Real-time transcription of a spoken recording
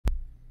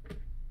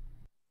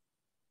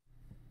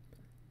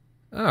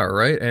All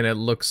right, and it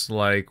looks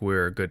like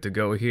we're good to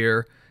go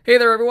here. Hey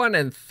there, everyone,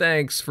 and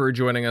thanks for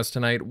joining us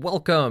tonight.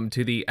 Welcome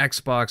to the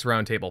Xbox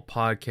Roundtable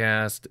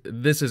Podcast.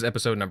 This is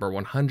episode number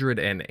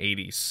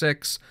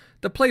 186,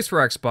 the place for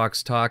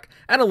Xbox talk,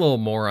 and a little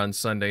more on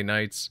Sunday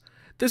nights.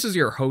 This is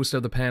your host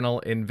of the panel,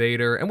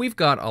 Invader, and we've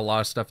got a lot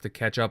of stuff to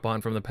catch up on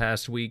from the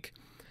past week.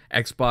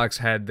 Xbox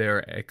had their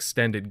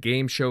extended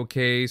game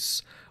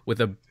showcase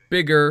with a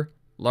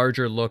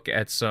larger look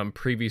at some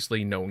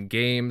previously known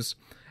games.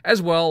 As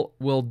well,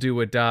 we'll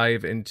do a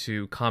dive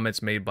into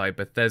comments made by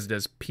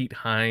Bethesda's Pete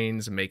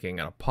Hines making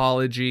an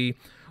apology.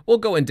 We'll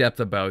go in depth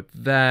about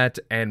that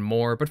and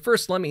more, but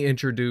first let me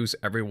introduce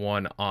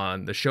everyone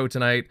on the show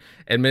tonight.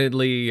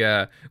 Admittedly,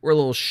 we're a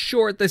little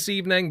short this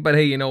evening, but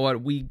hey, you know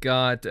what? We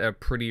got a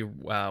pretty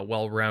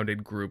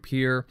well-rounded group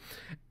here.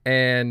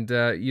 And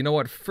you know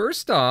what?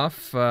 First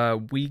off,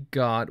 we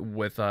got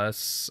with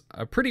us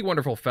a pretty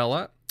wonderful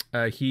fella.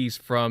 He's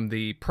from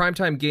the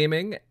Primetime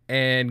Gaming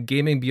and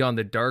Gaming Beyond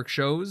the Dark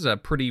shows,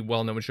 pretty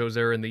well-known shows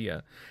there in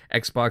the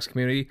Xbox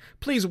community.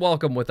 Please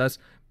welcome with us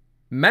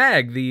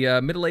Mag, the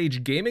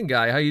middle-aged gaming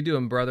guy. How you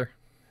doing, brother?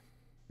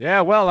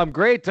 Yeah, well, I'm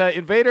great.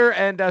 Invader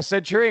and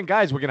Centurion,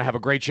 guys, we're going to have a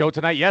great show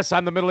tonight. Yes,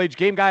 I'm the middle-aged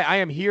game guy. I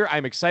am here.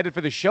 I'm excited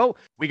for the show.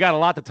 We got a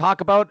lot to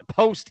talk about.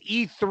 Post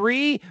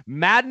E3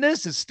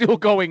 madness is still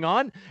going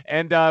on,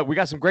 and we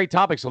got some great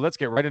topics, so let's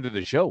get right into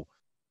the show.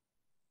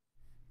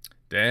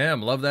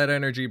 Damn, love that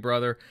energy,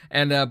 brother.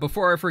 And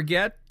before I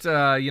forget,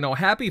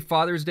 happy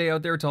Father's Day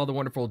out there to all the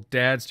wonderful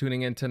dads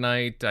tuning in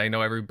tonight. I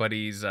know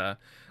everybody's, a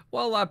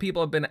lot of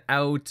people have been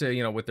out,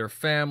 with their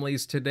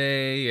families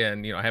today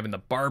and, having the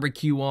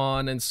barbecue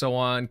on and so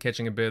on,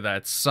 catching a bit of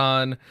that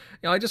sun.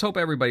 I just hope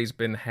everybody's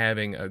been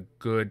having a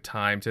good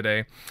time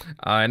today.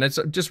 And it's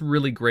just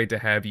really great to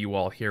have you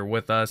all here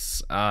with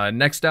us.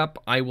 Next up,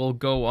 I will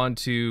go on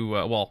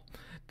to,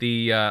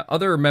 the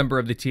other member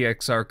of the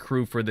TXR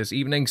crew for this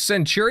evening,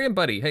 Centurion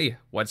buddy. Hey,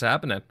 what's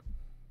happening?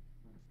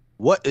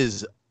 What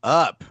is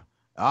up?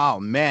 Oh,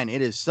 man,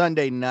 it is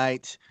Sunday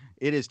night.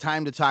 It is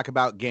time to talk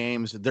about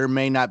games. There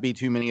may not be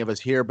too many of us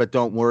here, but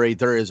don't worry.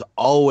 There is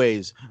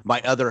always my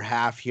other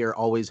half here,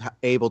 always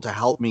able to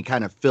help me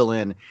kind of fill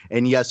in.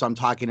 And yes, I'm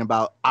talking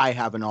about I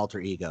have an alter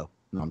ego.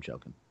 No, I'm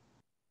joking.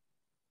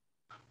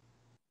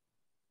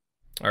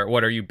 Or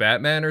what are you,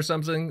 Batman or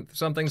something,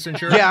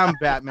 Centurion? Yeah, I'm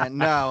Batman.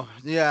 No.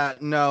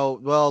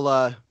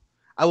 Well,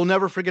 I will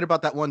never forget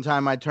about that one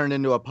time I turned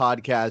into a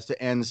podcast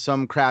and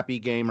some crappy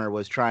gamer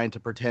was trying to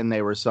pretend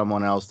they were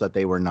someone else that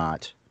they were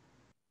not.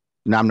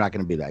 No, I'm not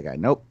going to be that guy.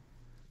 Nope.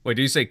 Wait,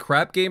 do you say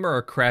crap gamer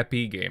or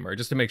crappy gamer?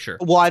 Just to make sure.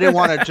 Well, I didn't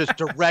want to just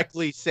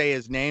directly say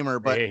his name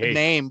but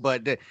Hey.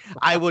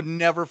 I would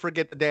never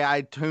forget the day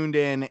I tuned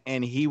in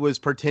and he was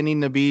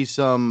pretending to be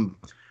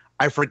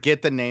I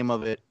forget the name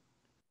of it.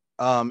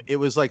 It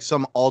was like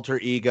some alter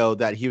ego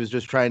that he was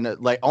just trying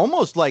to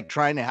almost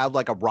trying to have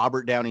like a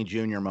Robert Downey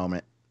Jr.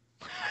 moment.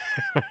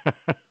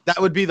 That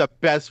would be the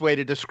best way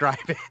to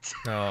describe it.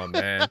 Oh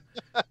man,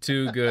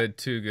 too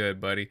good,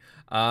 buddy.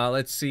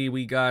 Let's see,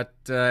 we got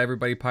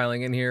everybody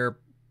piling in here.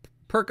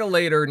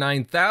 Percolator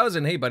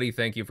 9000. Hey, buddy,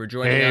 thank you for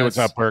joining us. Hey, what's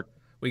up, Perk?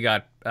 We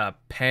got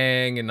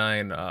Pang and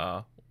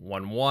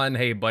 911.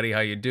 Hey, buddy, how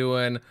you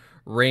doing?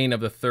 Reign of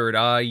the Third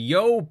Eye.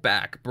 Yo,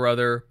 back,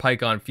 brother.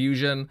 PyCon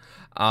Fusion.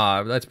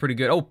 That's pretty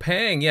good. Oh,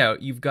 Pang, yeah,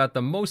 you've got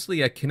the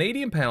mostly a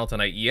Canadian panel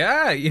tonight.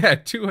 Yeah,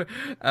 two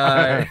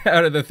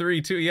out of the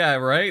three, two. Yeah,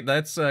 right.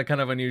 That's kind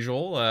of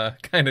unusual,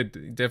 kind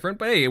of different,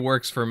 but hey, it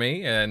works for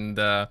me. And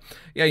yeah,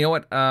 you know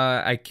what?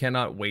 I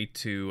cannot wait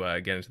to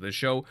get into the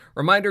show.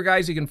 Reminder,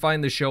 guys, you can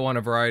find the show on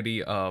a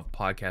variety of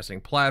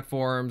podcasting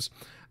platforms.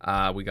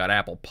 We got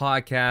Apple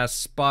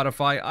Podcasts,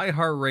 Spotify,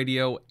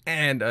 iHeartRadio,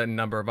 and a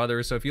number of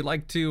others. So if you'd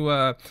like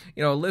to,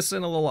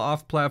 listen a little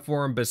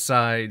off-platform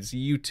besides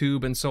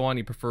YouTube and so on,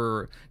 you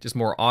prefer just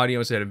more audio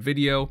instead of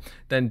video,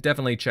 then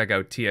definitely check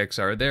out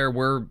TXR there.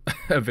 We're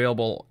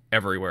available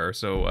everywhere,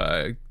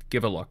 so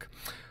give a look.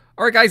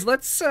 All right, guys,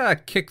 let's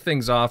kick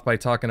things off by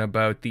talking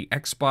about the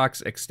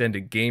Xbox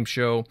Extended Game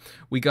Show.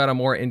 We got a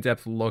more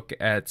in-depth look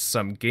at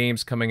some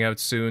games coming out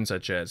soon,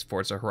 such as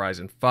Forza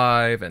Horizon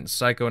 5 and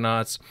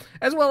Psychonauts,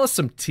 as well as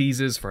some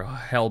teases for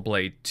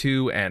Hellblade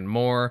 2 and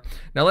more.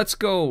 Now, let's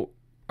go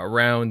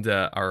around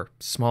our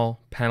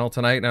small panel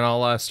tonight, and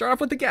I'll start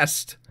off with the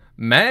guest.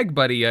 Mag,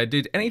 buddy,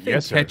 did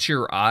anything catch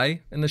your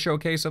eye in the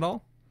showcase at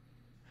all?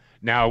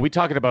 Now, are we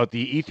talking about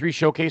the E3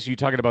 showcase, or are you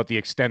talking about the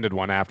extended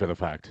one after the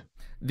fact?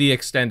 The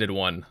extended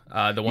one,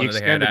 the one that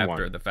they had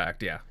after the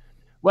fact, yeah.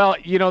 Well,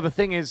 the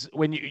thing is,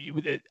 when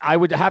I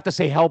would have to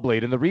say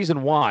Hellblade, and the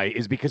reason why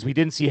is because we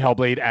didn't see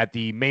Hellblade at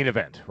the main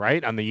event,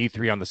 right, on the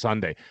E3 on the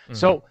Sunday. Mm-hmm.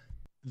 So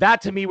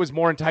that to me was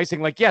more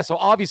enticing. So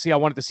obviously I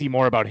wanted to see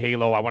more about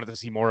Halo. I wanted to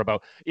see more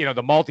about, the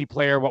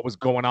multiplayer, what was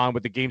going on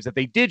with the games that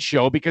they did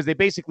show, because they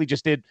basically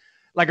just did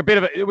like a bit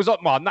of it was,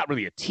 well, not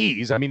really a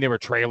tease. I mean, there were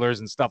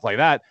trailers and stuff like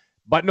that,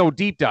 but no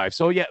deep dive.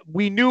 So yeah,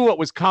 we knew what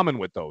was coming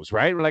with those,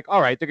 right? We're like,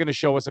 all right, they're going to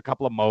show us a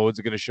couple of modes.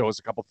 They're going to show us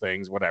a couple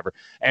things, whatever.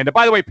 And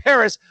by the way,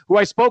 Paris, who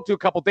I spoke to a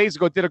couple days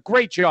ago, did a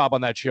great job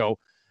on that show.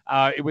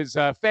 It was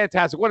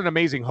fantastic. What an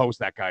amazing host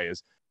that guy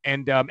is.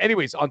 And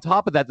anyways, on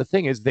top of that, the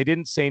thing is they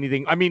didn't say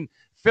anything. I mean,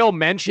 Phil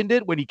mentioned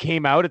it when he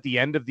came out at the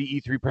end of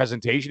the E3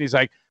 presentation. He's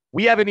like,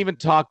 we haven't even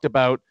talked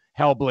about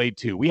Hellblade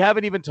 2. We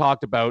haven't even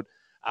talked about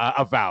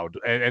Avowed,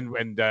 and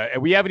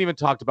we haven't even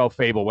talked about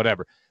Fable,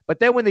 whatever. But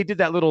then when they did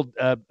that little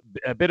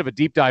a bit of a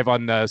deep dive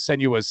on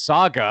Senua's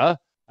Saga,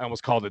 I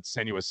almost called it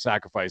Senua's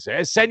Sacrifice,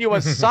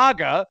 Senua's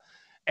Saga,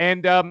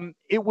 and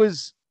it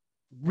was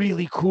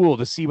really cool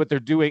to see what they're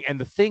doing. And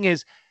the thing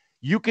is,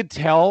 you could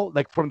tell,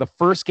 like, from the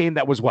first game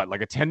that was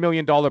like a $10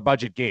 million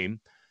budget game,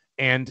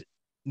 and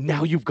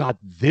now you've got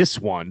this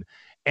one,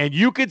 and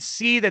you could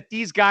see that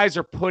these guys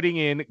are putting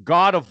in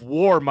God of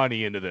War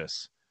money into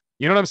this.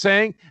 You know what I'm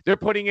saying? They're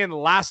putting in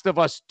Last of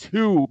Us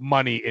 2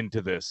 money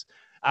into this.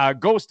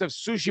 Ghost of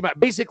Tsushima.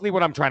 Basically,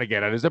 what I'm trying to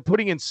get at is they're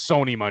putting in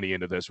Sony money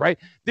into this, right?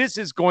 This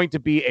is going to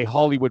be a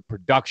Hollywood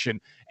production.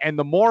 And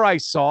the more I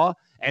saw,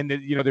 and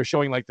they're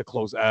showing like the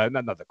close,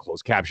 not the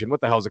closed caption.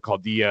 What the hell is it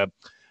called? The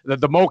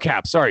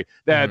mocap, sorry,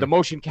 the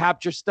motion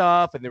capture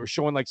stuff, and they were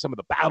showing like some of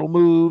the battle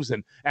moves.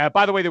 And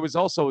by the way, there was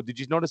also, did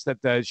you notice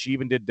that she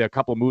even did a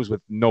couple of moves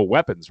with no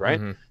weapons,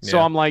 right? Yeah. So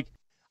I'm like,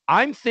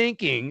 I'm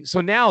thinking,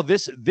 so now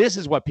this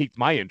is what piqued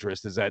my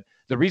interest, is that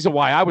the reason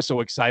why I was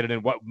so excited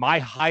and what my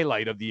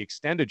highlight of the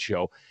extended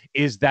show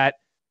is that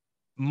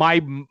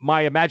my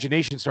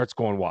imagination starts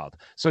going wild.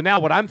 So now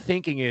what I'm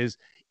thinking is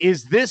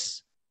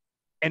this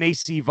an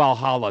AC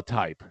Valhalla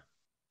type?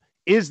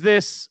 Is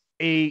this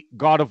a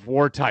God of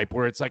War type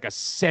where it's like a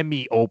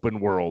semi-open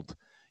world?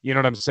 You know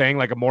what I'm saying?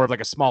 Like more of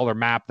like a smaller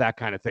map, that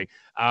kind of thing.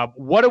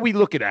 What are we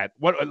looking at?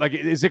 What, like,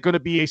 is it going to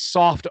be a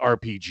soft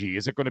RPG?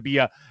 Is it going to be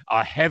a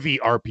heavy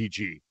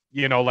RPG?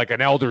 You know, like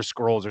an Elder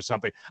Scrolls or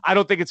something. I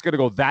don't think it's going to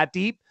go that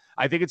deep.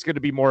 I think it's going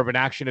to be more of an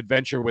action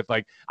adventure with,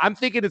 like, I'm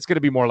thinking it's going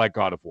to be more like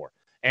God of War.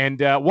 And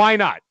why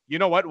not? You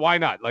know what? Why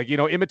not? Like,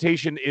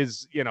 imitation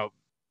is,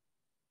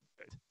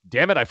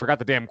 damn it, I forgot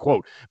the damn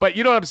quote. But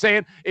you know what I'm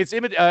saying? It's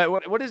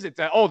what is it?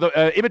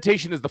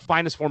 Imitation is the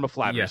finest form of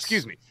flattery. Yes.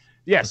 Excuse me.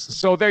 Yes.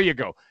 So there you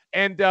go.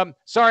 And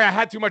sorry, I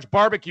had too much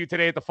barbecue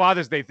today at the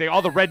Father's Day thing.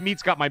 All the red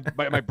meats got my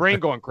brain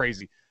going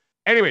crazy.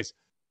 Anyways,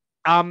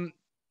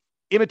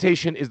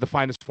 imitation is the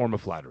finest form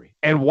of flattery.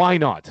 And why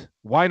not?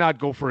 Why not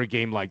go for a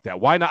game like that?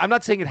 Why not? I'm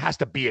not saying it has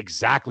to be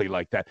exactly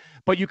like that,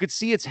 but you could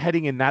see it's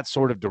heading in that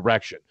sort of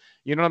direction.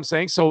 You know what I'm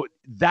saying? So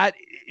that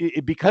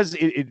because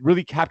it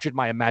really captured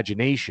my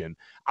imagination,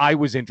 I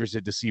was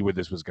interested to see where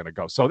this was going to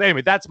go. So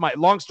anyway, that's my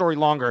long story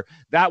longer.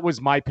 That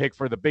was my pick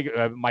for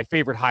the my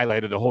favorite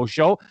highlight of the whole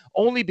show,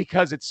 only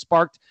because it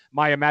sparked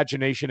my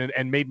imagination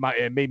and made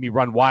me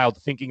run wild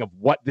thinking of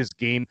what this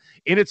game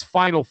in its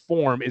final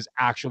form is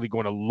actually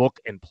going to look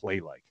and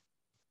play like.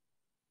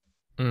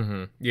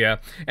 Mm-hmm. Yeah,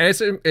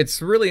 and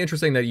it's really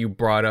interesting that you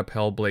brought up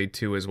Hellblade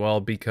 2 as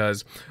well,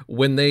 because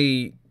when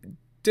they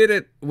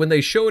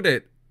showed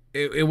it,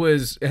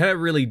 it had a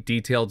really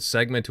detailed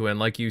segment to it, and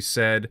like you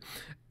said,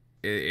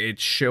 it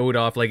showed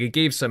off, like, it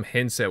gave some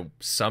hints at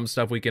some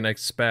stuff we can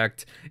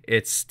expect.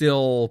 It's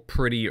still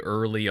pretty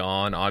early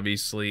on.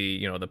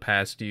 Obviously, the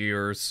past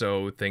year or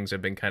so, things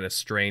have been kind of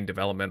strained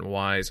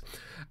development-wise.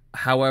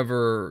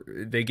 However,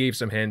 they gave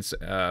some hints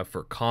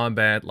for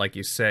combat. Like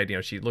you said,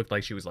 she looked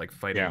like she was like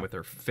fighting with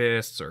her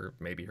fists or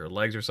maybe her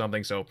legs or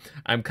something. So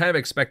I'm kind of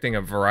expecting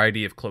a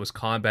variety of close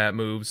combat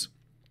moves.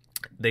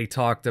 They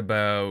talked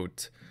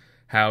about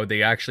how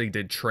they actually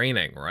did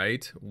training,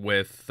 right,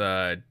 with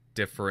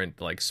different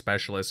like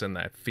specialists in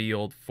that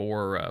field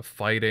for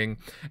fighting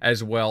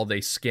as well.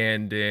 They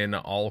scanned in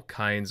all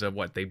kinds of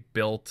what they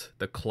built,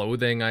 the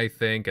clothing, I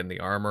think, and the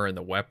armor and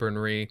the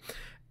weaponry.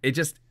 It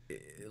just,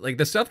 like,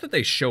 the stuff that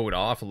they showed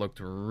off looked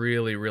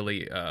really,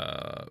 really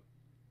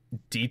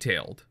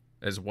detailed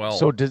as well.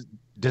 So does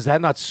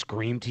that not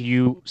scream to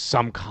you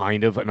some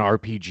kind of an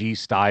RPG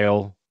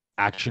style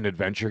action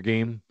adventure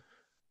game?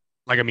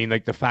 Like, I mean,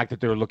 like the fact that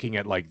they're looking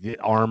at like the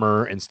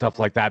armor and stuff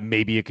like that,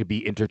 maybe it could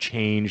be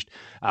interchanged.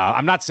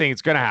 I'm not saying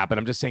it's going to happen.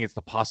 I'm just saying it's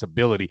the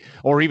possibility.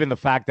 Or even the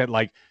fact that,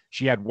 like,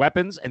 she had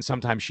weapons and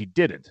sometimes she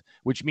didn't,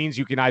 which means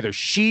you can either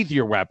sheath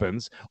your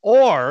weapons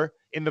or,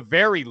 in the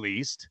very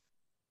least,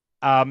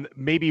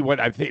 maybe what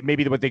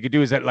they could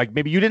do is that, like,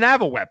 maybe you didn't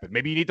have a weapon.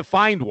 Maybe you need to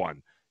find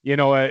one.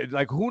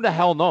 Like, who the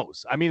hell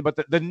knows? I mean, but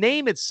the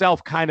name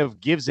itself kind of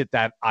gives it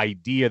that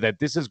idea that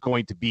this is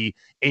going to be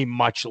a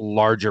much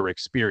larger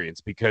experience,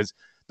 because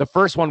the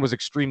first one was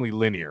extremely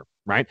linear,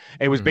 right?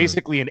 It was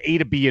basically an A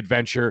to B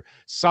adventure.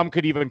 Some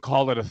could even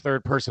call it a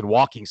third-person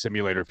walking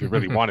simulator if you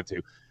really wanted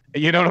to.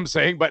 You know what I'm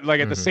saying? But,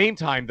 like, at the same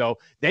time, though,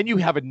 then you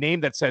have a name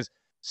that says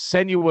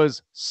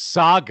Senua's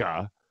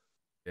Saga.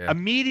 Yeah.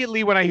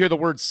 Immediately when I hear the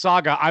word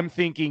saga, I'm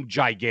thinking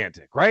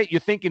gigantic, right? You're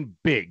thinking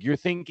big. You're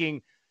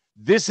thinking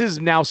this is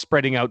now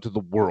spreading out to the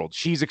world.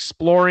 She's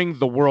exploring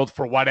the world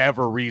for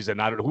whatever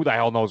reason. I don't know, who the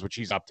hell knows what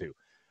she's up to.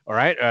 All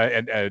right.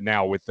 And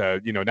now with,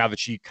 now that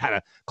she kind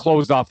of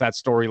closed off that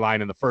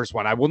storyline in the first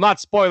one, I will not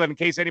spoil it in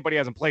case anybody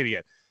hasn't played it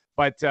yet.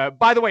 But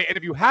by the way, and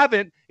if you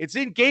haven't, it's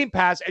in Game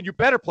Pass and you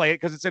better play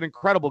it because it's an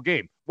incredible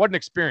game. What an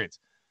experience.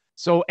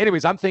 So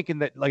anyways, I'm thinking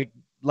that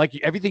like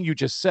everything you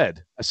just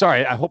said,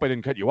 sorry, I hope I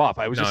didn't cut you off.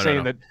 I was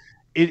saying that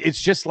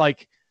it's just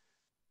like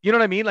You know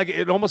what I mean? Like,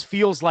 it almost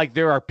feels like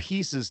there are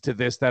pieces to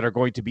this that are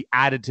going to be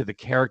added to the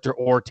character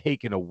or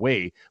taken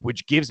away,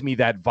 which gives me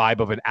that vibe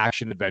of an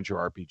action adventure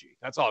RPG.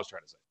 That's all I was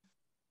trying to say.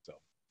 So,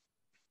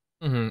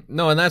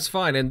 No, and that's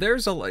fine. And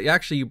there's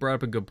actually, you brought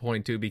up a good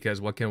point too,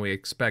 because what can we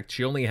expect?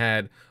 She only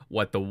had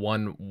the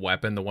one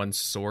weapon, the one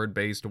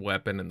sword-based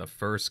weapon in the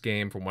first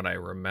game, from what I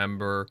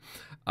remember.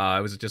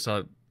 It was just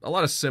a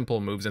lot of simple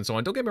moves and so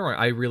on. Don't get me wrong,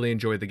 I really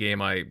enjoyed the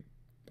game.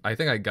 I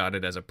think I got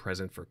it as a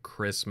present for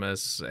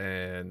Christmas,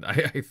 and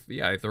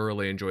I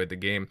thoroughly enjoyed the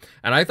game.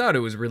 And I thought it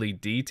was really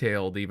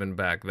detailed even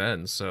back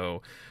then.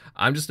 So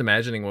I'm just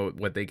imagining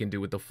what they can do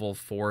with the full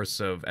force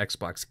of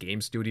Xbox Game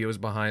Studios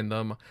behind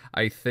them.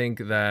 I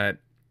think that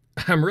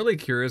I'm really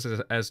curious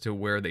as to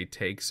where they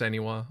take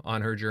Senua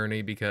on her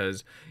journey,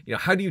 because,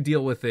 how do you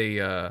deal with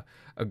a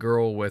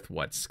girl with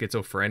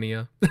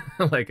schizophrenia,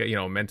 like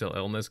a, mental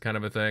illness kind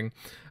of a thing.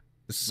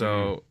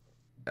 So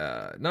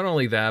not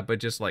only that, but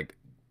just like,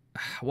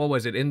 what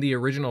was it, in the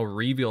original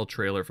reveal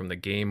trailer from the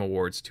Game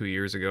Awards 2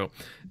 years ago,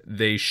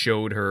 they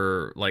showed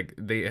her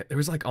there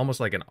was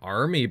almost like an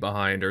army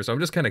behind her. So I'm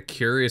just kind of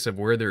curious of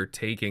where they're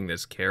taking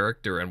this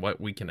character and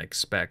what we can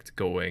expect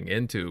going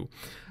into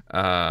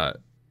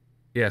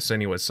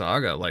Senua's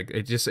Saga. Like,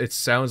 it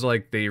sounds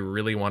like they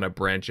really want to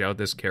branch out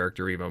this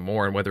character even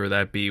more, and whether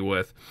that be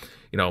with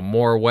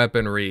more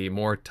weaponry,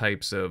 more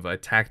types of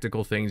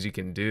tactical things you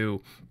can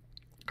do.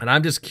 And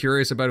I'm just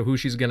curious about who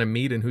she's going to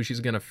meet and who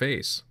she's going to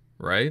face.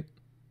 Right?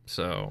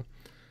 So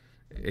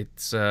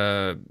it's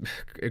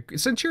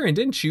Centurion,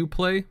 didn't you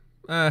play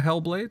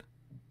Hellblade?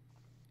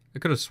 I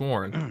could have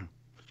sworn.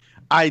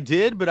 I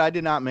did, but I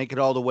did not make it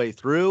all the way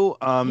through.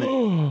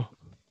 Well,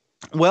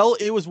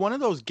 it was one of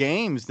those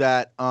games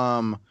that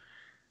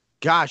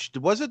gosh,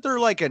 wasn't there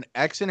like an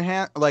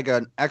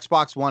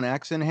Xbox One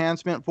X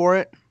enhancement for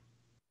it?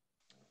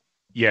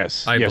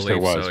 Yes, I yes, there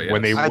believe was. so, yes.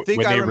 When they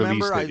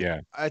released it. Yeah,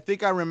 I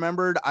think I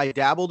remembered. I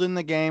dabbled in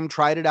the game,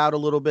 tried it out a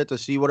little bit to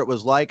see what it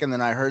was like, and then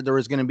I heard there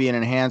was going to be an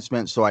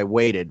enhancement, so I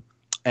waited,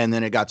 and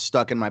then it got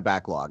stuck in my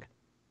backlog.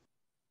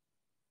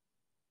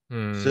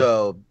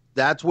 So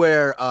that's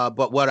where.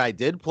 But what I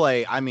did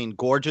play, I mean,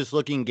 gorgeous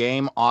looking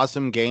game,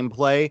 awesome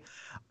gameplay.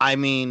 I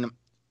mean,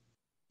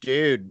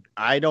 dude,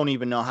 I don't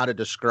even know how to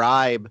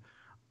describe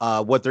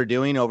what they're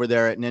doing over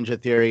there at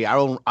Ninja Theory.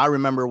 I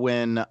remember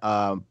when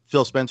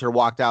Phil Spencer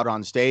walked out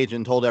on stage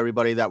and told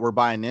everybody that we're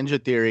buying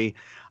Ninja Theory.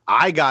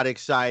 I got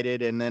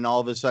excited, and then all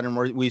of a sudden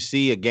we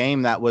see a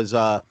game that was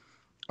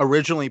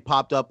originally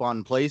popped up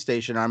on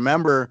PlayStation. I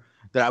remember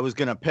that I was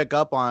going to pick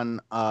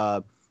Hellblade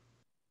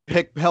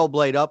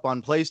up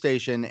on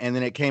PlayStation, and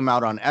then it came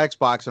out on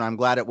Xbox, and I'm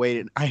glad it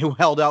waited. I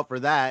held out for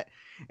that.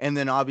 And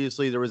then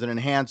obviously there was an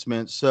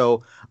enhancement.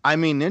 So, I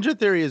mean, Ninja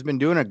Theory has been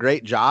doing a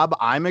great job.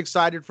 I'm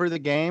excited for the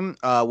game.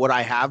 What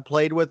I have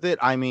played with it,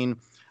 I mean,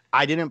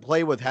 I didn't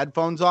play with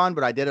headphones on,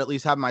 but I did at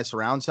least have my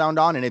surround sound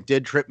on, and it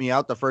did trip me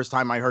out the first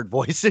time I heard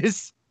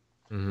voices.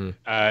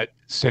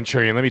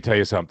 Centurion, let me tell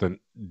you something.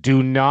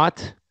 Do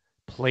not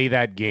play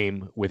that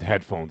game with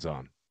headphones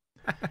on.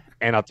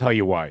 And I'll tell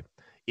you why.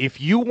 If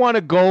you want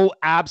to go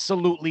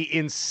absolutely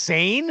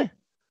insane,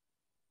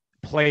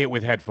 play it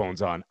with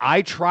headphones on.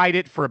 I tried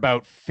it for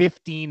about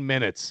 15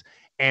 minutes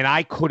and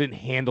I couldn't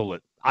handle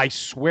it. I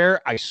swear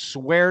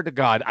to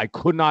God, I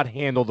could not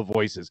handle the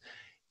voices.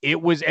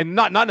 It was, and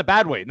not in a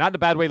bad way,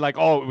 like,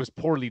 oh, it was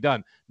poorly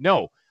done.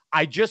 No,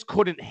 I just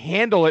couldn't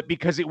handle it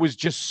because it was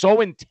just so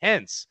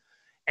intense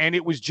and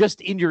it was just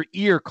in your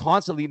ear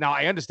constantly. Now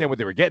I understand what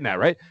they were getting at,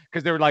 right?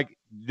 Because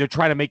they're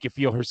trying to make you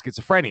feel her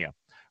schizophrenia.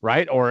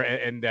 Right. Or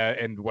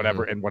and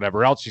whatever and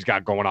whatever else she's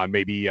got going on,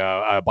 maybe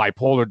a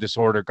bipolar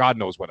disorder, God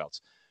knows what else.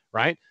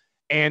 Right.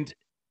 And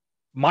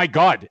my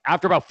God,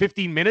 after about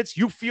 15 minutes,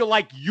 you feel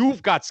like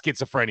you've got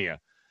schizophrenia.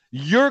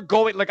 You're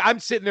going, like, I'm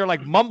sitting there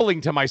like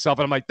mumbling to myself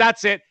and I'm like,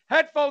 that's it.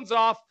 Headphones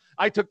off.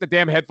 I took the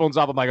damn headphones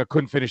off. I'm like, I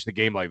couldn't finish the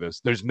game like this.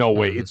 There's no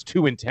way. It's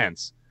too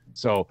intense.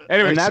 So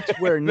anyway, and that's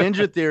where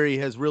Ninja Theory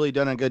has really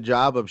done a good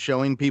job of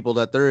showing people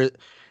that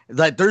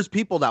there's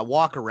people that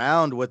walk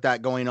around with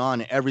that going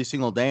on every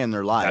single day in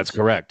their lives. That's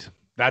correct.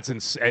 That's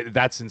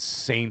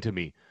insane to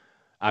me.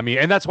 I mean,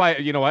 and that's why,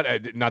 you know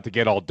what, not to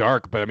get all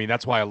dark, but I mean,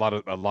 that's why a lot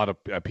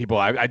of people,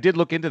 I did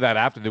look into that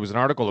after there was an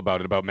article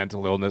about it, about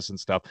mental illness and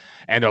stuff.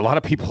 And a lot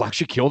of people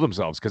actually kill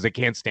themselves because they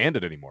can't stand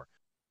it anymore.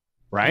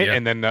 Right. Yeah.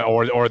 And then,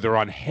 or they're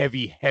on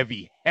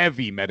heavy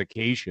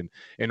medication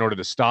in order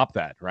to stop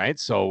that. Right.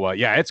 So,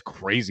 yeah, it's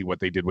crazy what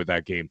they did with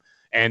that game.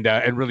 And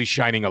really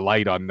shining a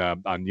light on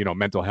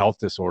mental health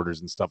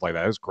disorders and stuff like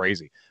that. It was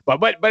crazy.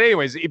 But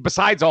anyways,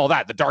 besides all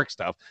that, the dark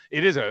stuff,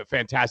 it is a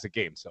fantastic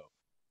game. So,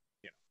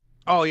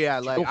 oh yeah,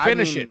 like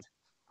finish it.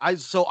 I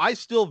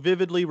still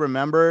vividly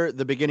remember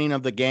the beginning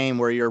of the game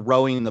where you're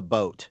rowing the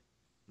boat.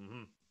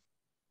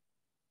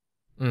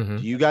 Do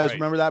you guys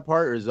remember that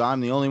part, or is I'm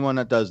the only one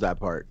that does that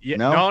part? Yeah,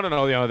 no.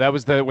 That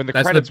was when the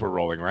credits were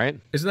rolling, right?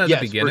 Isn't that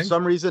the beginning? For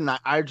some reason,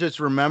 I just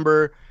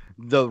remember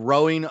the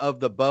rowing of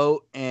the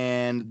boat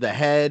and the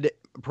head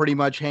pretty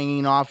much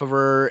hanging off of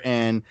her.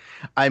 And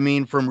I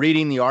mean, from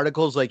reading the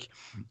articles, like,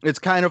 it's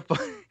kind of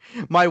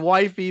my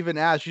wife even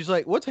asked, she's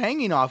like, what's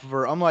hanging off of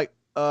her? I'm like,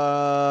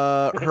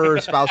 her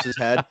spouse's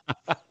head.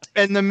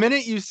 And the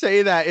minute you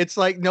say that, it's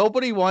like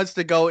nobody wants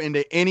to go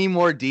into any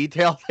more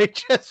detail. They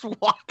just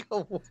walk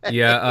away.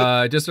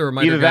 Yeah, just a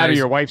reminder, Either that guys, or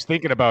your wife's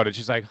thinking about it.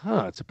 She's like,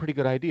 huh, it's a pretty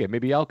good idea.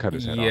 Maybe I'll cut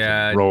his head off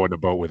and row in a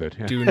boat with it.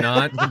 Yeah.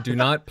 do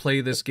not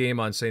play this game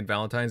on St.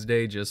 Valentine's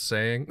Day, just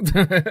saying.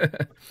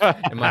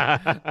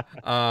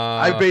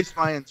 I based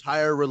my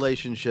entire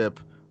relationship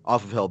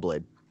off of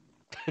Hellblade.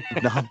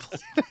 No,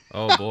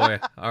 oh boy.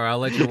 All right, I'll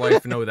let your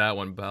wife know that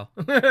one, pal.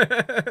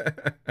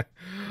 but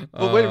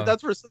wait,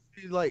 that's where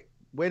somebody's like,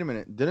 wait a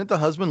minute, didn't the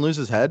husband lose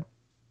his head?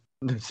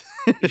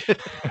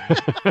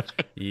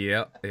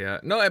 Yeah.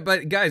 No,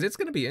 but guys, it's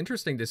going to be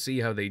interesting to see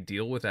how they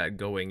deal with that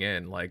going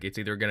in. Like, it's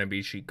either going to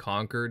be she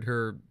conquered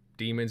her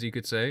demons, you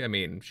could say. I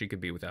mean, she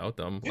could be without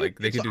them. Like,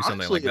 they could do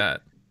something like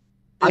that.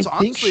 It's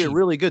honestly a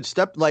really good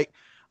step. Like,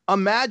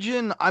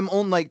 imagine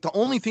the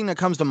only thing that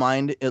comes to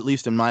mind, at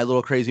least in my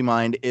little crazy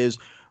mind, is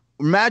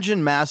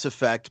imagine Mass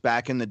Effect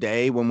back in the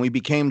day when we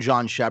became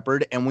John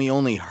Shepard and we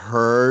only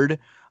heard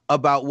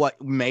about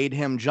what made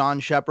him John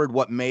Shepard,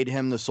 what made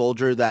him the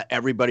soldier that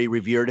everybody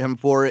revered him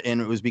for.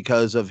 And it was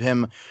because of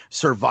him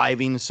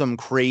surviving some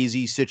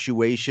crazy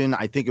situation.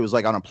 I think it was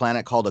like on a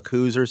planet called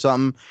Akuz or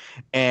something.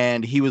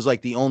 And he was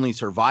like the only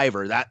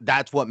survivor.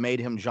 That's what made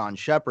him John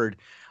Shepard.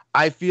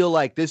 I feel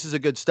like this is a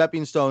good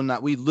stepping stone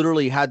that we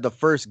literally had the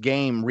first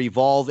game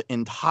revolve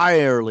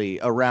entirely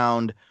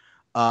around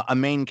a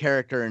main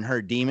character and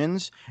her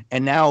demons.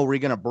 And now we're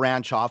going to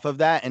branch off of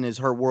that. And is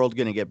her world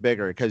going to get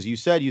bigger? Because you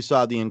said you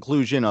saw the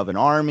inclusion of an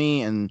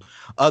army and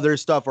other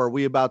stuff. Are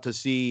we about to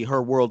see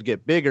her world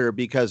get bigger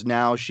because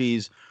now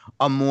she's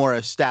a more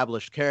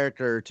established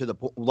character to the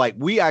like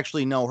we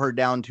actually know her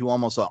down to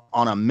almost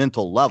on a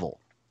mental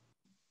level?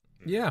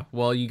 Yeah,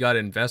 well, you got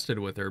invested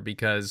with her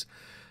because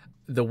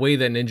the way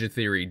that Ninja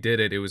Theory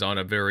did it, it was on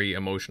a very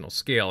emotional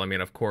scale. I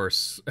mean, of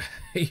course,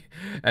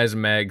 as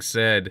Mag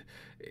said,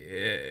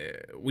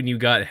 when you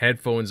got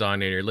headphones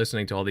on and you're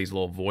listening to all these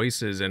little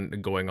voices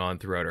and going on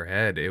throughout her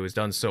head, it was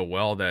done so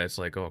well that it's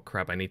like, oh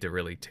crap, I need to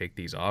really take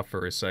these off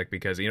for a sec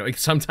because, you know,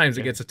 sometimes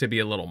it gets to be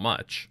a little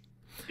much.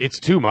 It's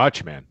too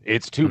much, man.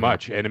 It's too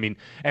much. And I mean,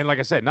 and like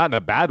I said, not in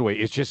a bad way.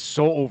 It's just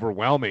so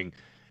overwhelming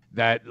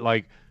that,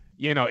 like,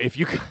 you know, if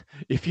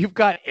you've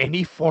got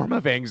any form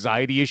of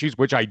anxiety issues,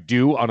 which I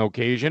do on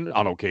occasion,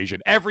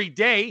 every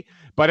day.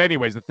 But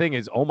anyways, the thing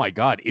is, oh my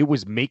God, it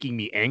was making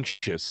me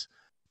anxious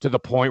to the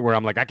point where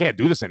I'm like, I can't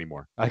do this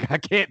anymore. Like, I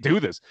can't do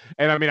this.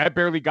 And I mean, I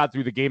barely got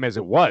through the game as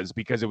it was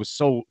because it was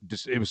so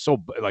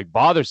like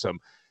bothersome.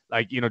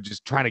 Like, you know,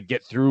 just trying to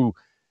get through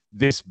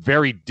this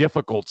very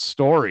difficult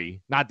story,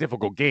 not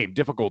difficult game,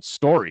 difficult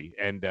story.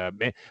 And,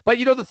 but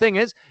you know, the thing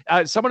is,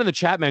 someone in the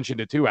chat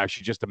mentioned it too,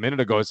 actually just a minute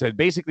ago. It said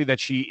basically that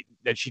she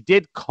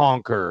did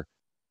conquer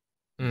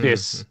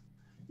this,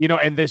 you know,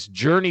 and this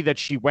journey that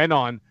she went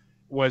on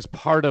was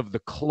part of the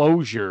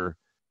closure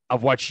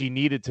of what she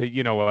needed to,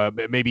 you know,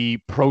 maybe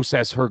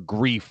process her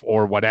grief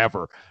or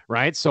whatever,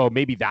 right? So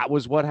maybe that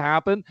was what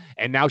happened.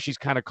 And now she's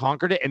kind of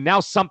conquered it. And now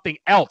something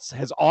else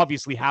has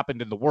obviously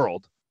happened in the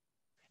world.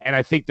 And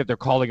I think that they're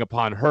calling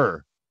upon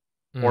her,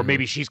 or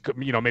maybe she's,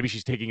 you know, maybe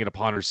she's taking it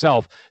upon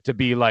herself to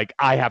be like,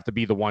 I have to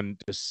be the one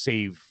to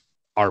save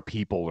our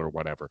people or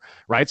whatever,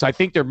 right? So I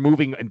think they're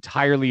moving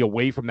entirely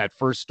away from that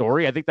first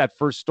story. I think that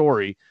first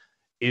story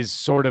is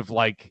sort of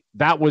like,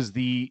 that was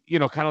the, you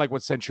know, kind of like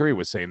what Century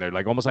was saying there,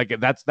 like almost like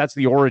that's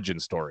the origin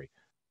story,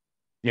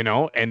 you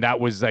know, and that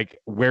was like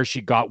where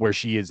she got where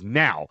she is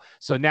now.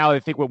 So now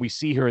I think when we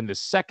see her in the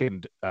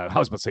second, I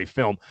was about to say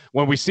film,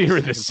 when we see her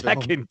in the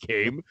second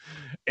game,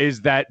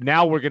 is that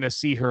now we're going to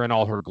see her in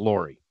all her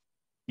glory.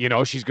 You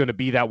know, she's going to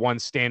be that one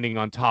standing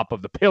on top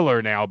of the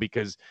pillar now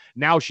because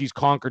now she's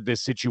conquered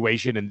this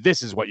situation and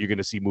this is what you're going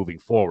to see moving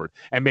forward.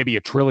 And maybe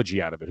a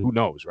trilogy out of it. Who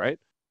knows, right?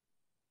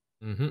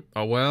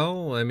 Oh,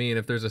 well, I mean,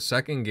 if there's a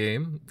second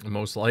game,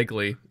 most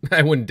likely,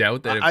 I wouldn't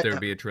doubt that if there'd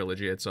be a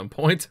trilogy at some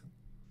point.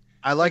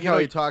 I like how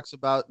he talks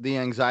about the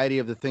anxiety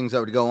of the things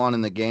that would go on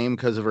in the game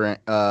because of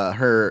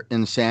her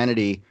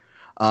insanity.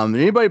 Did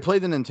anybody play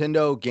the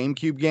Nintendo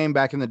GameCube game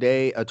back in the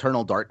day,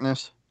 Eternal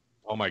Darkness?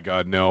 Oh my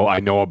God, no! I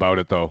know about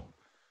it though.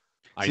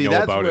 I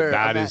know about it.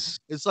 That is,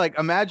 it's like,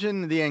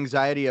 imagine the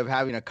anxiety of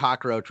having a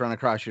cockroach run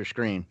across your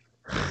screen.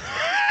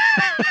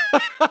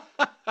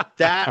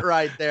 That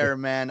right there,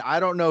 man. I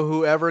don't know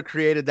whoever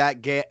created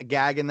that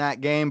gag in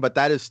that game, but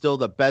that is still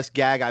the best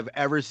gag I've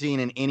ever seen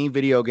in any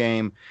video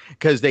game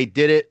because they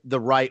did it the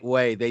right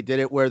way. They did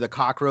it where the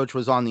cockroach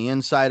was on the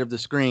inside of the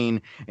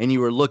screen and you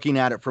were looking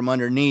at it from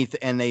underneath,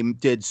 and they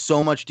did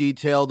so much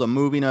detail, the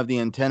moving of the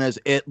antennas.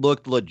 It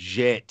looked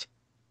legit.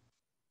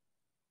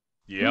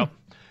 Yep.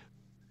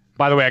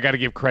 By the way, I got to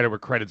give credit where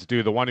credit's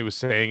due. The one who was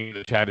saying in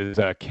the chat is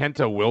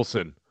Kenta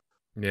Wilson.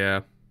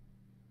 Yeah,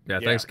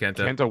 thanks, Kenta.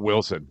 Kenta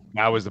Wilson.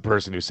 That was the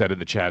person who said in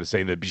the chat,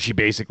 saying that she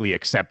basically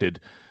accepted,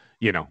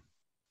 you know,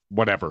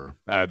 whatever,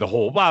 the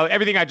whole, well,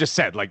 everything I just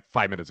said like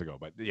 5 minutes ago.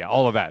 But yeah,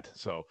 all of that.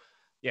 So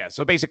Yeah,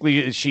 so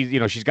basically,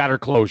 she's got her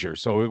closure.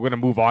 So we're going to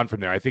move on from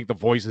there. I think the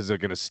voices are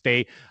going to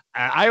stay.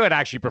 I would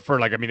actually prefer,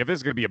 like, I mean, if this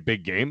is going to be a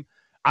big game,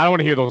 I don't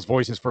want to hear those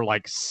voices for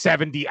like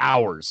 70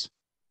 hours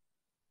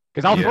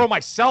because I'll throw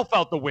myself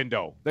out the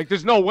window. Like,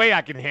 there's no way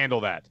I can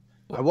handle that.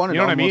 I wanted,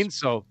 you know what I mean?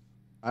 So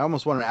I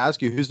almost wanted to ask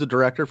you, who's the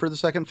director for the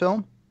second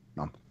film?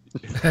 No.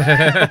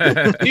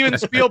 Steven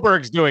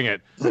Spielberg's doing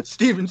it.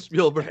 Steven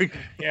Spielberg.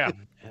 Yeah.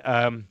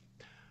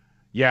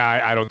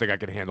 Yeah, I don't think I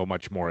can handle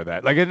much more of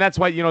that. Like, and that's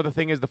why, the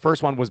thing is, the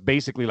first one was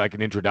basically like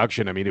an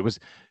introduction. I mean, it was,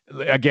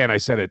 again, I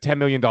said a $10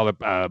 million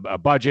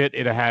budget.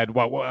 It had,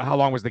 how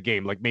long was the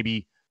game? Like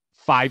maybe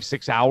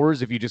 5-6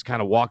 hours if you just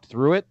kind of walked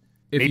through it.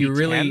 If maybe you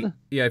really, 10?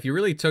 if you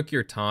really took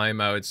your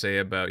time, I would say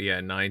about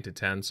 9 to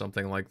 10,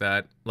 something like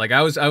that. Like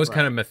I was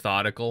kind of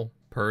methodical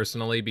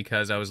personally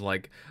because I was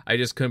like, I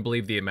just couldn't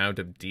believe the amount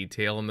of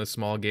detail in this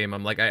small game.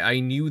 I'm like, I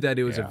knew that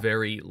it was a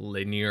very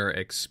linear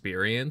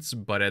experience,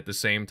 but at the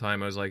same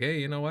time, I was like, hey,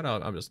 you know what?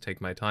 I'll just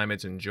take my time.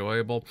 It's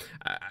enjoyable.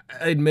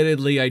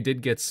 Admittedly, I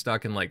did get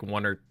stuck in like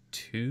 1 or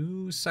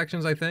 2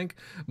 sections, I think,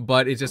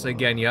 but it's just,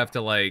 again, you have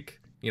to like,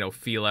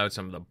 feel out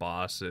some of the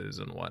bosses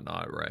and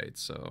whatnot, right?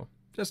 So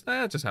that's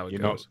just how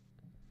it goes.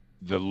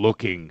 The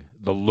looking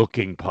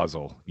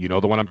puzzle,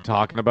 the one I'm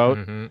talking about.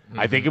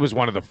 I think it was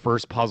one of the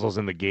first puzzles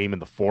in the game in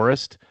the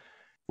forest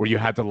where you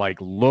had to like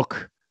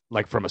look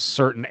like from a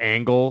certain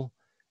angle,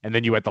 and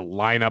then you had to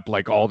line up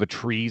like all the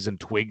trees and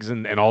twigs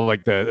and all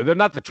like they're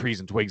not the trees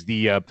and twigs,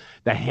 the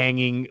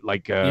hanging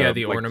like the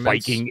like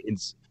ornaments. Viking.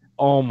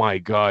 Oh my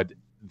god,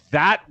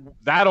 that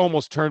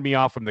almost turned me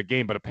off from the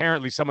game. But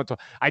apparently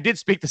I did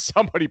speak to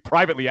somebody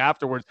privately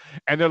afterwards,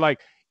 and they're like,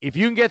 if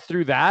you can get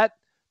through that,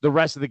 the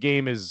rest of the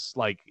game is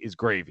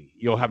gravy.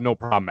 You'll have no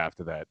problem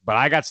after that. But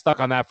I got stuck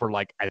on that for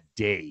like a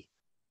day,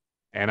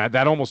 and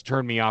that almost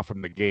turned me off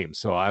from the game.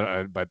 So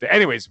but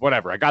anyways,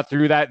 whatever. I got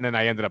through that, and then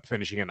I ended up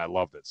finishing it, and I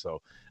loved it. So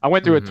I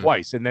went through it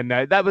twice, and then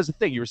that was the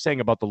thing you were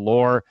saying about the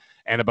lore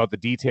and about the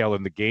detail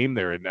in the game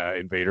there in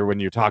Invader, when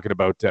you're talking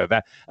about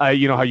that. How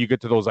you get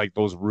to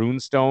those rune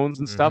stones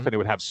and stuff, and it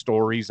would have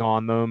stories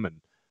on them,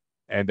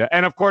 and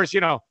of course,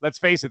 let's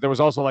face it, there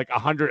was also like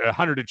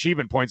 100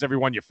 achievement points every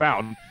one you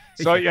found.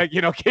 So,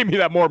 gave me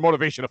that more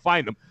motivation to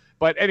find them.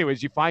 But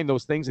anyways, you find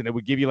those things, and it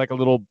would give you like a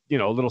little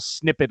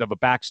snippet of a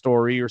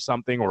backstory or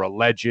something, or a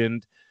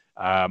legend,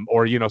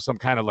 or, some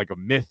kind of like a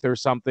myth or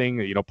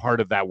something, part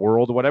of that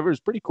world or whatever. Is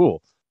pretty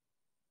cool.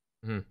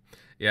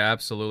 Yeah,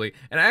 absolutely.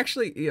 And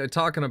actually,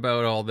 talking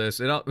about all this,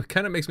 it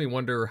kind of makes me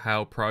wonder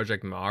how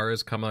Project Mara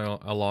is coming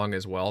along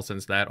as well,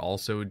 since that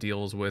also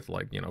deals with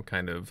like,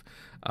 kind of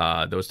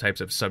those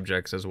types of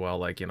subjects as well,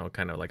 like,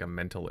 kind of like a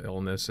mental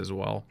illness as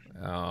well.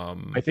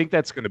 I think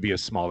that's going to be a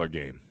smaller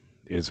game,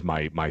 is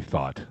my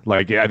thought.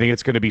 Like, I think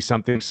it's going to be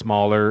something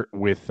smaller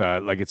with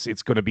like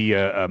it's going to be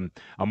a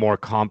more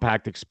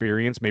compact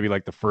experience, maybe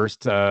like the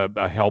first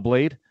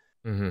Hellblade.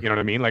 You know what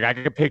I mean? Like, I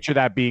could picture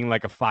that being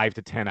like a 5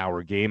 to 10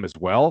 hour game as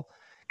well,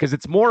 because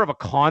it's more of a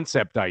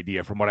concept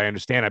idea, from what I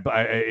understand.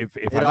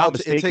 If I'm not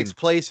mistaken, it takes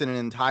place in an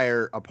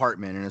entire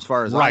apartment, and as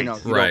far as I know,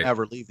 you don't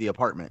ever leave the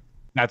apartment.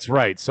 That's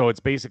right. So it's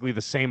basically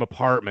the same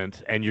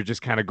apartment, and you're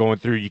just kind of going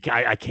through.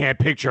 I can't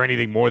picture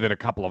anything more than a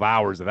couple of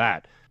hours of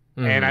that.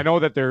 And I know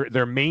that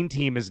their main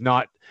team is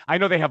not. I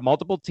know they have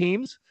multiple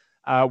teams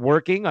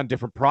working on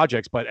different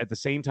projects, but at the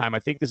same time, I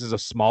think this is a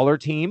smaller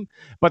team.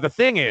 But the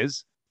thing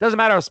is, doesn't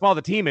matter how small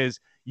the team is.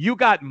 You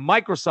got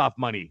Microsoft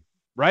money,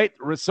 right?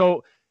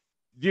 So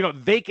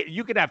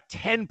you could have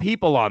 10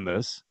 people on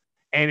this,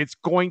 and it's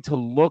going to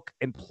look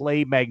and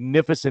play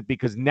magnificent,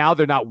 because now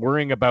they're not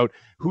worrying about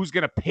who's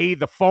going to pay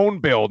the phone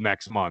bill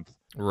next month.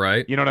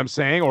 Right. You know what I'm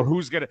saying? Or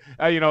who's going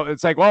to,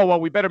 it's like, well,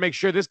 we better make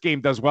sure this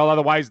game does well.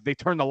 Otherwise, they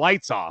turn the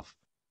lights off.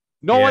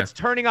 No one's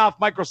turning off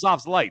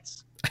Microsoft's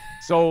lights.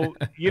 So,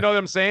 you know what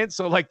I'm saying?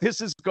 So, like,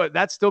 this is good.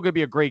 That's still going to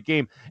be a great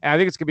game. And I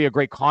think it's going to be a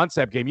great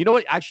concept game. You know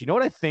what? Actually, you know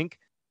what I think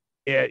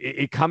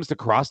it comes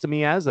across to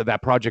me as,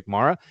 that Project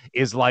Mara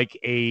is like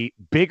a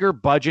bigger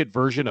budget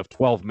version of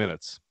 12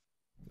 Minutes.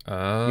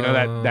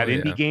 That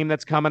indie game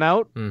that's coming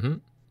out.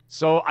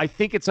 So I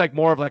think it's like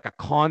more of like a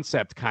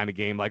concept kind of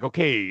game. Like,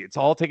 okay, it's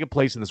all taking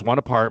place in this one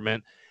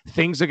apartment.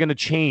 Things are going to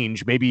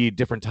change, maybe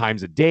different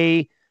times of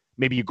day.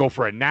 Maybe you go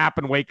for a nap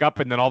and wake up,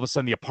 and then all of a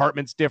sudden the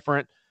apartment's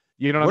different.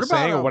 You know what I'm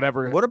saying? Or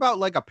whatever. What about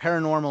like a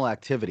Paranormal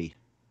Activity?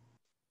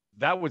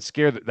 That would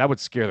scare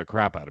the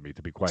crap out of me,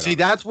 to be quite honest. See,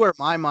 that's where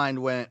my mind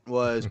went,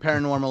 was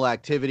Paranormal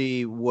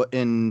Activity.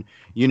 And,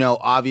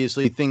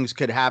 obviously things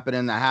could happen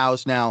in the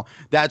house. Now,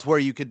 that's where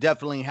you could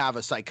definitely have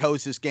a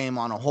psychosis game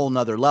on a whole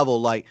nother level.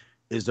 Like,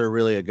 is there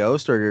really a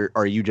ghost, or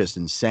are you just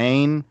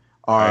insane?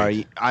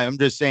 I'm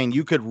just saying,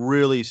 you could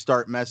really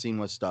start messing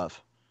with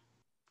stuff.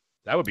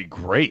 That would be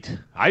great.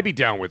 I'd be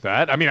down with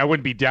that. I mean, I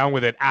wouldn't be down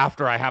with it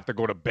after I have to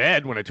go to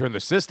bed, when I turn the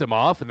system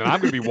off, and then I'm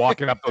going to be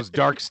walking up those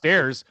dark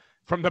stairs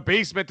from the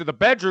basement to the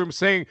bedroom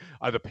saying,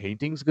 are the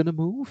paintings going to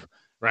move?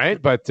 Right.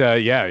 But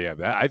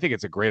I think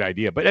it's a great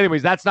idea. But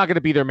anyways, that's not going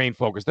to be their main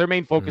focus. Their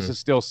main focus is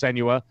still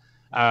Senua.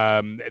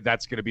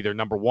 That's going to be their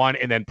number one.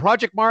 And then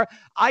Project Mara,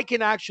 I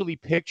can actually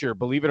picture,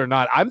 believe it or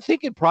not, I'm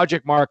thinking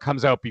Project Mara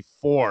comes out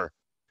before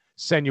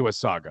Senua's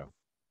Saga.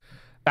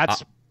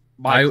 That's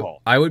my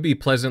call. I would be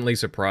pleasantly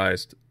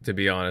surprised, to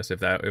be honest,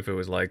 if it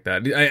was like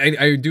that.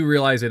 I do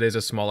realize it is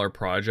a smaller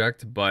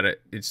project, but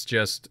it's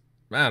just,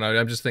 I don't know.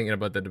 I'm just thinking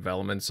about the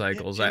development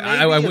cycles.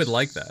 I would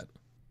like that.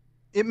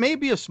 It may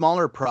be a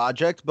smaller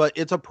project, but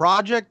it's a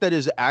project that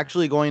is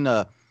actually going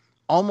to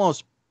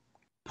almost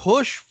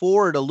push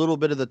forward a little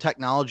bit of the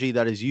technology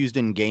that is used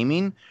in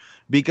gaming.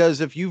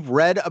 Because if you've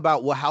read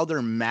about how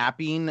they're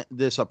mapping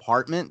this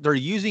apartment, they're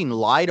using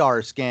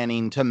LiDAR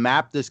scanning to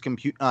map this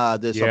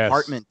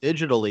apartment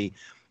digitally.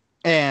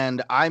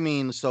 And I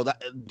mean, so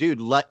that, dude,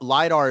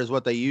 LiDAR is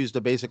what they use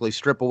to basically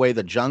strip away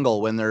the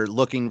jungle when they're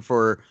looking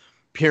for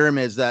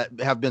pyramids that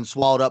have been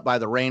swallowed up by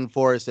the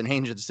rainforest and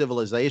ancient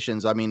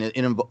civilizations. I mean,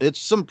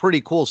 it's some pretty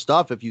cool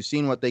stuff if you've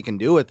seen what they can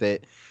do with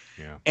it.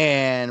 Yeah.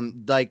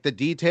 And like the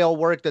detail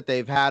work that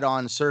they've had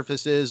on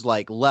surfaces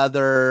like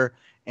leather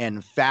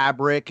and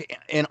fabric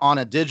and on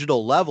a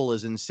digital level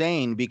is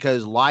insane,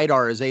 because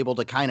LiDAR is able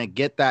to kind of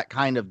get that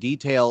kind of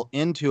detail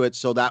into it.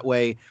 So that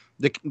way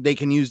they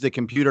can use the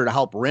computer to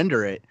help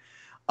render it.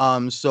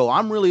 So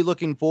I'm really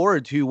looking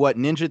forward to what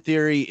Ninja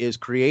Theory is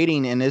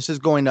creating. And this is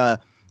going to,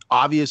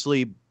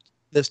 obviously,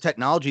 this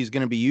technology is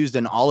going to be used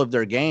in all of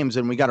their games.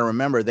 And we got to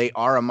remember, they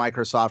are a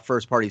Microsoft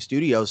first-party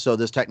studio. So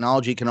this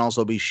technology can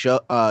also be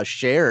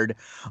shared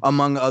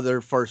among other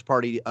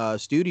first-party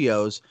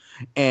studios.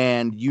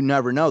 And you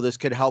never know. This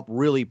could help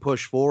really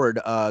push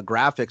forward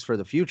graphics for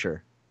the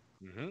future.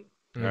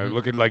 Mm-hmm.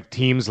 Look at like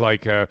teams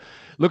like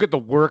look at the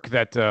work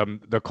that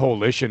the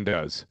Coalition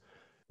does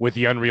with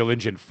the Unreal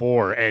Engine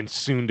 4 and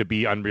soon to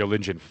be Unreal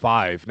Engine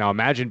 5. Now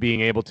imagine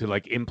being able to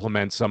like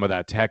implement some of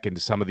that tech into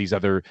some of these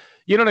other,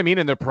 you know what I mean,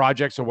 in their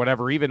projects or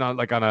whatever, even on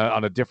like on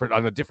a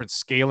different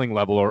scaling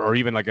level, or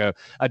even like a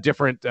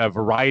different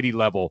variety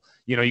level.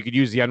 You know, you could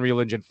use the Unreal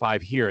Engine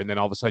 5 here, and then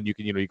all of a sudden you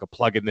could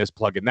plug in this,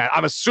 plug in that.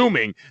 I'm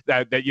assuming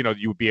that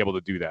you would be able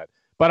to do that.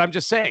 But I'm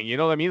just saying, you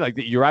know what I mean? Like,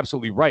 you're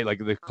absolutely right. Like,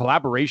 the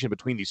collaboration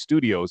between these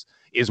studios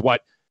is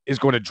what is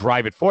going to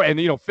drive it forward.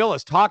 And, Phil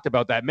has talked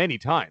about that many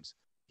times.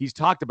 He's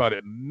talked about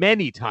it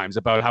many times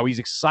about how he's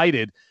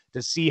excited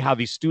to see how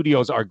these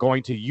studios are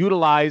going to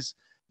utilize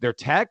their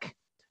tech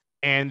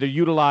and to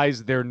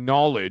utilize their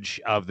knowledge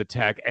of the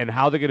tech, and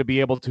how they're going to be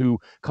able to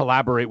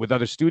collaborate with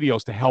other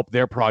studios to help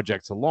their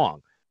projects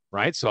along.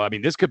 Right. So, I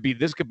mean, this could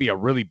be a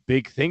really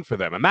big thing for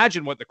them.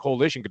 Imagine what the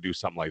Coalition could do,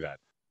 something like that.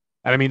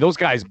 And I mean, those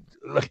guys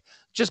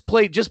just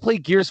play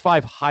Gears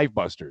 5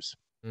 Hivebusters.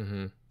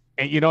 Mm-hmm.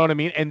 And you know what I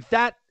mean? And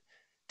that,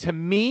 to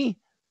me,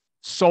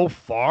 so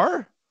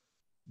far,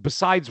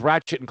 besides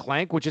Ratchet and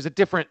Clank, which is a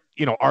different,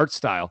 art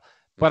style,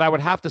 but I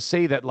would have to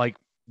say that like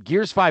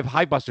Gears 5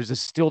 Hivebusters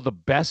is still the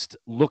best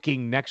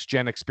looking next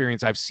gen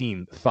experience I've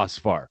seen thus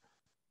far.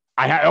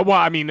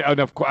 I'm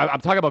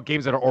talking about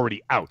games that are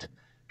already out,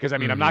 because I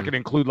mean, I'm not going to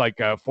include like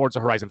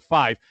Forza Horizon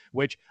 5,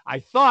 which I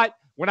thought,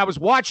 when I was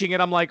watching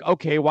it, I'm like,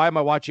 okay, why am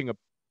I watching a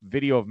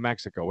video of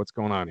Mexico? What's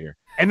going on here?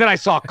 And then I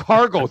saw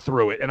Cargo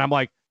through it, and I'm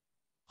like,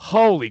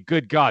 holy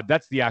good God,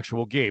 that's the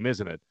actual game,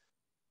 isn't it?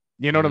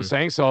 You know what I'm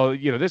saying? So,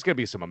 there's going to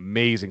be some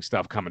amazing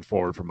stuff coming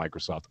forward from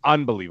Microsoft.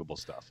 Unbelievable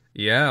stuff.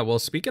 Yeah, well,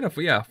 speaking of,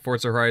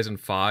 Forza Horizon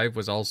 5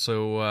 was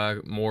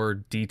also more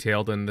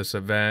detailed in this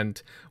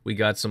event. We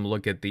got some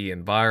look at the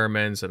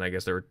environments, and I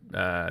guess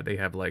they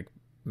have, like,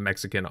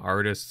 Mexican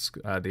artists,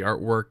 the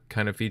artwork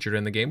kind of featured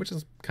in the game, which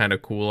is kind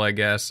of cool, I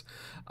guess.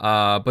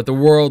 But the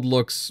world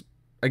looks,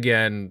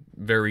 again,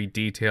 very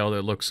detailed.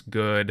 It looks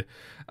good.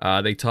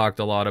 They talked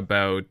a lot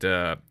about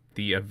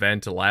the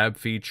event lab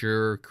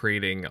feature,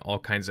 creating all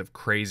kinds of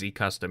crazy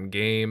custom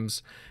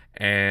games,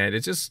 and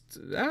it just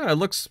it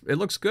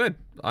looks good.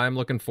 I'm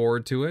looking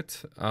forward to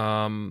it.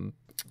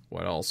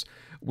 What else?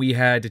 We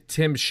had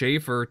Tim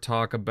Schafer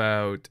talk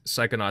about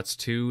Psychonauts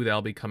 2.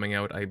 That'll be coming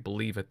out, I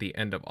believe, at the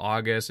end of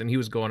August. And he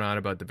was going on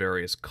about the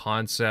various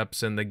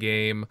concepts in the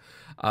game.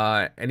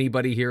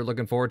 Anybody here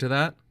looking forward to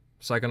that?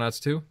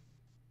 Psychonauts 2?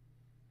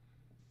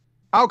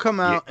 I'll come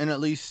out and at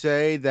least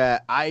say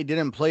that I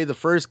didn't play the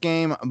first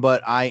game,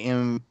 but I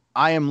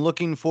am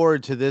looking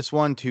forward to this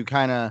one to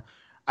kind of,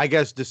 I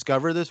guess,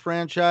 discover this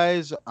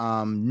franchise.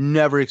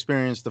 Never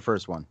experienced the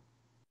first one.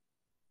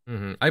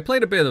 Mm-hmm. I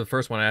played a bit of the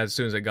first one as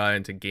soon as it got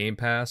into Game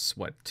Pass,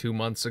 2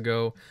 months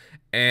ago.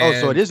 And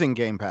so it is in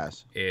Game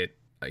Pass.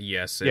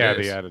 Yes, it is. Yeah,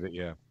 they added it,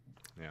 yeah.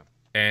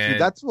 And see,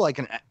 that's like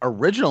an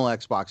original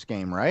Xbox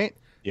game, right?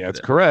 Yeah,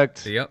 that's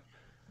correct. Yep.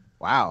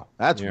 Wow,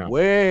 that's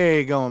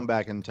way going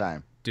back in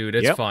time. Dude,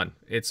 it's fun.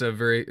 It's a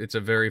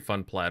very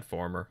fun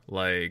platformer.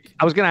 Like,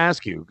 I was going to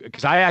ask you,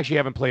 because I actually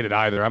haven't played it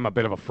either. I'm a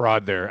bit of a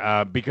fraud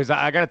there, because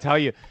I got to tell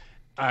you,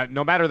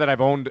 no matter that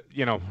I've owned,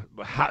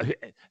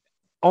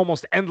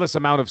 almost endless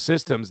amount of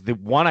systems, the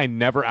one I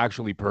never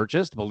actually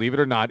purchased, believe it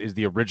or not, is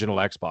the original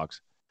Xbox.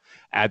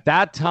 At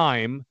that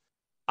time,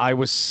 I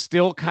was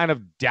still kind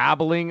of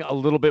dabbling a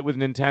little bit with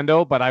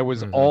Nintendo, but I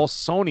was all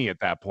Sony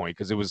at that point,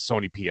 because it was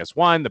Sony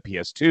PS1, the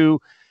PS2,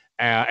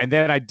 and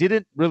then I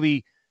didn't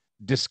really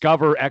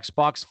discover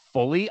Xbox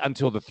fully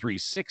until the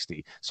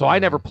 360. So I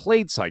never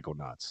played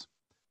Psychonauts.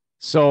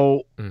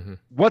 So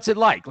what's it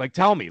like? Like,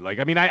 tell me. Like,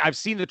 I mean, I've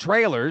seen the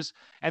trailers,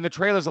 and the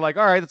trailers are like,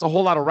 all right, that's a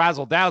whole lot of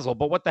razzle dazzle,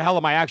 but what the hell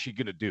am I actually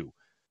going to do?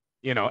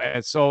 You know,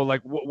 and so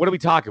like, what are we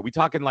talking? We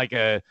talking like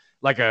a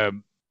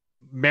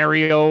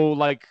Mario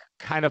like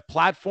kind of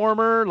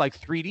platformer, like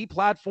 3D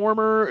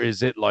platformer?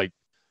 Is it like,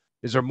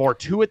 is there more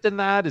to it than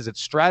that? Is it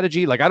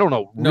strategy? Like, I don't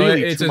know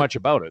really too much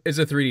about it. It's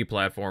a 3D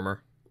platformer.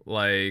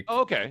 Like,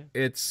 okay,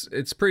 it's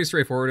pretty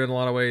straightforward in a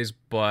lot of ways,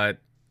 but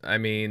I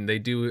mean, they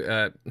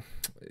do.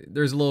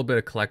 There's a little bit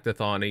of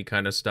collectathon-y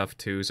kind of stuff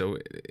too. So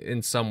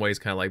in some ways,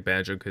 kind of like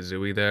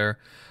Banjo-Kazooie there.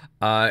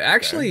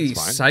 Actually,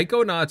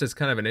 Psychonauts is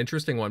kind of an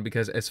interesting one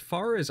because as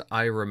far as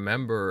I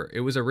remember,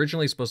 it was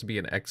originally supposed to be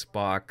an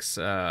Xbox,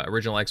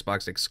 original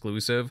Xbox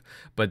exclusive,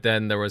 but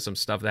then there was some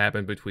stuff that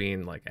happened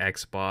between like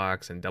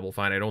Xbox and Double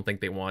Fine. I don't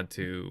think they want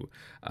to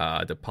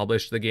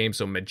publish the game,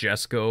 so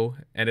Majesco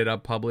ended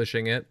up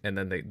publishing it, and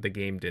then the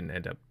game didn't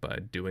end up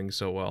doing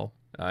so well.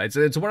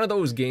 It's one of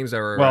those games that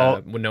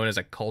are known as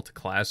a cult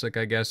classic,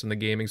 I guess, in the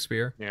gaming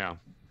sphere. Yeah.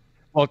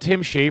 Well,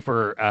 Tim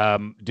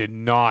Schafer did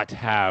not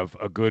have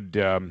a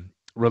good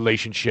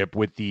relationship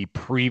with the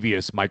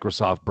previous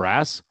Microsoft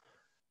brass.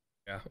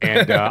 Yeah.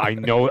 And I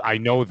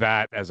know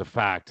that as a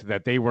fact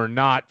that they were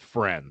not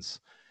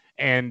friends.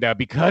 And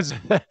because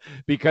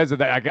of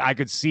that, I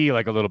could see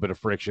like a little bit of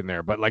friction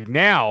there. But like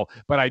now,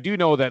 but I do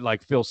know that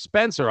like Phil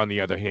Spencer, on the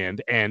other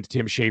hand, and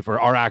Tim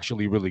Schafer are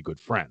actually really good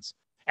friends.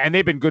 And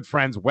they've been good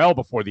friends well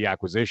before the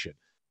acquisition.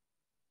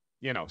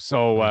 You know,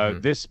 so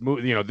this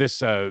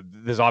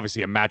is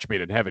obviously a match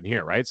made in heaven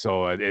here, right?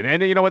 So,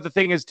 and you know what the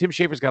thing is, Tim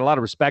Schafer's got a lot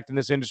of respect in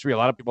this industry. A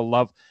lot of people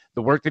love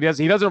the work that he does.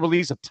 He doesn't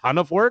release a ton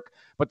of work,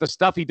 but the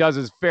stuff he does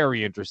is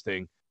very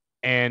interesting,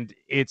 and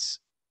it's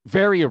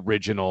very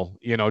original.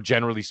 You know,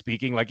 generally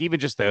speaking, like even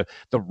just the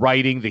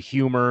writing, the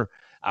humor,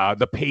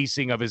 the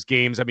pacing of his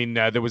games. I mean,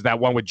 there was that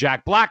one with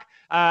Jack Black.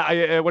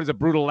 What is it?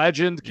 Brutal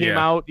Legend came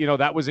out. You know,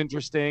 that was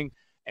interesting.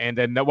 And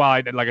then,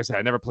 well, like I said,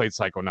 I never played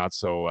Psychonauts,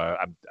 so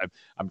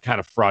I'm kind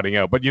of frauding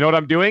out. But you know what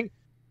I'm doing?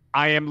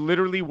 I am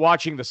literally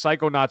watching the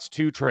Psychonauts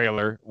 2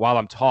 trailer while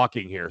I'm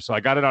talking here. So I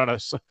got it on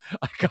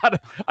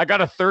I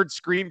got a third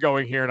screen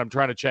going here, and I'm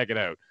trying to check it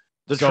out.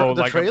 The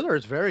trailer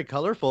is very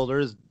colorful.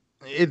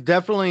 It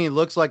definitely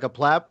looks like a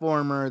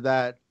platformer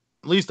that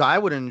at least I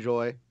would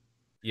enjoy.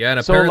 Yeah, and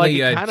apparently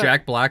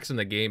Jack Black's in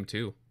the game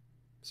too,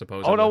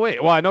 supposedly. Oh no,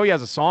 wait. Well, I know he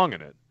has a song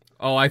in it.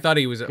 Oh, I thought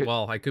he was.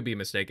 Well, I could be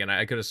mistaken.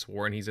 I could have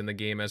sworn he's in the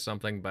game as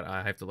something, but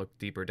I have to look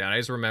deeper down. I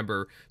just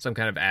remember some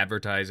kind of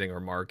advertising or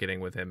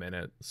marketing with him in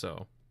it.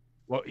 So,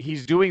 well,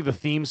 he's doing the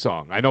theme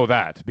song. I know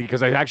that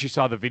because I actually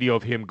saw the video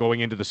of him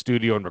going into the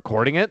studio and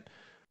recording it.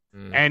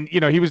 And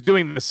you know, he was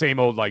doing the same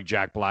old like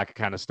Jack Black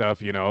kind of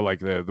stuff. You know, like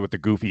with the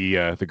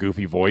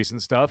goofy voice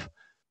and stuff.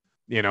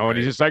 You know, and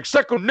he's just like,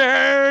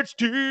 Psychonauts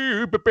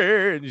 2,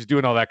 and he's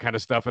doing all that kind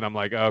of stuff. And I'm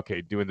like, okay,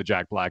 doing the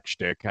Jack Black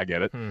shtick. I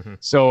get it.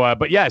 So,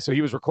 but yeah, so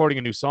he was recording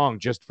a new song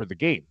just for the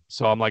game.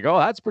 So I'm like, oh,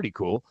 that's pretty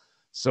cool.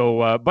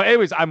 So, but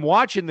anyways, I'm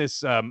watching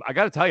this. I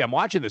got to tell you, I'm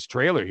watching this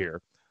trailer here.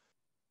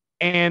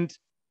 And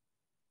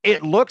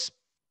it looks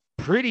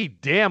pretty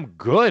damn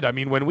good. I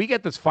mean, when we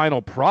get this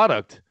final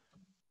product,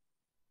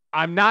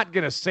 I'm not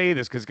going to say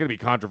this because it's going to be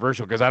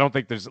controversial because I don't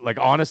think there's, like,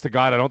 honest to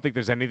God, I don't think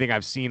there's anything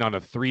I've seen on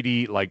a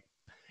 3D, like,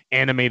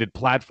 animated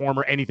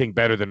platformer anything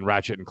better than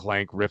Ratchet and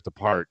Clank Rift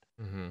Apart.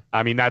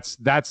 I mean,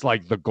 that's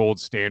like the gold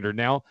standard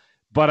now.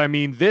 But I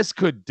mean, this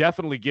could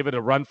definitely give it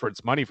a run for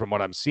its money from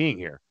what I'm seeing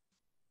here.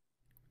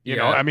 You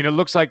know, I mean, it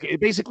looks like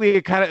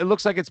it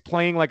looks like it's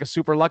playing like a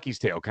Super Lucky's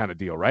Tale kind of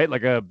deal, right?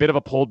 Like a bit of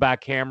a pulled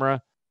back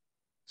camera,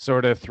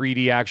 sort of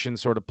 3D action,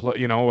 sort of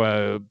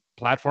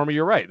platformer.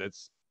 You're right.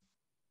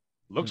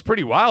 Looks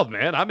pretty wild,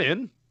 man. I'm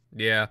in.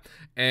 Yeah,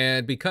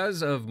 and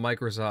because of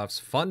Microsoft's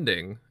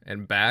funding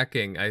and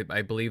backing,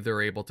 I believe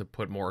they're able to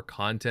put more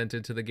content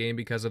into the game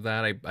because of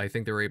that. I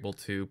think they're able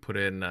to put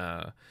in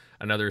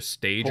another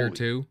stage or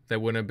two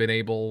that wouldn't have been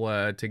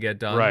able to get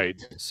done.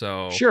 Right.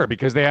 So sure,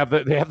 because they have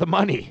the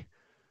money.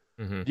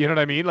 You know what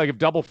I mean? Like if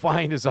Double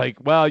Fine is like,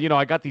 well, you know,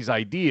 I got these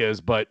ideas,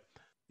 but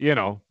you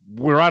know,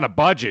 we're on a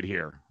budget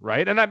here,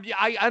 right? And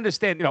I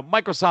understand, you know,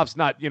 Microsoft's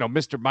not, you know,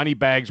 Mr.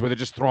 Moneybags where they're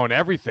just throwing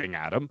everything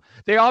at them.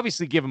 They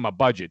obviously give them a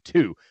budget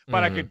too.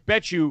 But I could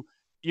bet you,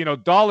 you know,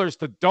 dollars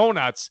to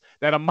donuts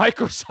that a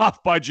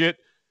Microsoft budget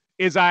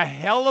is a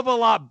hell of a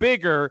lot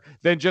bigger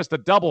than just a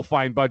Double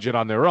Fine budget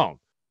on their own,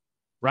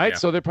 right? Yeah.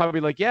 So they're probably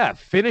like, yeah,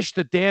 finish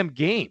the damn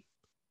game.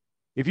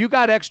 If you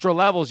got extra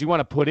levels you want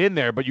to put in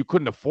there, but you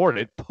couldn't afford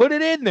it, put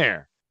it in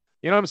there.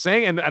 You know what I'm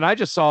saying? And I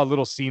just saw a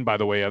little scene, by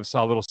the way. I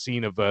saw a little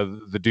scene of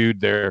the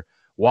dude there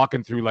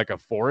walking through like a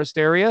forest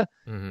area.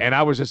 And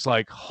I was just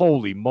like,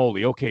 holy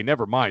moly. Okay,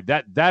 never mind.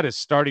 That is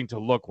starting to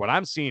look, what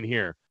I'm seeing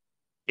here,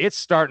 it's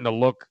starting to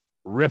look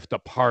Rift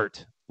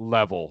Apart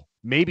level.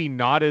 Maybe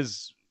not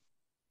as,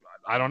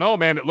 I don't know,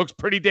 man. It looks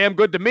pretty damn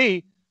good to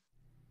me.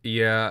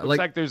 Yeah. Looks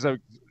like there's a,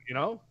 you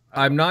know.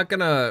 I'm not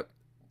going to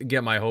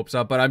get my hopes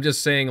up, but I'm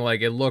just saying,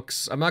 like, it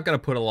looks, I'm not going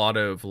to put a lot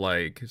of,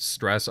 like,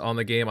 stress on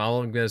the game. All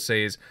I'm going to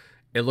say is,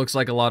 It looks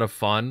like a lot of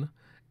fun,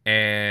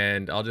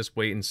 and I'll just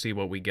wait and see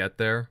what we get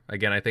there.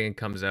 Again, I think it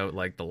comes out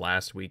like the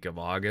last week of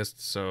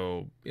August,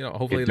 so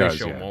hopefully they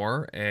show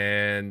more,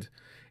 and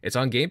it's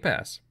on Game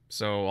Pass,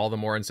 so all the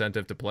more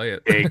incentive to play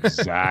it.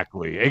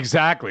 Exactly.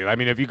 I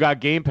mean, if you got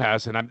Game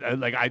Pass, and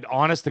I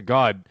honest to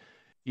God,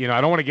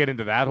 I don't want to get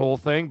into that whole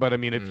thing, but I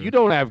mean, if you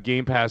don't have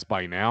Game Pass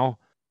by now,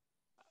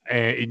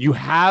 and you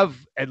have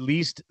at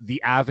least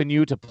the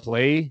avenue to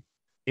play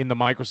in the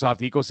Microsoft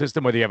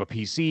ecosystem, whether you have a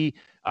PC,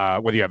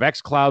 whether you have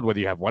xCloud, whether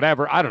you have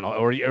whatever, I don't know,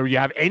 or you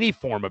have any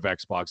form of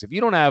Xbox. If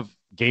you don't have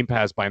Game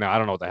Pass by now, I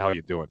don't know what the hell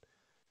you're doing.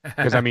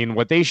 Because, I mean,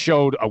 what they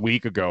showed a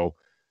week ago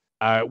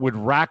would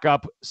rack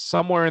up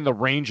somewhere in the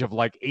range of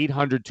like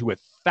 $800 to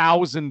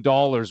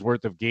 $1,000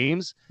 worth of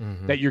games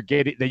that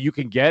you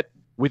can get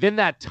within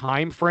that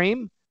time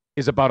frame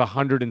is about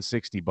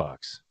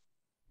 $160.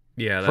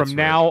 Yeah, from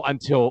now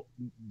until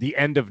the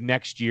end of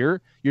next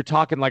year, you're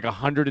talking like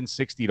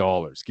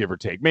 $160, give or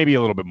take, maybe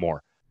a little bit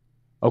more.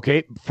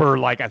 Okay, for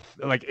like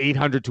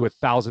 $800 to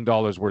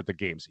 $1,000 worth of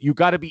games. You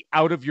got to be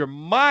out of your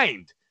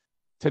mind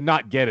to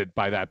not get it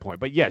by that point.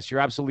 But yes,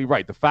 you're absolutely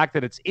right. The fact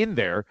that it's in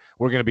there,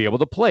 we're going to be able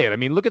to play it. I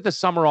mean, look at the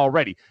summer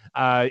already.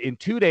 In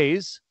 2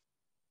 days,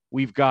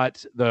 we've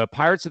got the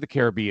Pirates of the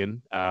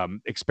Caribbean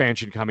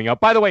expansion coming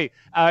up. By the way,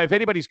 if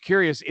anybody's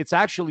curious, it's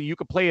actually, you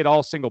could play it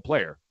all single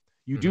player.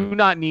 You do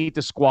not need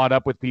to squad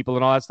up with people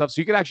and all that stuff.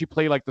 So you can actually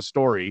play like the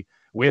story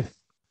with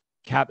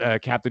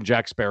Captain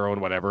Jack Sparrow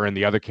and whatever and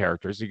the other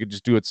characters. You could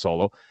just do it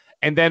solo.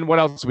 And then what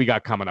else we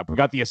got coming up? We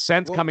got the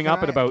Ascent coming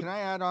up at about. Can I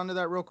add on to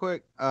that real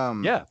quick?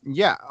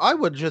 Yeah. I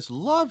would just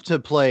love to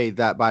play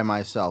that by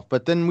myself,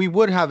 but then we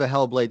would have a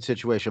Hellblade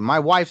situation.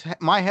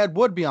 My head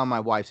would be on my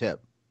wife's hip.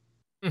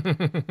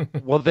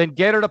 Well, then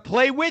get her to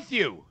play with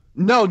you.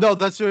 No,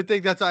 that's the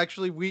thing. That's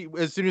actually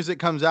as soon as it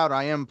comes out,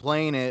 I am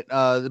playing it.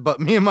 But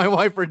me and my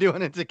wife are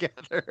doing it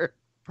together.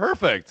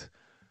 Perfect.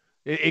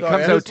 It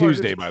comes out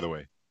Tuesday, by the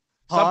way.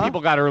 Some people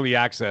got early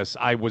access.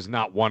 I was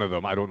not one of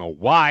them. I don't know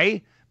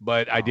why,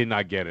 but I did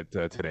not get it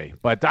today.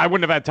 But I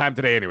wouldn't have had time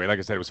today anyway. Like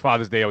I said, it was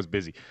Father's Day. I was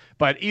busy.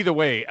 But either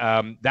way,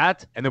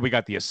 that, and then we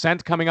got the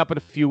Ascent coming up in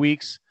a few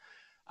weeks.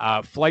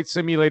 Flight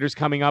Simulator's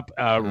coming up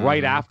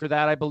right after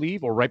that, I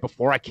believe, or right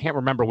before. I can't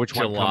remember which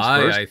one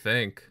comes first. I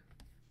think.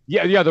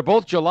 Yeah, they're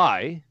both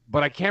July,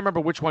 but I can't remember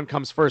which one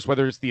comes first,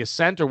 whether it's the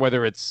Ascent or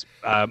whether it's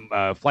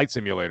Flight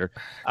Simulator.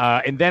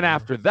 And then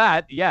after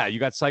that, you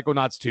got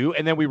Psychonauts 2,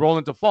 and then we roll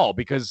into fall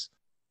because,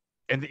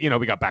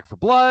 we got Back 4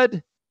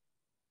 Blood.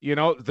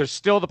 There's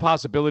still the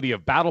possibility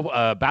of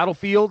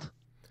Battlefield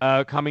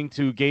coming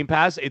to Game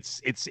Pass.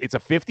 It's a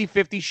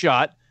 50-50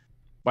 shot,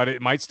 but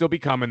it might still be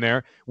coming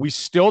there. We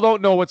still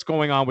don't know what's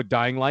going on with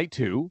Dying Light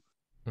 2.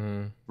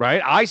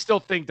 Right? I still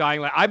think Dying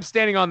Light. I'm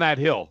standing on that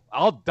hill.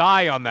 I'll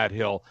die on that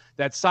hill.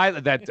 That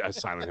Silent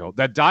Hill.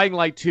 That Dying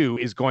Light 2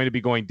 is going to be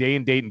going day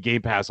and date in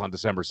Game Pass on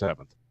December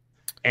 7th.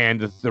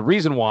 And the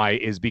reason why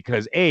is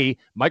because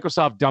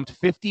Microsoft dumped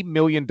 $50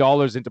 million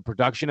into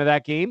production of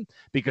that game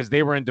because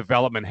they were in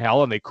development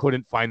hell and they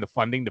couldn't find the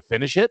funding to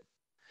finish it,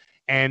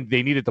 and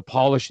they needed to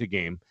polish the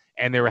game,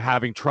 and they were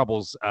having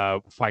troubles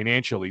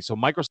financially. So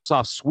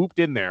Microsoft swooped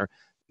in there.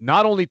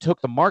 Not only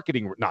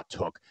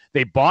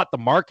they bought the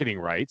marketing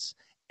rights,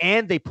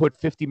 and they put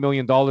 $50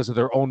 million of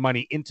their own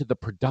money into the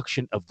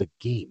production of the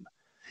game.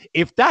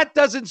 If that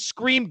doesn't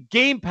scream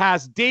Game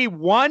Pass day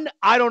one,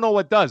 I don't know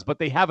what does, but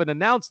they haven't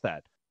announced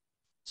that.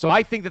 So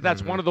I think that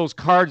that's one of those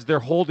cards they're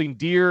holding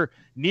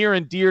near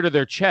and dear to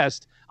their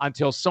chest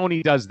until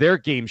Sony does their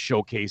game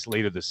showcase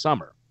later this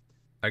summer.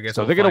 I guess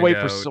so. They're going to wait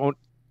for Sony.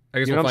 I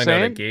guess we'll find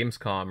out at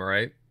Gamescom,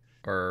 right?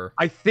 Or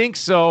I think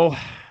so.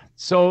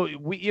 So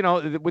we,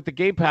 with the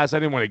Game Pass, I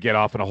didn't want to get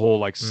off in a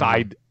whole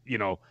side,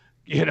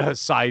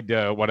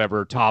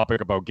 whatever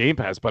topic about Game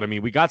Pass. But I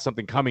mean, we got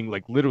something coming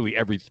like literally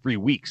every 3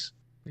 weeks.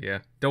 Yeah,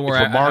 don't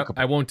worry.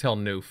 I won't tell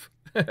Noof.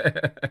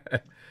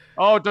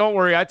 Oh, don't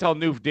worry. I tell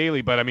Noof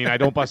daily, but I mean, I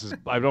don't bust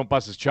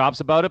his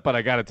chops about it. But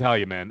I got to tell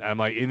you, man, I'm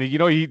like,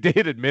 he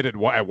did admit it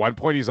at one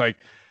point. He's like,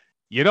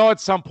 at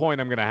some point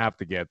I'm gonna have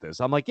to get this.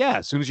 I'm like, yeah,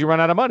 as soon as you run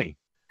out of money.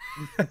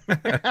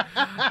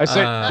 I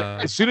said,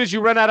 as soon as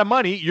you run out of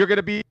money, you're going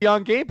to be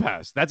on Game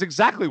Pass. That's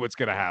exactly what's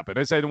going to happen.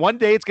 I said, one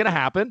day it's going to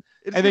happen,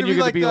 and then you're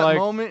going to be like that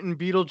moment in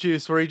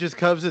Beetlejuice where he just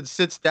comes and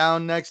sits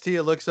down next to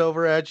you, looks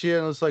over at you,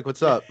 and it's like,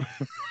 "What's up?"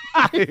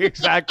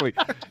 Exactly.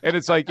 And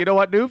it's like, you know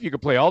what, Noof? You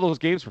can play all those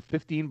games for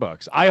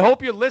 $15. I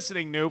hope you're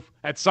listening, Noof,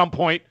 at some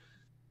point.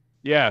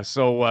 Yeah.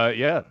 So,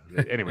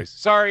 Anyways,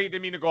 sorry,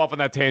 didn't mean to go off on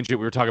that tangent.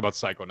 We were talking about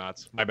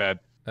Psychonauts. My bad.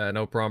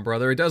 No problem,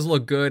 brother. It does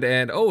look good.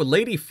 And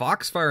Lady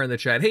Foxfire in the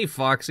chat. Hey,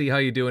 Foxy, how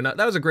you doing? That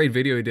was a great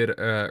video you did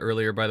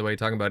earlier, by the way,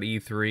 talking about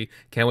E3.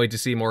 Can't wait to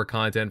see more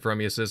content from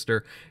you,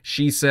 sister.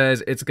 She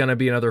says it's going to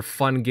be another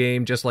fun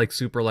game, just like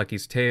Super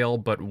Lucky's Tale,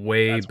 but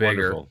way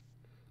bigger. Wonderful.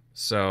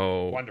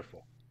 So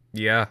wonderful.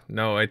 Yeah,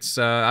 no, it's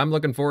I'm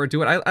looking forward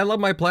to it. I love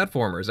my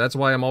platformers. That's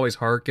why I'm always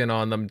harking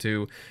on them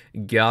to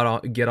get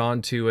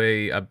onto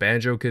a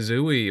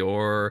Banjo-Kazooie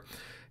or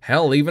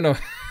Hell, even a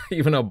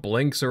even a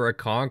Blinks or a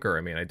Conquer.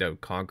 I mean, I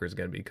doubt Conquer's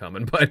gonna be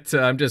coming, but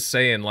I'm just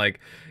saying, like,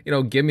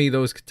 give me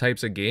those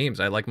types of games.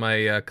 I like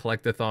my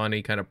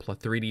collectathon-y kind of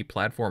 3D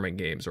platforming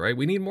games, right?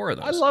 We need more of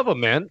those. I love them,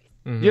 man.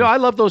 Mhm. I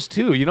love those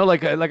too.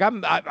 Like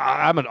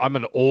I'm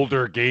an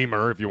older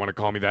gamer, if you want to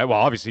call me that. Well,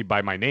 obviously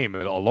by my name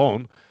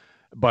alone,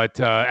 but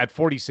at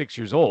 46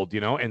 years old,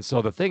 and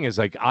so the thing is,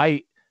 like,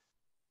 I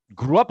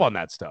grew up on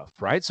that stuff,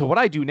 right? So what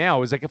I do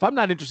now is, like, if I'm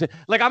not interested,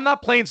 like, I'm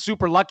not playing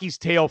Super Lucky's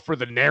Tale for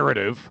the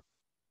narrative,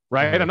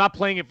 right? Mhm. I'm not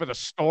playing it for the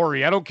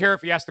story. I don't care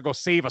if he has to go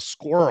save a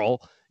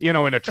squirrel, in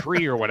a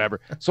tree or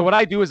whatever. So what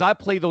I do is I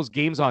play those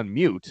games on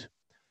mute.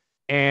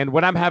 And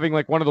when I'm having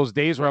like one of those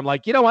days where I'm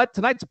like, you know what,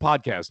 tonight's a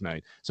podcast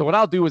night. So what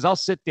I'll do is I'll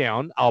sit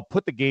down, I'll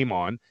put the game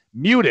on,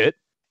 mute it,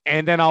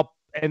 and then I'll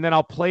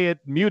play it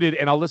muted,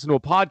 and I'll listen to a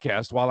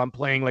podcast while I'm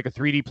playing like a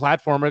 3D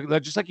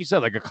platformer, just like you said,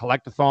 like a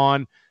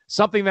collectathon,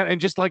 something that, and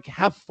just like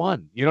have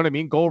fun. You know what I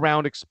mean? Go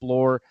around,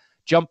 explore,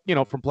 jump,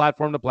 from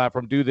platform to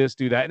platform, do this,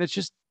 do that, and it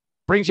just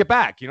brings you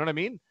back. You know what I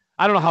mean?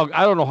 I don't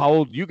know how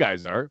old you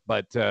guys are,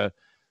 but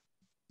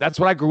that's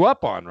what I grew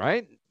up on,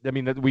 right? I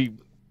mean, that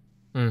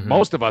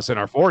most of us in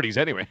our 40s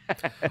anyway.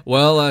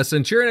 Well,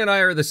 Centurion and I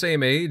are the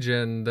same age,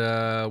 and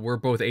we're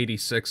both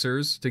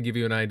 86ers, to give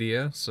you an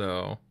idea.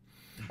 So,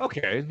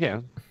 okay,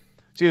 yeah.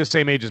 So you're the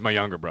same age as my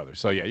younger brother.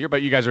 So yeah,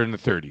 you guys are in the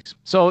 30s.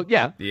 So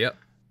yeah. Yep.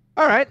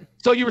 All right.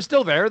 So you were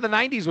still there. The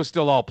 90s was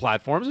still all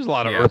platforms. There's a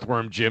lot of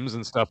Earthworm Jims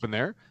and stuff in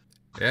there.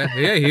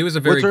 Yeah, he was a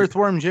very... What's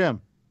Earthworm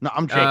Jim? No,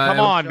 I'm joking. Come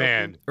on,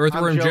 man.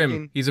 Earthworm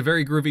Jim. He's a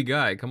very groovy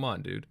guy. Come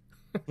on, dude.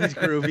 He's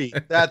groovy.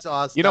 That's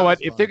awesome. You know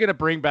what? If they're going to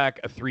bring back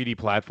a 3D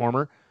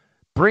platformer,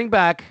 bring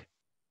back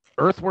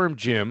Earthworm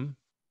Jim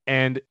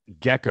and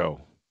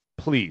Gecko,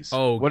 please.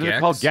 Oh, what is it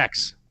called?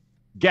 Gex.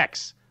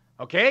 Gex.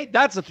 Okay?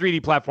 That's a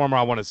 3D platformer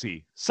I want to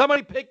see.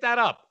 Somebody pick that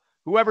up.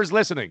 Whoever's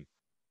listening.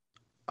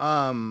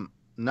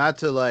 Not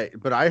to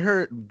but I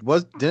heard,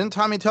 didn't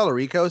Tommy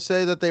Tellerico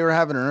say that they were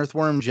having an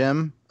Earthworm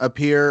Jim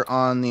appear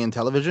on the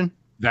Intellivision?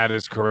 That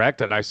is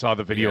correct. And I saw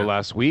the video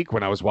last week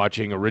when I was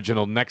watching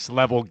Original Next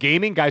Level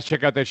Gaming. Guys,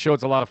 check out that show.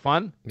 It's a lot of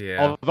fun.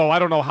 Yeah. Although I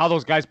don't know how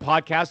those guys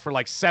podcast for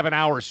like 7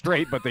 hours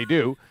straight, but they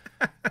do.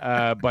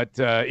 But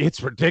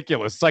it's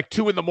ridiculous. It's like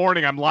 2 a.m.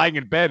 I'm lying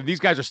in bed and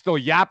these guys are still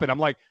yapping. I'm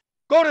like,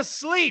 go to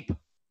sleep.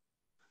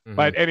 Mm-hmm.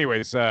 But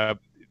anyways,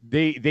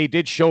 they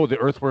did show the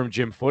Earthworm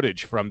Jim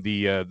footage from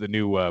the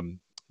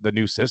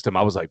new system.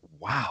 I was like,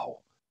 wow,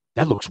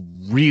 that looks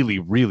really,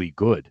 really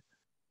good.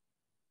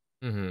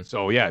 Mm-hmm.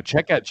 So yeah,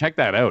 check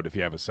that out if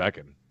you have a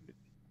second.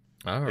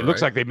 It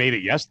looks like they made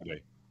it yesterday.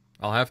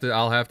 I'll have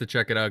to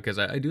check it out because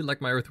I do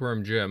like my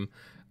Earthworm Jim.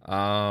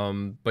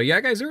 But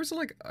yeah, guys, there was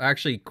like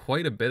actually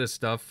quite a bit of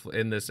stuff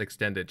in this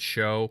extended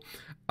show.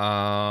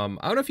 I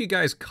don't know if you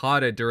guys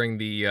caught it during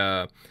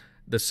the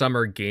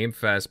Summer Game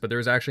Fest, but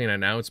there's actually an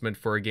announcement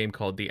for a game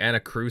called the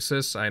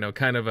Anacrusis. I know,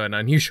 kind of an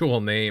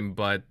unusual name,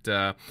 but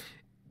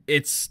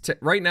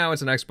right now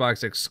it's an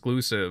Xbox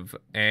exclusive,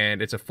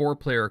 and it's a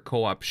 4-player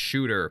co-op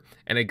shooter,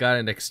 and it got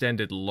an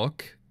extended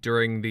look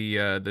during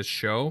the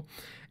show.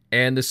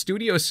 And the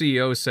studio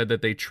CEO said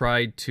that they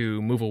tried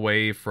to move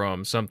away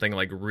from something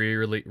like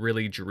really,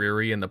 really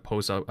dreary in the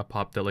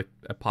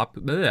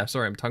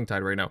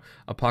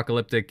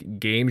apocalyptic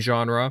game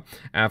genre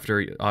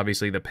after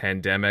obviously the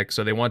pandemic.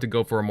 So they want to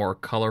go for a more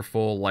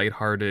colorful,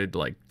 lighthearted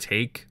like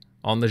take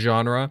on the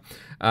genre.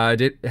 Have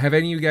any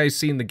of you guys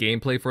seen the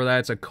gameplay for that?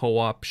 It's a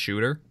co-op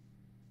shooter.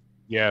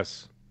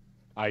 Yes,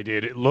 I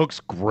did. It looks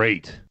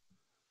great.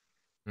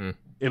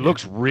 It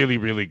looks really,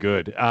 really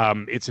good.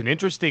 It's an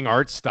interesting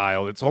art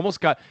style. It's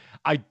almost got,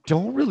 I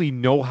don't really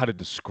know how to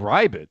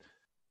describe it.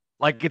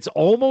 Like, it's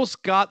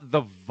almost got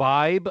the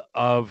vibe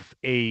of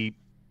a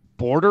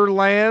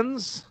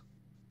Borderlands,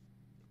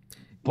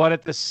 but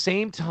at the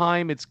same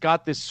time, it's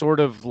got this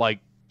sort of like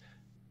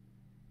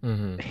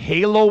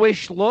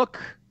Halo-ish look.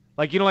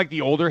 Like, like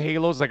the older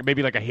Halos, like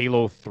maybe like a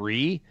Halo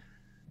 3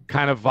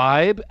 kind of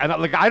vibe. And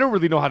like, I don't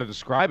really know how to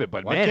describe it,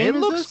 but man, it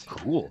looks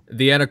cool.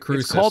 The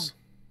Anacrusis.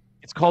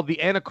 It's called the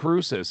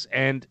Anacrusis,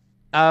 and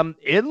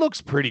it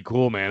looks pretty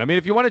cool, man. I mean,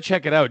 if you want to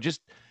check it out,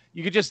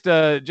 you could just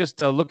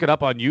look it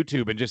up on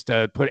YouTube and just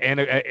put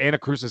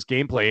Anacrusis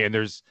gameplay, and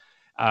there's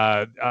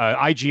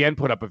IGN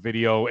put up a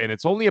video, and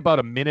it's only about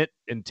 1 minute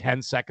and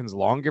 10 seconds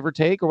long, give or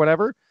take, or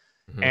whatever.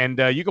 And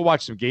you can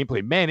watch some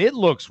gameplay. Man, it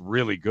looks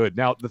really good.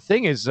 Now, the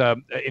thing is,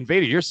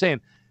 Invader, you're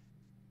saying,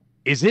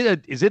 is it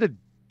a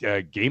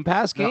Game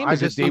Pass game? No,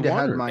 is it day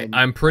one?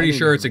 I'm pretty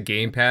sure it's a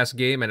Game Pass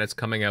game, and it's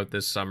coming out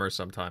this summer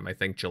sometime. I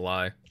think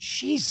July.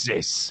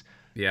 Jesus.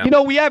 Yeah.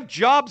 We have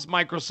jobs,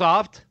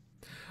 Microsoft.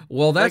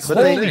 Well, that's like,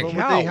 the thing.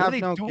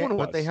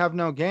 But they have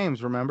no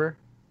games. Remember?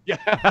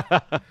 Yeah.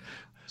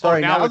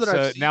 Sorry. Now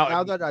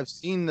that I've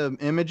seen the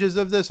images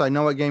of this, I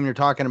know what game you're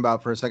talking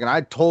about. For a second,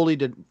 I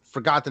totally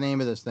forgot the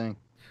name of this thing.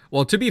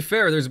 Well, to be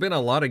fair, there's been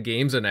a lot of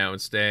games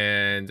announced,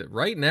 and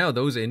right now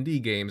those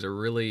indie games are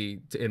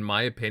really, in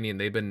my opinion,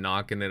 they've been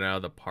knocking it out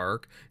of the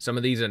park. Some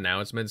of these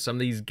announcements, some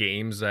of these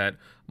games that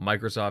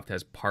Microsoft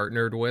has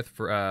partnered with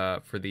for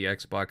the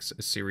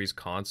Xbox Series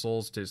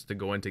consoles to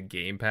go into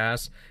Game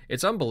Pass,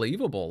 it's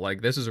unbelievable.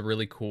 Like, this is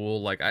really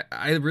cool. Like,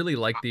 I really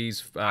like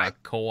these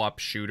co-op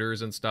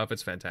shooters and stuff.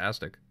 It's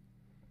fantastic.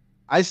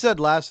 I said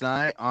last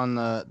night on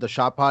the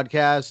Shop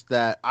podcast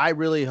that I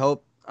really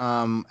hope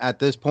at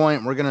this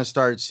point we're going to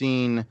start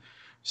seeing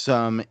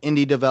some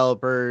indie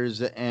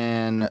developers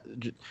and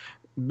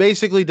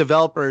basically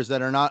developers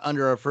that are not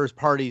under a first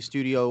party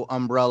studio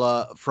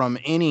umbrella from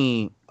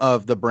any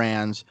of the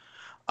brands.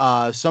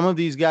 Some of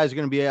these guys are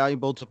going to be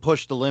able to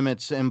push the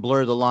limits and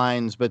blur the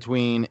lines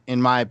between,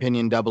 in my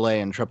opinion, AA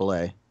and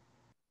AAA.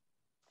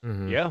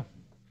 Mm-hmm. Yeah.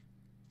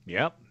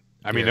 Yep.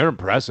 I mean, they're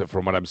impressive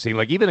from what I'm seeing.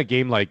 Like, even a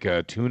game like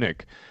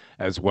Tunic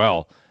as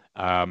well.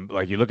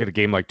 Like, you look at a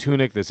game like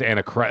Tunic, this I'm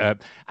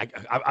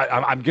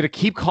going to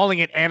keep calling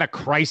it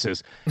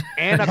Anacrysis.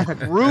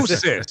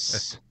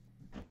 Anacrusis.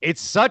 It's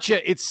such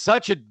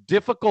a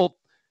difficult.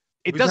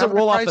 It doesn't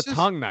roll off the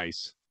tongue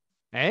nice.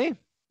 Hey?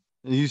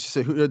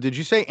 Did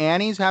you say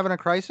Annie's having a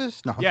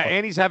crisis? No. Yeah,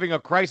 Annie's having a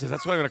crisis.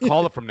 That's what I'm going to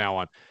call it from now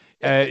on.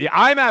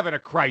 I'm having a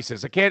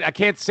crisis. I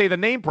can't say the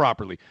name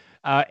properly.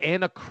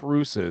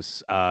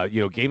 Anacrusis,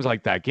 games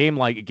like that,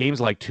 games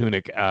like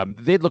Tunic,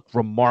 they look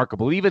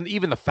remarkable. Even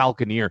the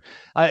Falconeer,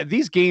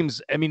 these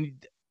games. I mean,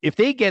 if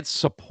they get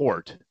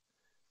support,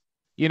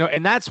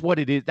 and that's what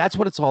it is. That's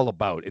what it's all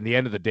about. In the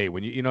end of the day,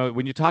 when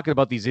you're talking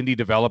about these indie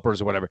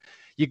developers or whatever,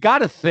 you got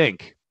to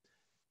think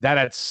that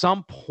at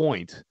some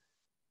point,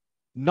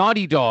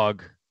 Naughty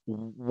Dog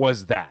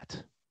was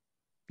that.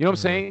 You know what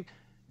I'm saying?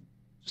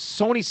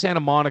 Sony Santa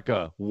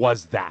Monica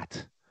was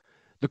that.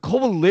 The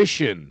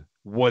Coalition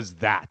was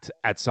that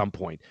at some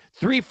point.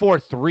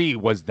 343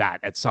 was that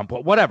at some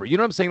point. Whatever. You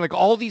know what I'm saying? Like,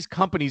 all these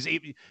companies,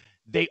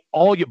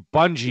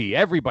 Bungie,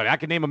 everybody. I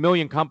can name a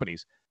million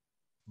companies.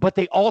 But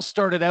they all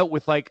started out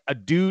with like a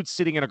dude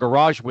sitting in a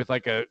garage with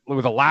a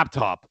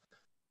laptop.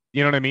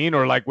 You know what I mean?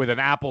 Or like with an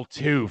Apple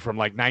II from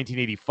like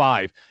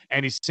 1985,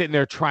 and he's sitting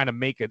there trying to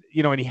make it,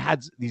 and he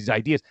had these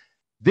ideas.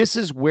 This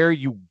is where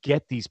you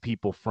get these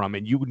people from,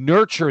 and you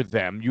nurture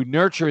them. You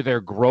nurture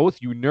their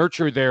growth. You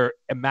nurture their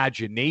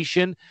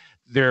imagination,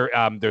 their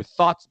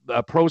thought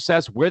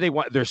process, where they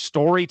want their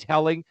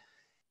storytelling,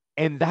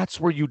 and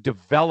that's where you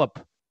develop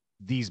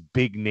these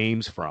big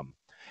names from.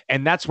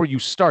 And that's where you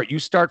start. You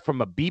start from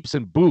a Beeps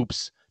and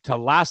Boops to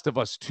Last of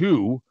Us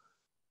 2,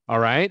 all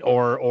right,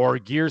 or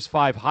Gears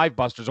 5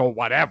 Hivebusters or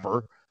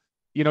whatever.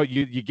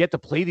 You get to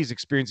play these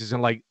experiences,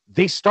 and like,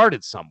 they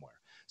started somewhere.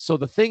 So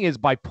the thing is,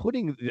 by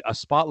putting a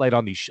spotlight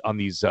on these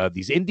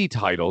indie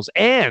titles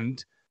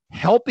and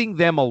helping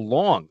them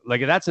along,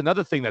 like, that's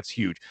another thing that's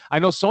huge. I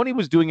know Sony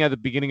was doing at the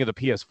beginning of the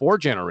PS4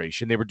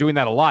 generation. They were doing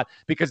that a lot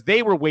because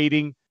they were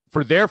waiting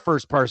for their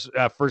first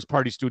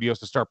party studios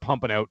to start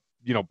pumping out,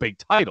 big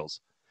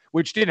titles,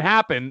 which didn't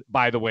happen,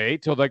 by the way,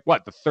 till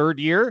like the third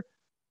year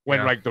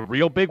when like the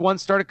real big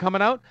ones started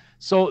coming out.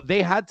 So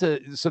they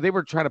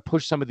were trying to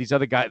push some of these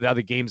other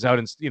games out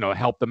and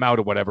help them out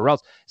or whatever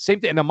else. Same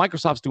thing. And now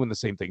Microsoft's doing the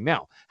same thing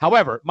now.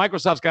 However,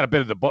 Microsoft's got a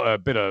bit of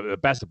the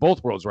best of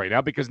both worlds right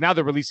now, because now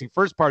they're releasing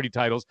first party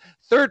titles,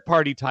 third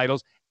party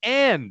titles,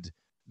 and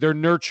they're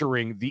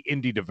nurturing the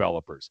indie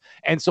developers.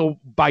 And so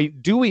by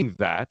doing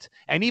that,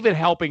 and even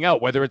helping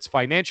out, whether it's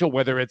financial,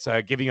 whether it's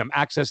giving them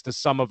access to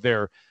some of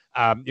their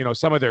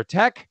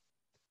tech,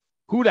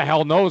 who the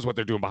hell knows what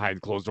they're doing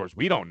behind closed doors?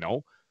 We don't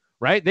know,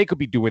 right? They could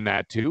be doing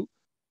that too.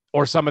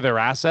 Or some of their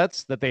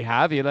assets that they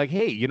have. You're like,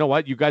 hey, you know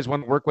what? You guys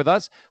want to work with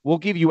us? We'll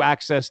give you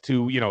access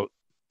to,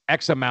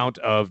 X amount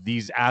of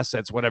these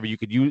assets, whatever. You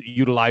could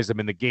utilize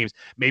them in the games.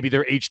 Maybe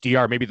they're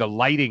HDR, maybe the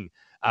lighting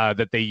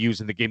that they use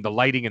in the game, the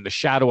lighting and the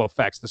shadow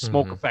effects, the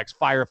smoke effects,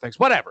 fire effects,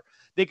 whatever.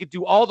 They could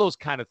do all those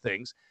kind of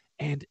things.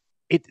 And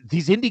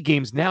these indie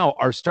games now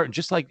are starting,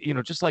 just like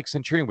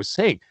Centurion was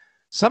saying,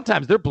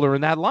 sometimes they're blurring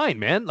that line,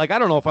 man. Like, I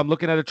don't know if I'm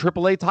looking at a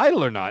AAA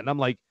title or not. And I'm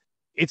like,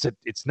 it's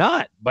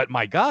not. But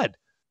my God,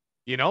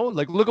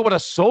 like, look at what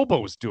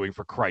Asobo's doing,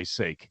 for Christ's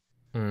sake.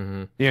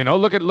 Look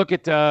at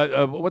what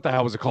the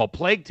hell was it called?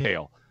 Plague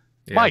Tale.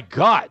 Yeah. My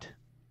God.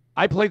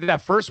 I played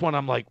that first one.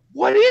 I'm like,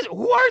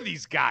 who are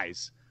these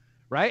guys?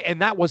 Right?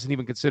 And that wasn't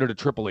even considered a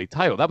AAA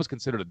title. That was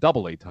considered a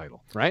AA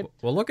title, right?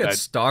 Well, look at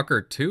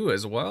Stalker 2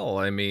 as well.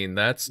 I mean,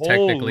 that's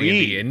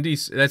technically in the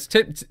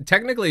indie.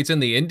 Technically it's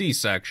in the indie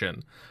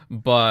section,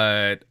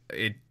 but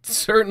it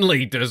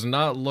certainly does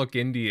not look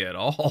indie at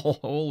all.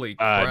 Holy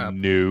crap!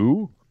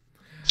 No,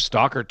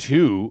 Stalker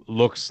 2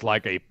 looks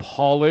like a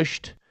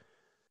polished,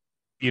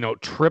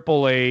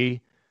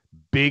 AAA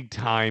big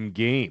time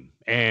game.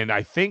 And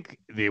I think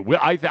they will.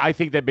 I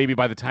think that maybe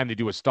by the time they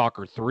do a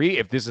Stalker 3,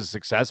 if this is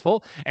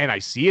successful, and I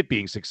see it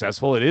being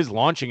successful, it is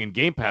launching in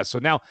Game Pass. So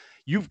now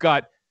you've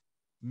got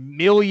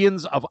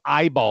millions of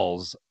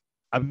eyeballs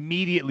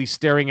immediately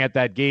staring at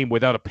that game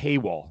without a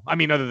paywall. I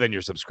mean, other than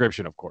your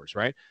subscription, of course,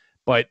 right?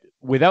 But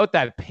without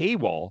that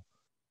paywall,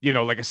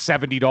 like a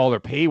 $70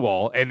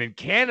 paywall. And in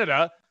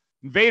Canada,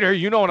 Vader,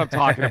 you know what I'm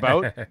talking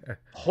about.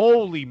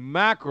 Holy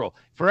mackerel.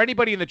 For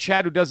anybody in the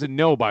chat who doesn't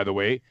know, by the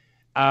way,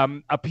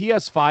 a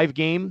PS5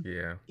 game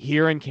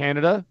here in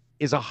Canada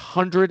is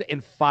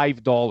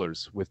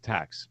 $105 with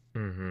tax.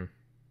 Mm-hmm.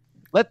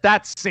 Let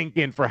that sink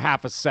in for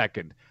half a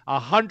second.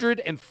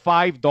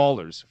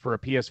 $105 for a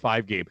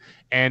PS5 game.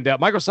 And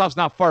Microsoft's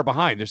not far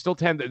behind.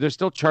 They're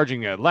still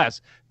charging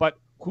less, but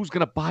who's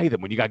going to buy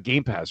them when you got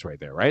Game Pass right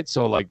there, right?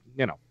 So, like,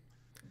 you know.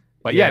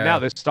 But yeah, now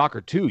this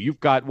Stalker 2, you've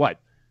got what?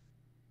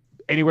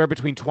 Anywhere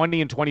between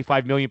 20 and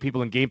 25 million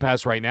people in Game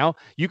Pass right now.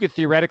 You could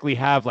theoretically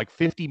have like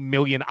 50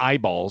 million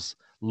eyeballs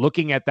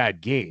looking at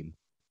that game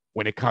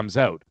when it comes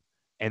out.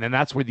 And then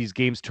that's where these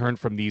games turn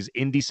from these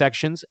indie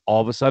sections.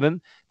 All of a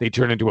sudden, they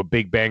turn into a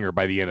big banger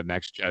by the end of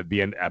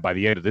by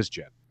the end of this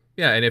gen.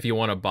 Yeah, and if you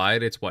want to buy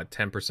it, it's what,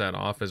 10%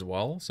 off as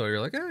well. So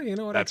you're like, you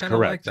know what, that's I kind of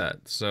like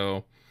that.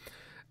 So,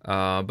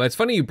 but it's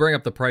funny you bring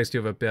up the price too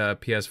of a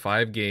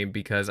PS5 game,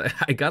 because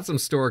I got some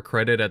store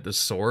credit at the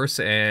source,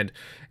 and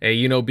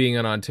you know, being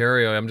in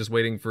Ontario, I'm just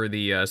waiting for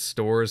the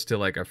stores to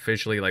like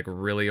officially like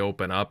really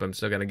open up. I'm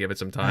still gonna give it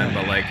some time,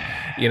 but like,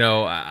 you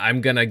know, I'm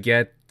gonna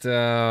get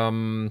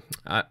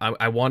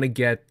I want to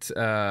get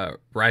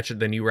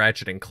the new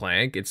Ratchet and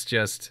Clank. It's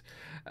just,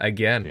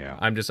 again,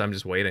 I'm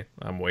just waiting.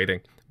 I'm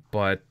waiting,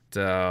 but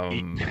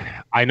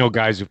I know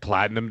guys who've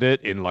platinumed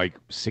it in like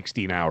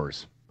 16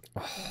 hours.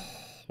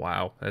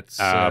 Wow, that's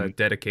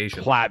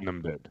dedication.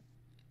 Platinumed it.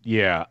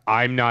 Yeah,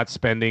 I'm not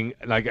spending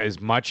like as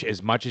much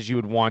as you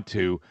would want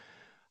to.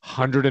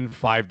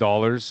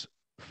 $105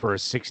 for a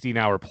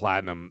 16-hour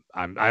platinum.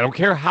 I don't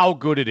care how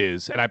good it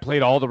is, and I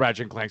played all the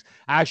Ratchet and Clanks.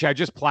 Actually, I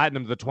just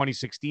platinumed the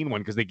 2016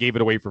 one because they gave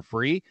it away for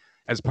free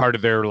as part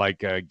of their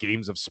like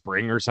Games of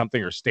Spring or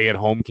something, or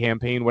stay-at-home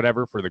campaign,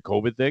 whatever, for the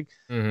COVID thing.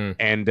 Mm-hmm.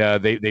 And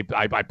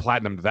I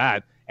platinumed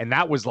that, and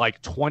that was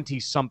like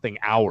 20-something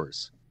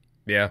hours.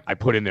 Yeah, I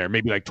put in there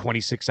maybe like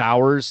 26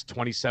 hours,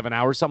 27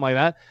 hours, something like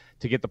that,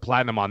 to get the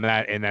platinum on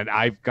that. And then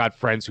I've got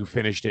friends who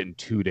finished it in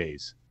 2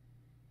 days.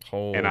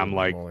 And I'm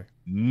like,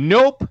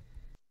 nope,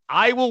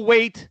 I will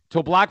wait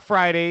till Black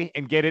Friday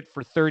and get it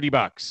for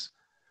 $30.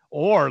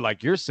 Or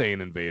like you're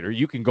saying, Invader,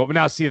 you can go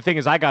now. See, the thing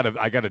is, I got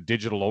a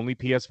digital only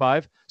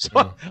PS5,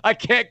 so I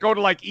can't go to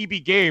like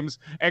EB Games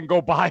and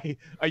go buy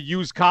a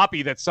used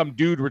copy that some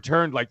dude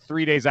returned like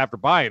 3 days after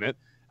buying it,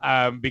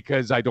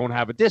 because I don't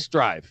have a disc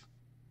drive.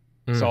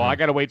 So I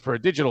got to wait for a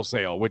digital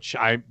sale, which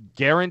I'm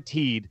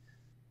guaranteed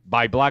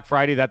by Black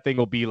Friday that thing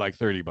will be like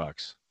 $30.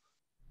 So,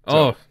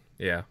 oh,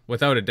 yeah,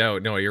 without a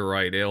doubt. No, you're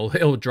right.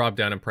 It'll drop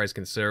down in price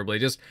considerably.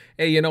 Just,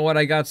 hey, you know what?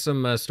 I got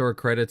some store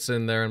credits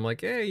in there. I'm like,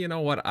 hey, you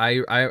know what? I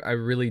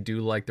really do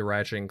like the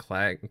Ratchet and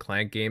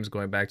Clank games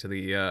going back to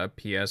the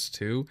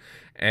PS2,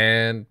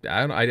 and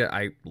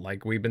I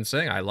like we've been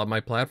saying, I love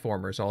my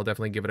platformers, so I'll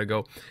definitely give it a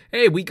go.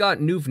 Hey, we got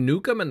Noof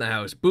Nukem in the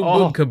house. Boom,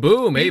 boom,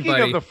 kaboom. Hey, buddy.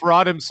 Speaking of the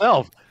fraud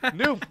himself,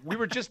 Noof, we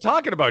were just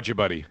talking about you,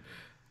 buddy.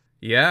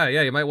 Yeah,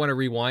 you might want to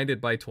rewind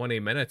it by 20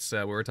 minutes.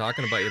 We were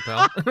talking about you,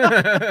 pal.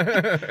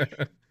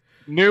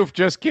 Noof,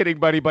 just kidding,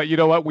 buddy. But you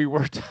know what? We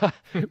were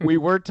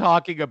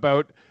talking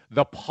about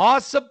the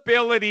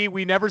possibility.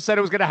 We never said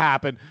it was going to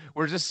happen.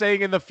 We're just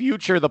saying in the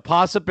future, the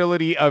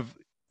possibility of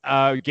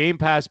Game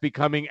Pass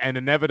becoming an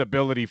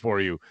inevitability for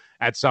you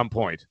at some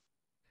point.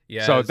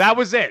 Yeah. So that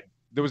was it.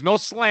 There was no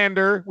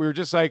slander. We were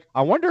just like,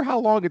 I wonder how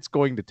long it's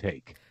going to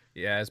take.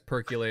 Yeah, as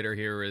Percolator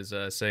here is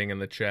saying in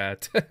the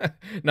chat,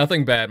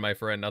 nothing bad, my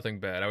friend, nothing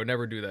bad. I would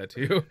never do that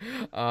to you.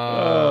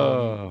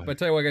 But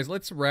tell you what, guys,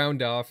 let's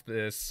round off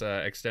this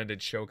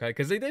extended show,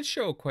 because they did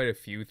show quite a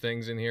few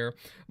things in here.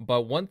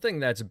 But one thing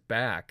that's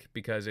back,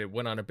 because it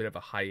went on a bit of a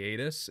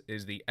hiatus,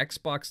 is the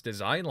Xbox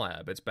Design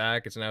Lab. It's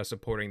back. It's now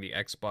supporting the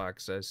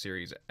Xbox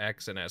Series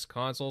X and S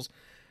consoles.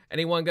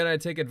 Anyone gonna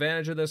take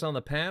advantage of this on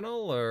the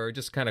panel, or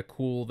just kind of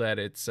cool that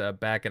it's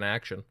back in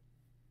action?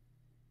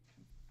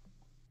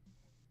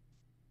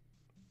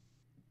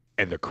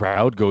 And the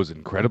crowd goes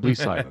incredibly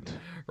silent.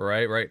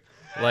 Right.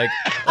 Like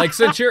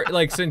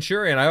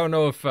Centurion. I don't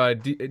know if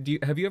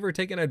have you ever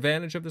taken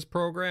advantage of this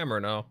program or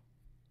no?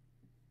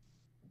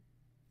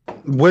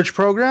 Which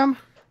program?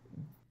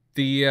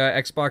 The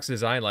Xbox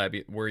Design Lab,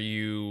 where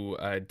you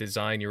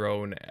design your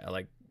own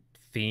like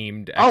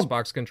themed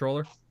Xbox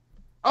controller.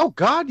 Oh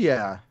God,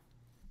 yeah.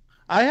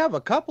 I have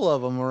a couple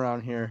of them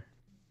around here.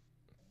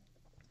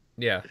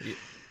 Yeah.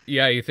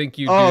 You think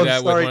you do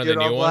that with one of the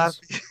new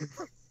ones?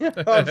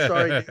 I'm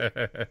sorry.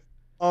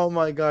 Oh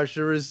my gosh,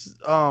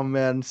 oh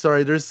man,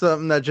 sorry. There's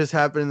something that just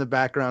happened in the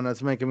background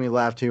that's making me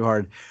laugh too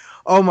hard.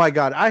 Oh my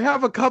God. I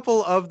have a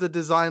couple of the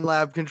Design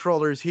Lab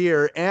controllers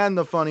here. And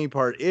the funny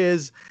part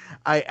is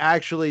I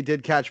actually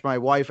did catch my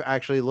wife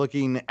actually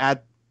looking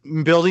at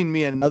building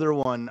me another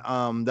one.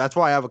 That's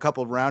why I have a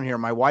couple around here.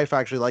 My wife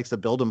actually likes to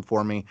build them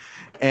for me,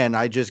 and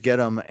I just get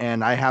them.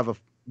 And I have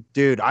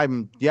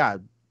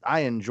I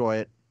enjoy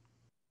it.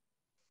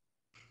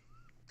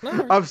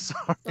 Right. I'm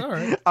sorry. All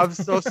right. I'm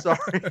so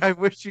sorry. I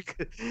wish you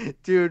could,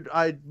 dude.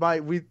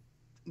 The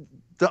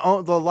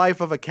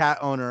life of a cat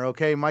owner.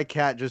 Okay, my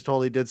cat just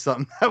totally did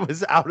something that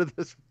was out of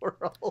this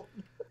world.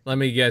 Let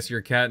me guess.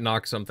 Your cat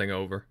knocked something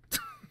over.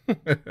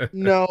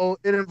 No,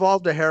 it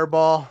involved a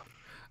hairball.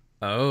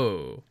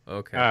 Oh,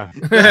 okay.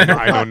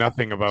 I know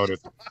nothing about it.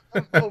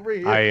 I'm over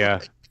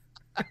here.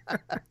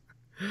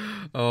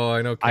 Oh,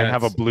 I know. I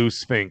have a cats. blue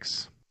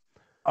sphinx.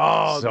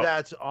 Oh, So-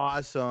 that's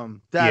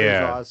awesome. That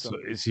is awesome.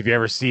 So if you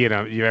ever see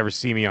it, you ever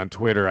see me on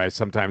Twitter, I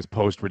sometimes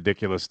post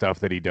ridiculous stuff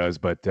that he does,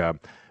 but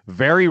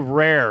very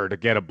rare to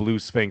get a blue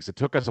sphinx. It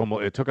took us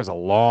a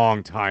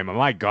long time. Oh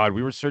my God,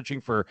 we were searching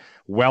for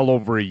well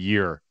over a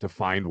year to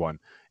find one,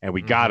 and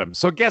we got him.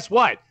 So guess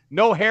what?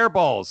 No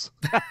hairballs.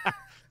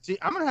 See,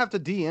 I'm gonna have to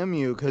DM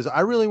you because I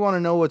really want to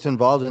know what's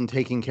involved in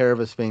taking care of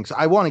a sphinx.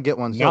 I want to get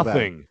one so bad.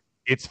 Nothing.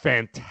 It's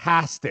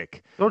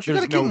fantastic. Don't you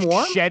There's gotta keep no them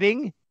warm?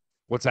 shedding.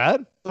 What's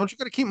that? Don't you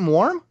gotta keep them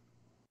warm?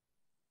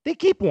 They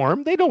keep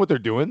warm. They know what they're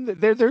doing.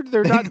 They're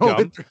They not know dumb.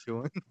 what they're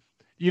doing.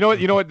 You know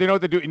what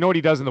they do. You know what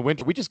he does in the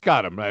winter. We just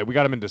got him. We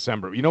got him in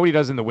December. You know what he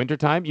does in the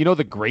wintertime? You know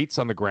the grates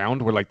on the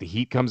ground where like the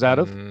heat comes out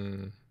of.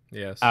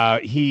 Yes.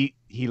 He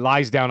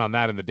lies down on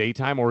that in the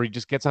daytime, or he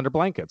just gets under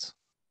blankets.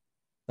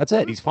 That's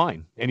it. He's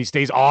fine, and he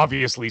stays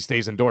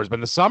indoors. But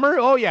in the summer,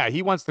 oh yeah,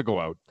 he wants to go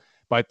out.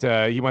 But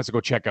he wants to go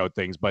check out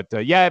things. But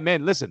yeah,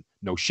 man, listen,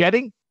 no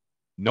shedding,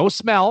 no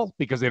smell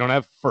because they don't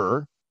have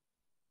fur.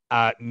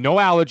 No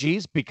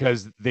allergies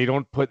because they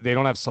don't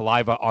have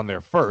saliva on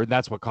their fur.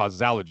 That's what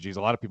causes allergies.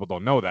 A lot of people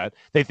don't know that.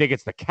 They think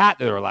it's the cat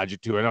that they're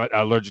allergic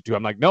to.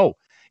 I'm like, no,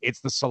 it's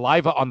the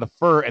saliva on the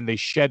fur, and they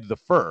shed the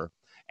fur,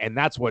 and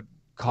that's what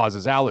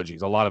causes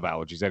allergies. A lot of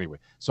allergies, anyway.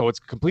 So it's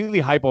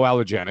completely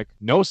hypoallergenic,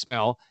 no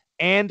smell,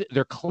 and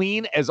they're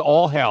clean as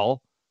all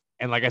hell.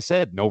 And like I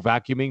said, no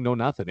vacuuming, no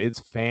nothing. It's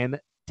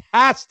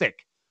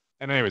fantastic.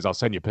 And anyways, I'll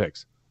send you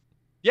pics.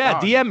 Yeah,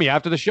 Oh. DM me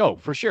after the show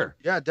for sure.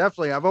 Yeah,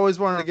 definitely. I've always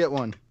wanted to get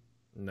one.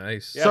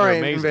 Nice. Yeah, Sorry,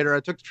 they're amazing. Invader.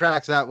 I took the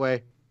tracks that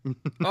way.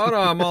 Oh no,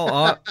 I'm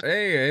all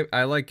hey,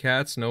 I like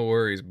cats, no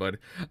worries, bud.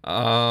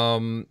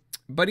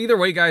 But either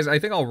way, guys, I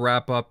think I'll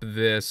wrap up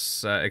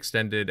this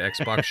extended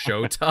Xbox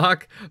show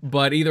talk.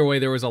 But either way,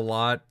 there was a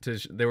lot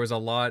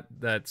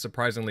that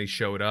surprisingly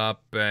showed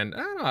up, and I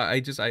don't know,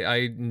 I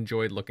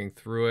enjoyed looking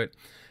through it,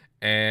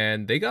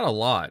 and they got a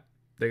lot.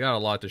 They got a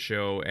lot to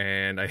show,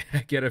 and I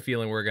get a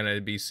feeling we're going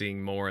to be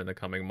seeing more in the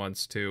coming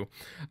months too,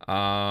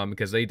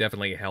 because they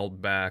definitely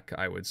held back,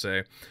 I would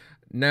say.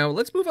 Now,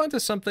 let's move on to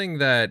something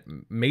that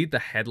made the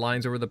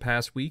headlines over the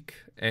past week.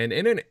 And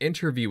in an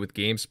interview with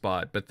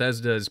GameSpot,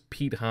 Bethesda's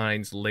Pete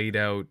Hines laid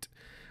out,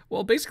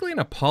 well, basically an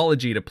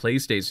apology to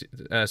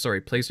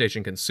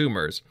PlayStation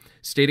consumers,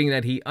 stating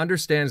that he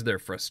understands their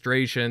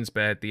frustrations,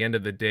 but at the end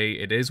of the day,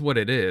 it is what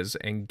it is,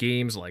 and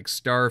games like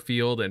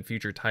Starfield and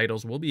future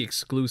titles will be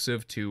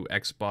exclusive to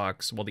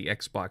Xbox, well, the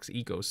Xbox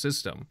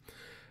ecosystem.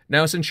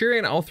 Now,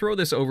 Centurion, I'll throw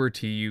this over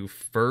to you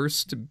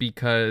first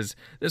because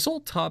this whole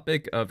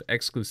topic of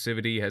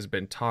exclusivity has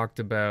been talked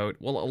about,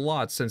 well, a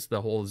lot since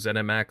the whole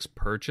ZeniMax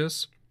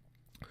purchase.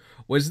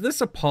 Was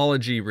this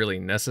apology really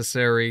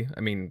necessary?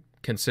 I mean,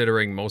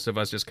 considering most of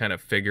us just kind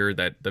of figured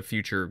that the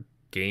future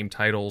game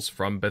titles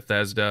from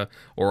Bethesda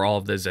or all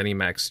of the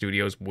ZeniMax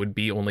studios would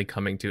be only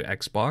coming to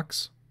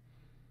Xbox?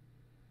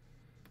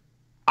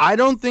 I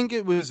don't think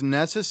it was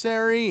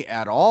necessary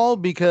at all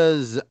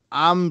because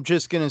I'm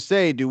just going to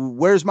say,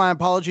 where's my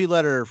apology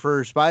letter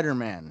for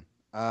Spider-Man?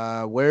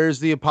 Where's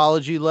the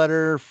apology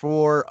letter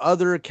for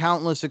other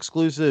countless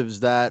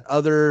exclusives that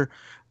other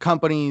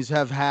companies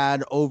have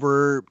had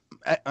over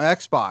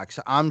Xbox?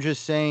 I'm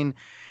just saying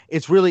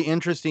it's really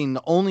interesting.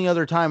 The only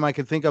other time I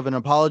could think of an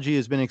apology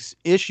has been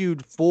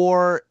issued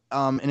for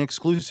an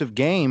exclusive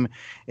game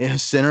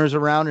is centers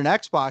around an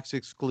Xbox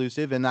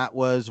exclusive, and that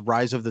was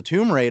Rise of the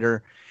Tomb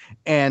Raider.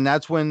 And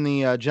that's when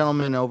the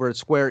gentleman over at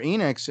Square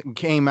Enix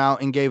came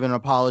out and gave an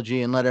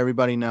apology and let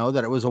everybody know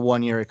that it was a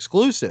 1-year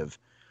exclusive.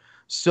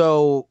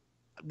 So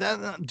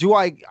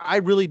I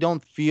really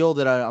don't feel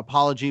that an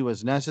apology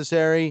was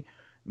necessary.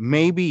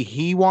 Maybe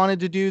he wanted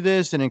to do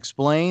this and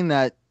explain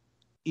that,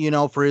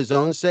 for his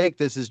own sake,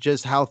 this is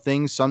just how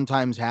things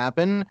sometimes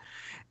happen.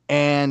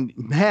 And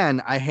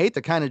man, I hate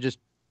to kind of just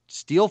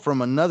steal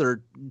from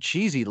another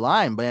cheesy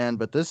line, man,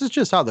 but this is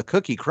just how the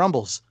cookie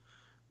crumbles.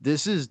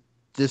 This is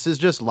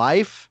just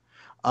life.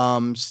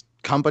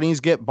 Companies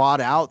get bought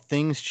out,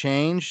 things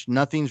change,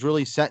 nothing's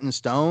really set in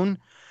stone.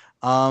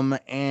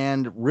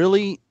 And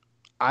really,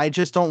 I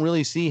just don't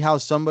really see how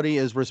somebody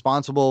is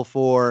responsible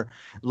for,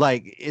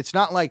 like, it's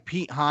not like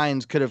Pete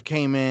Hines could have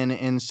came in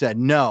and said,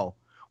 no,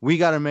 we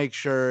got to make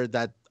sure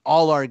that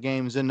all our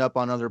games end up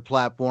on other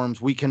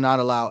platforms. We cannot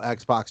allow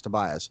Xbox to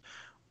buy us.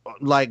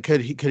 Like,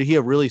 could he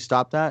have really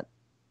stopped that?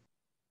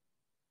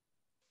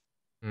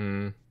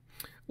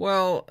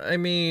 Well, I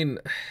mean,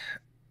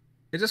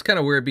 it's just kind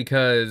of weird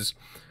because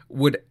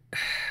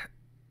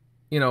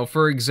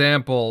for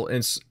example,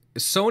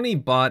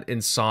 Sony bought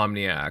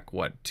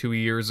Insomniac, 2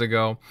 years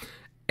ago?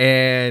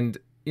 And,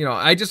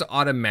 I just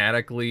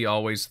automatically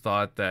always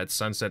thought that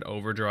Sunset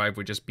Overdrive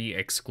would just be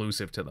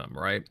exclusive to them,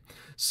 right?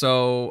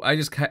 So I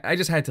just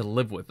had to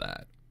live with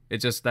that.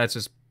 That's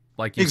just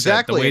like you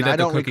said, the way and that I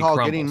the don't cookie recall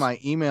crumbles. getting my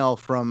email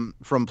from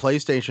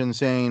PlayStation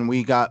saying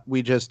we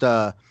just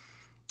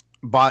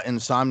bought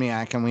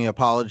Insomniac, and we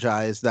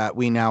apologize that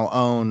we now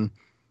own.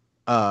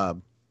 Uh,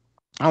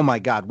 oh my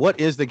God, what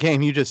is the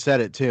game? You just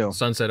said it too.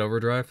 Sunset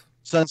Overdrive.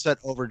 Sunset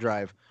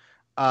Overdrive.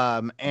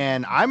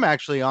 And I'm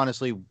actually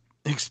honestly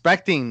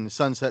expecting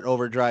Sunset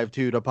Overdrive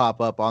 2 to pop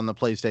up on the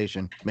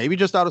PlayStation, maybe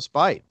just out of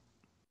spite.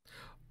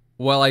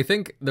 Well, I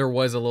think there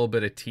was a little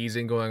bit of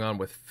teasing going on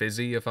with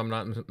Fizzy, if I'm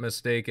not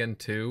mistaken,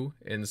 too,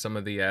 in some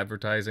of the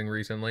advertising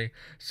recently.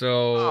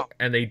 So,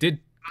 and they did,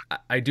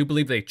 I do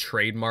believe they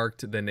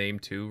trademarked the name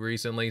too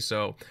recently.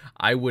 So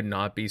I would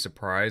not be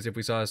surprised if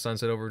we saw a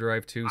Sunset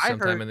Overdrive 2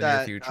 sometime in the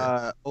near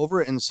future.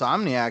 Over at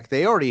Insomniac,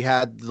 they already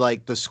had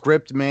like the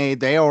script made.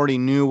 They already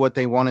knew what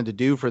they wanted to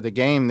do for the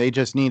game. They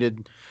just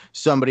needed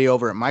somebody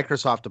over at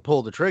Microsoft to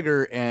pull the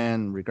trigger,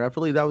 and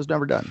regretfully, that was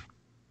never done.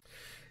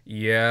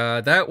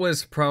 Yeah, that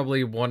was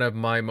probably one of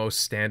my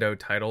most standout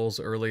titles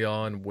early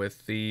on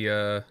with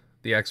the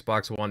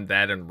Xbox One,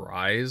 that and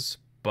Rise.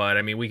 But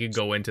I mean, we could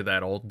go into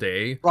that all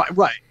day.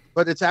 Right.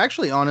 But it's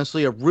actually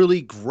honestly a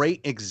really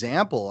great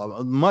example,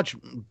 a much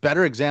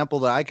better example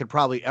that I could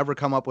probably ever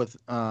come up with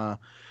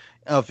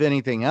of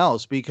anything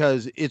else,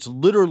 because it's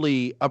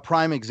literally a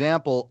prime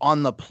example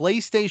on the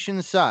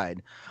PlayStation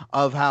side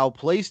of how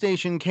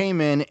PlayStation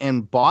came in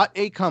and bought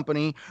a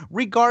company,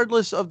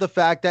 regardless of the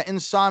fact that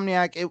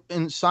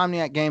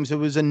Insomniac Games, it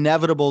was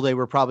inevitable they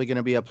were probably going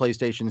to be a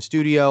PlayStation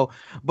studio,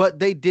 but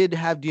they did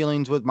have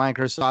dealings with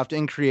Microsoft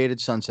and created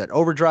Sunset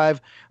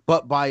Overdrive.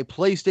 But by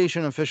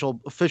PlayStation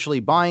officially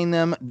buying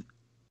them,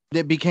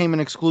 it became an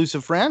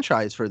exclusive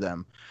franchise for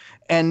them.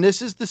 And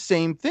this is the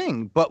same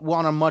thing, but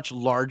on a much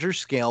larger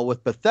scale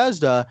with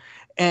Bethesda.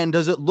 And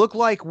does it look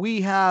like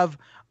we have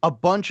a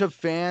bunch of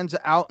fans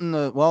out in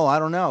the, well, I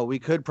don't know. We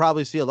could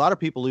probably see a lot of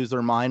people lose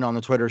their mind on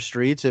the Twitter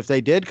streets if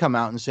they did come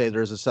out and say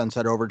there's a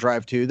Sunset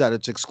Overdrive 2, that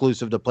it's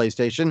exclusive to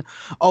PlayStation.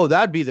 Oh,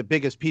 that'd be the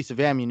biggest piece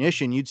of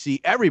ammunition you'd see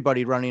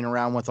everybody running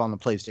around with on the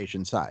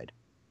PlayStation side.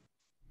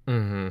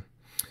 Mm-hmm.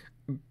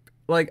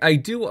 Like, I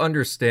do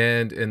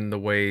understand in the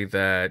way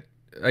that,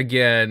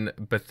 again,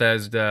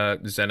 Bethesda,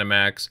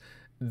 ZeniMax,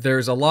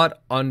 there's a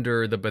lot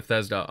under the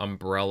Bethesda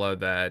umbrella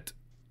that,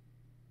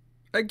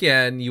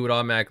 again, you would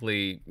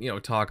automatically,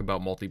 talk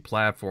about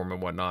multi-platform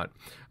and whatnot.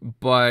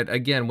 But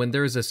again, when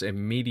there's this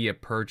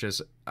immediate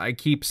purchase, I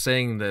keep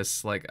saying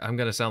this, like, I'm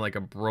going to sound like a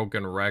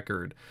broken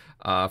record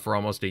for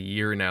almost a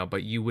year now,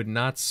 but you would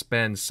not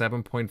spend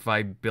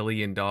 $7.5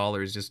 billion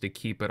just to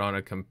keep it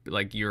on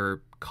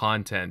your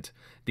content,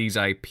 these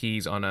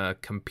IPs, on a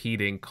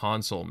competing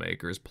console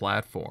maker's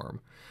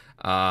platform.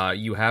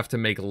 You have to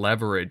make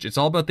leverage. It's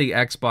all about the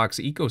Xbox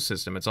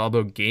ecosystem. It's all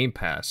about Game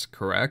Pass,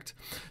 correct?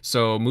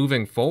 So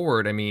moving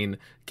forward, I mean,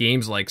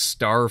 games like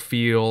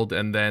Starfield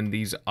and then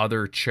these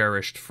other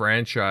cherished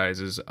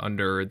franchises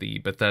under the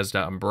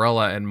Bethesda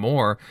umbrella and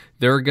more,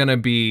 they're going to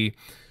be,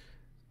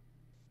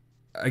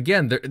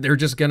 again, they're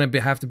just going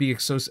to have to be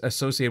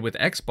associated with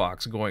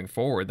Xbox going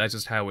forward. That's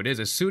just how it is.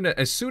 As soon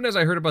as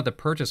I heard about the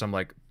purchase, I'm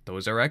like,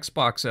 those are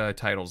Xbox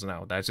titles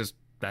now. That's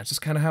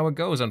just kind of how it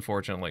goes,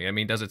 unfortunately. I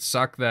mean, does it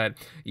suck that,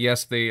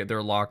 yes,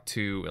 they're locked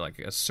to like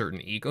a certain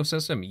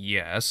ecosystem?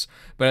 Yes.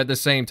 But at the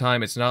same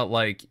time, it's not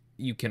like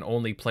you can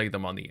only play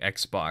them on the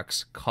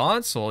Xbox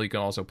console. You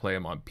can also play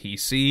them on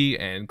PC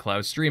and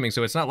cloud streaming.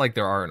 So it's not like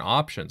there aren't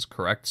options,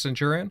 correct,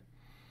 Centurion?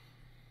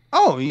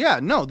 Oh,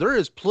 yeah. No, there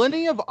is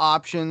plenty of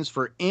options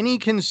for any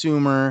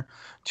consumer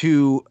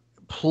to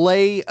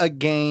play a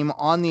game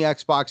on the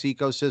Xbox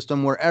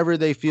ecosystem wherever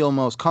they feel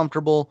most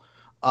comfortable.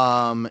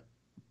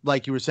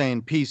 Like you were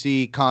saying,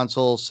 PC,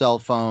 console, cell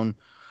phone.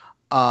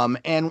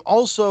 And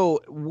also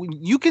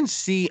you can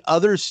see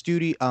other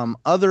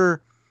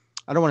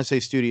I don't want to say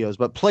studios,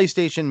 but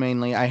PlayStation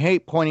mainly. I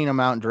hate pointing them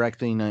out and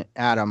directing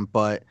at them,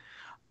 but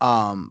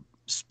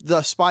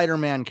the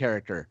Spider-Man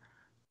character,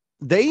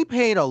 they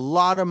paid a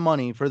lot of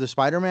money for the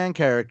Spider-Man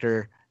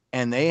character,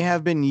 and they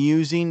have been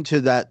using to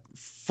the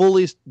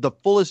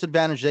fullest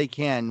advantage they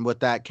can with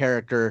that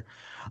character.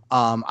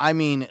 I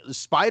mean,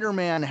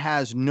 Spider-Man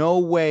has no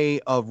way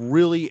of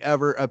really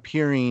ever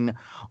appearing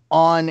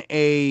on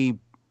a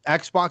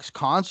Xbox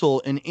console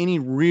in any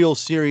real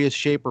serious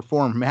shape or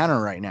form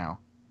manner right now.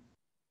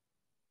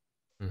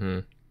 Mm-hmm.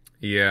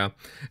 Yeah.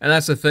 And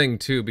that's the thing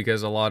too,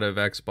 because a lot of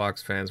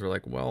Xbox fans were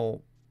like,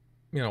 well,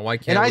 why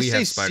can't we have Spider-Man? And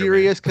I say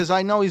serious because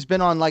I know he's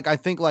been on I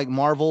think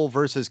Marvel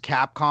versus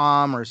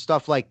Capcom or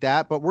stuff like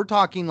that, but we're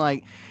talking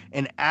like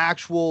an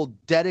actual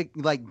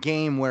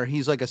game where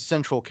he's like a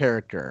central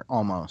character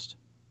almost.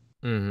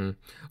 Mm-hmm.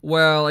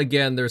 Well,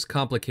 again, there's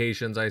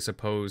complications, I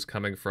suppose,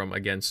 coming from,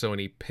 again,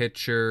 Sony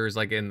Pictures,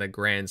 like in the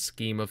grand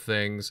scheme of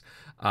things.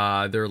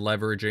 They're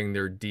leveraging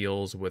their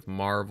deals with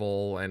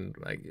Marvel, and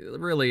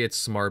really it's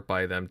smart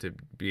by them to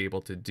be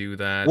able to do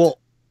that. Well,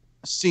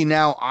 see,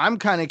 now I'm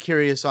kind of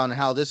curious on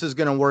how this is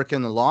going to work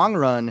in the long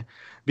run,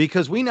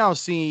 because we now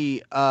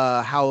see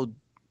how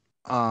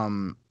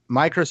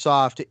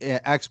Microsoft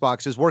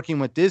Xbox is working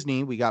with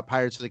Disney. We got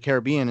Pirates of the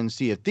Caribbean and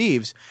Sea of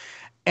Thieves.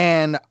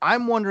 And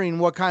I'm wondering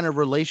what kind of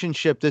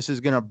relationship this is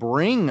going to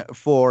bring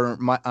for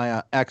my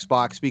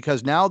Xbox,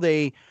 because now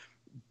they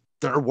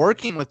they're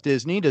working with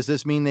Disney. Does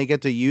this mean they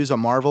get to use a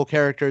Marvel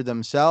character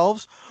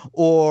themselves?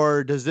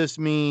 Or does this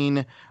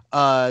mean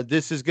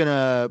this is going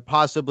to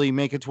possibly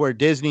make it to where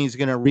Disney's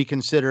going to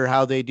reconsider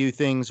how they do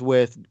things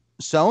with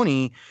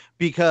Sony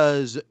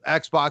because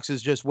Xbox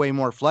is just way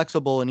more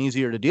flexible and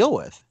easier to deal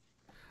with?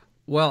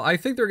 Well, I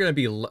think they're going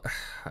to be,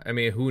 I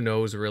mean, who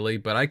knows really,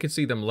 but I could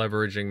see them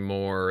leveraging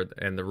more,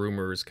 and the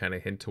rumors kind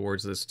of hint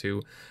towards this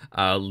too.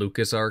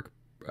 LucasArts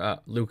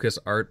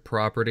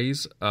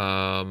properties.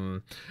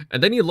 And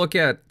then you look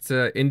at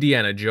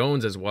Indiana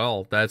Jones as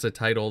well. That's a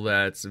title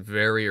that's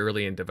very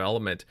early in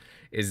development.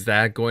 Is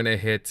that going to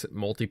hit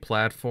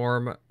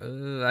multi-platform?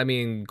 I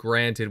mean,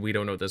 granted, we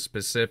don't know the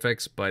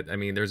specifics, but I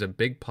mean, there's a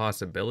big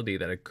possibility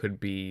that it could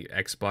be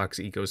Xbox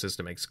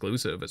ecosystem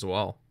exclusive as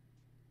well.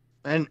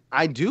 And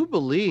I do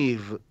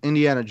believe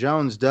Indiana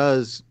Jones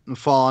does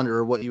fall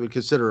under what you would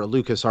consider a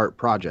LucasArts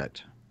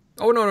project.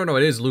 Oh, no.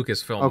 It is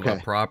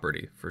Lucasfilm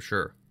property for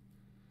sure.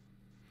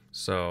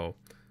 So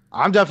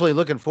I'm definitely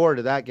looking forward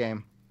to that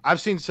game.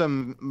 I've seen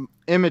some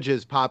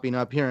images popping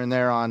up here and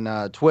there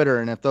on Twitter,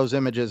 and if those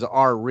images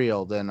are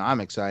real, then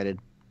I'm excited.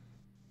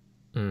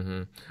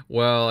 Mm-hmm.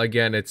 Well,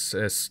 again, it's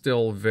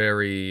still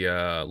very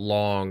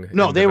long.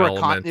 No, they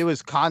development. It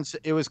was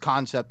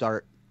concept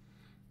art.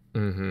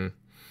 Mm-hmm.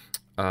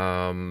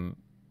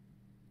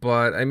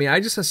 But I mean,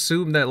 I just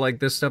assume that like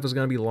this stuff is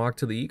going to be locked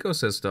to the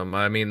ecosystem.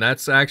 I mean,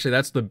 that's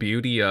the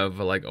beauty of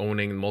like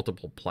owning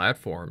multiple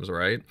platforms,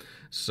 right?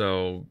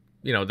 So,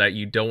 you know, that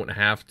you don't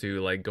have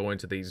to like go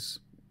into these,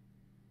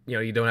 you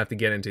know, you don't have to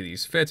get into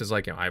these fits. It's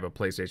like, you know, I have a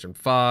PlayStation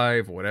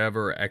 5,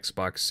 whatever,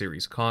 Xbox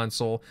Series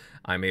console.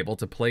 I'm able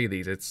to play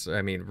these. It's,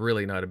 I mean,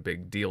 really not a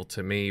big deal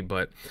to me,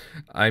 but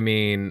I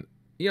mean,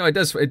 you know,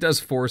 it does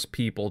force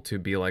people to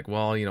be like,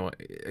 well, you know,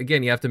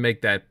 again, you have to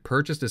make that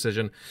purchase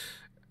decision.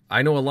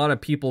 I know a lot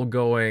of people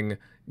going,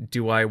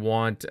 do I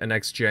want a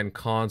next gen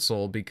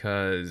console?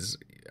 Because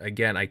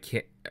again, I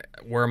can't,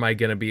 where am I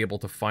going to be able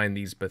to find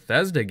these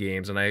Bethesda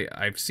games? And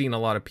I've seen a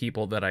lot of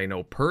people that I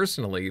know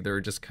personally, they're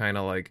just kind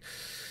of like,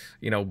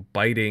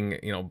 biting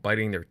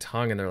their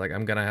tongue, and they're like,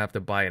 I'm going to have to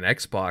buy an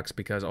Xbox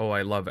because, oh,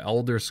 I love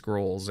Elder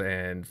Scrolls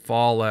and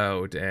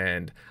Fallout,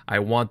 and I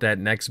want that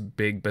next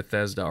big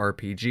Bethesda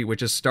RPG,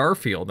 which is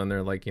Starfield. And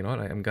they're like, you know what,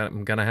 I'm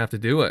going to have to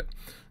do it.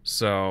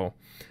 So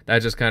that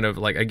just kind of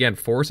like, again,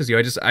 forces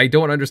you. I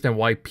don't understand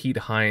why Pete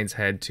Hines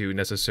had to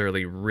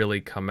necessarily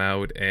really come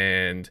out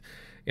and,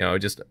 you know,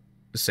 just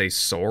say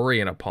sorry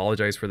and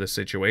apologize for the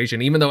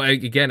situation, even though,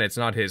 again, it's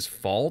not his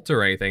fault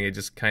or anything. It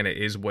just kind of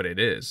is what it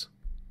is.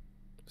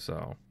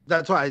 So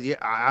that's why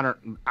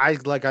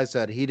like I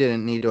said, he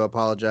didn't need to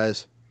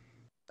apologize.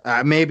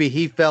 Maybe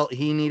he felt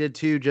he needed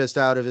to just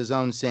out of his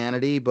own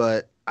sanity,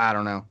 but I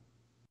don't know.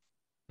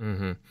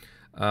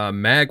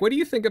 Mm-hmm. Mag, what do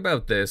you think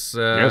about this?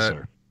 Yes,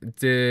 sir.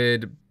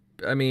 Did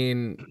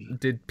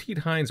Pete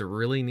Hines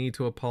really need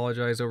to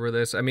apologize over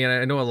this? I mean,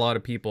 I know a lot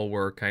of people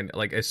were kind of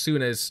like, as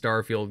soon as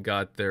Starfield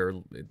got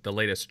the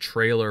latest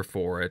trailer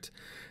for it,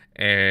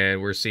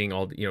 and we're seeing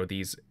all, you know,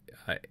 these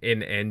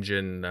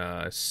in-engine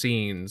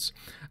scenes,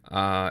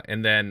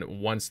 and then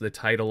once the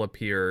title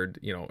appeared,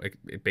 you know,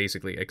 it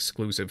basically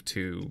exclusive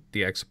to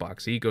the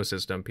Xbox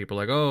ecosystem, people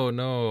are like, oh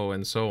no,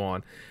 and so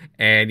on,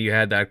 and you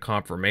had that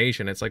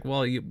confirmation. It's like,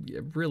 well,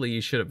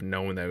 you should have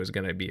known that it was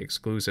going to be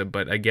exclusive.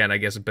 But again, I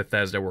guess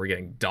Bethesda were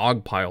getting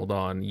dogpiled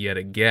on yet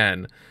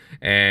again,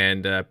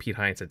 and Pete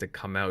Hines had to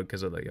come out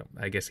because of the, you know,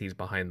 I guess he's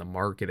behind the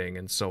marketing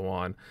and so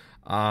on.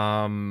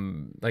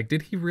 Like,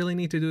 did he really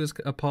need to do his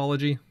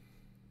apology?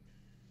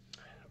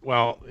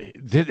 Well,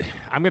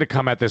 I'm going to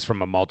come at this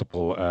from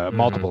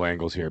multiple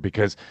angles here,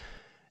 because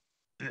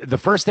the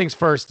first things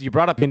first, you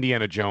brought up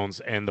Indiana Jones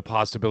and the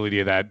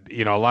possibility of that.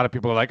 You know, a lot of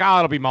people are like, oh,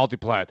 it'll be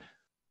multi-plat.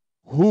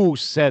 Who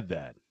said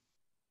that?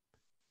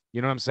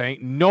 You know what I'm saying?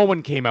 No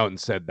one came out and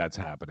said that's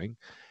happening.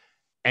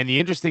 And the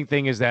interesting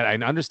thing is that I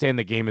understand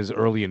the game is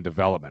early in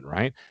development,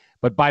 right?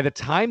 But by the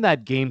time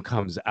that game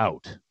comes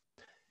out,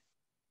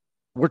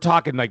 we're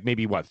talking like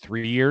maybe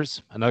 3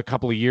 years, another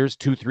couple of years,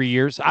 2-3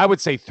 years. I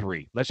would say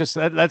 3.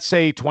 Let's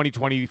say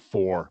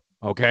 2024.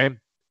 Okay.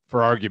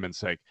 For argument's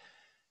sake.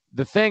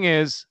 The thing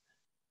is,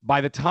 by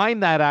the time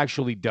that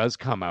actually does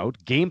come out,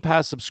 Game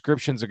Pass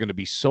subscriptions are going to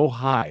be so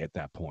high at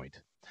that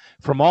point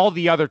from all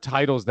the other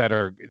titles that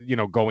are, you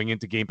know, going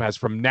into Game Pass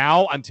from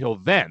now until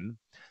then.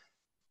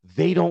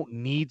 They don't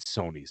need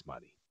Sony's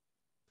money.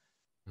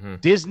 Mm-hmm.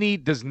 Disney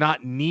does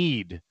not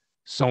need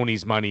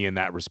Sony's money in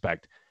that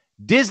respect.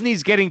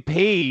 Disney's getting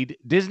paid.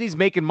 Disney's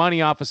making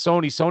money off of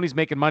Sony. Sony's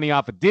making money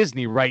off of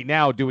Disney right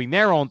now, doing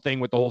their own thing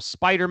with the whole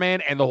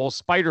Spider-Man and the whole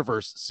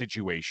Spider-Verse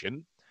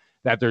situation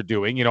that they're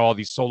doing. You know, all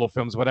these solo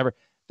films, whatever.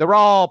 They're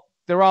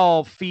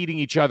all feeding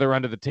each other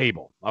under the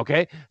table.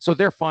 Okay, so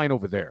they're fine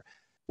over there.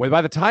 Well,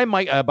 by the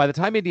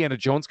time Indiana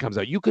Jones comes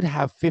out, you could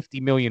have 50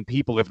 million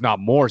people, if not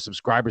more,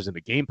 subscribers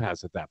into Game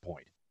Pass at that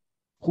point.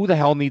 Who the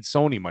hell needs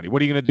Sony money?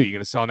 What are you going to do? You're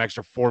going to sell an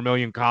extra 4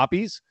 million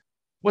copies?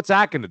 What's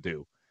that going to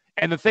do?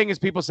 And the thing is,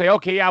 people say,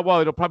 okay, yeah, well,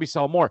 it'll probably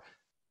sell more.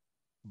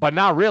 But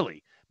not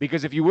really.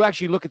 Because if you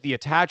actually look at the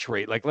attach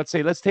rate, like let's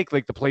take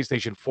like the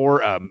PlayStation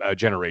 4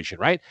 generation,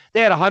 right?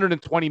 They had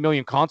 120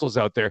 million consoles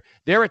out there.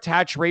 Their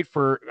attach rate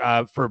for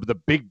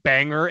the big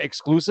banger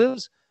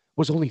exclusives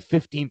was only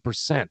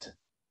 15%.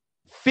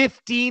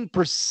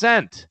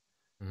 15%.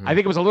 I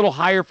think it was a little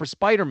higher for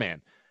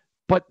Spider-Man,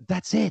 but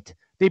that's it.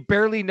 They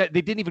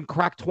didn't even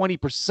crack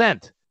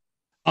 20%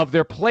 of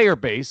their player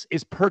base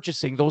is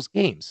purchasing those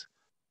games.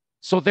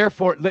 So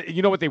therefore,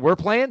 you know what they were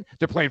playing?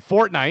 They're playing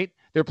Fortnite.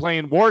 They're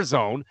playing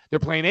Warzone. They're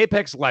playing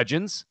Apex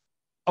Legends.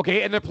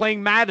 Okay. And they're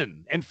playing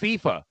Madden and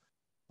FIFA.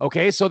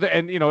 Okay. So,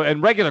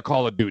 and regular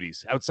Call of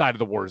Duties outside of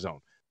the Warzone.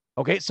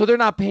 Okay. So they're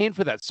not paying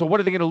for that. So what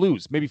are they going to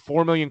lose? Maybe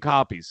 4 million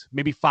copies,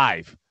 maybe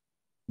 5,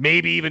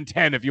 maybe even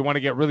 10 if you want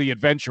to get really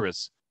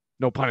adventurous.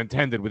 No pun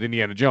intended with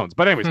Indiana Jones.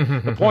 But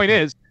anyways, the point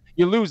is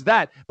you lose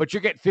that, but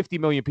you're getting 50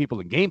 million people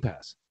in Game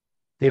Pass.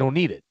 They don't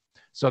need it.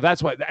 So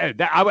that's why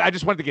I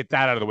just wanted to get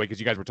that out of the way because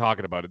you guys were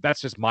talking about it. That's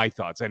just my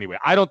thoughts anyway.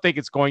 I don't think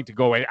it's going to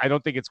go. I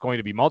don't think it's going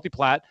to be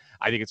multi-plat.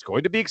 I think it's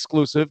going to be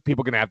exclusive.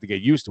 People are going to have to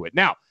get used to it.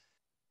 Now,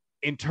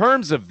 in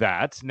terms of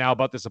that, now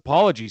about this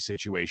apology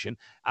situation,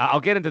 I'll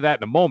get into that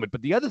in a moment.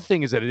 But the other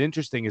thing is that it's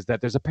interesting is that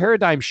there's a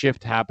paradigm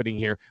shift happening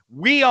here.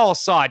 We all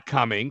saw it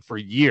coming for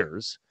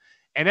years,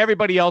 and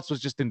everybody else was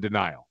just in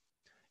denial.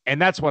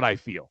 And that's what I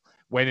feel.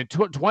 When in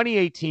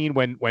 2018,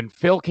 when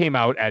Phil came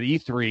out at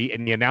E3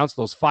 and he announced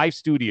those 5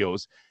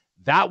 studios,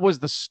 that was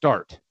the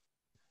start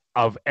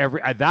of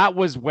that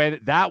was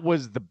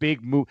the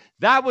big move.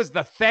 That was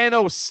the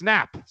Thanos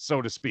snap,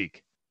 so to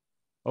speak.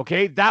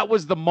 Okay, that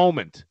was the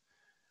moment.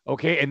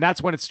 Okay, and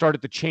that's when it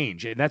started to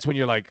change. And that's when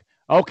you're like,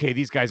 okay,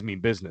 these guys mean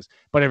business.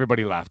 But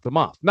everybody laughed them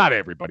off. Not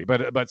everybody,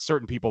 but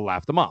certain people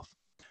laughed them off.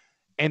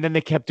 And then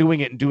they kept doing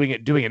it and doing it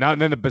and doing it. Now,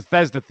 and then the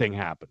Bethesda thing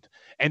happened.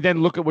 And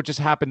then look at what just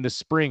happened this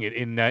spring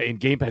in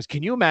Game Pass.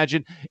 Can you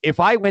imagine if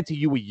I went to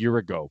you a year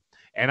ago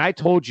and I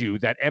told you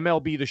that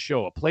MLB The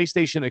Show, a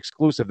PlayStation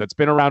exclusive that's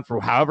been around for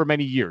however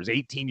many years,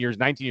 18 years,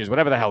 19 years,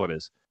 whatever the hell it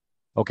is,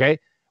 okay,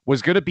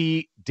 was going to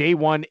be day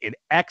one in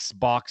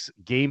Xbox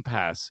Game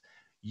Pass,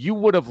 you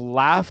would have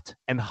laughed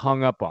and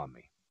hung up on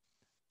me.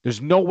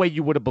 There's no way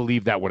you would have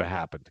believed that would have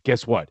happened.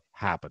 Guess what?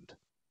 Happened.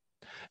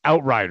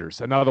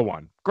 Outriders, another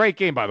one. Great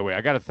game, by the way.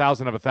 I got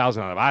 1,000 of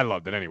 1,000 on it. I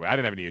loved it anyway. I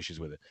didn't have any issues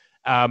with it.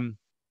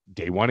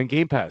 Day one in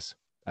Game Pass.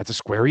 That's a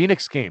Square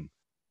Enix game.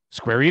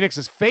 Square Enix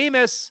is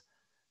famous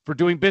for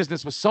doing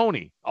business with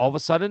Sony. All of a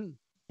sudden,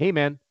 hey,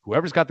 man,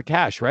 whoever's got the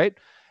cash, right?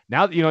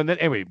 Now, and then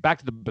anyway, back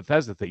to the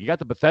Bethesda thing. You got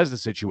the Bethesda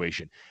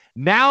situation.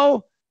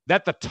 Now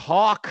that the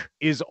talk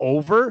is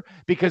over,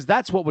 because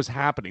that's what was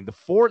happening.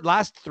 The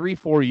last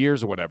 3-4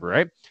 years or whatever,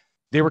 right?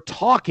 They were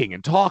talking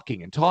and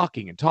talking and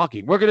talking and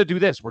talking. We're going to do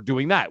this. We're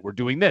doing that. We're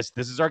doing this.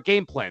 This is our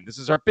game plan. This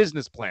is our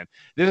business plan.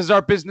 This is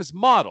our business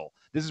model.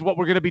 This is what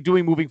we're going to be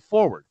doing moving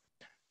forward.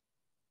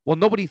 Well,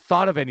 nobody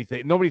thought of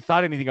anything. Nobody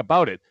thought anything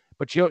about it.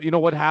 But you know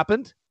what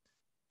happened?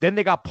 Then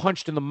they got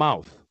punched in the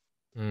mouth.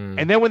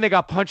 And then when they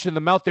got punched in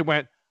the mouth, they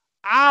went,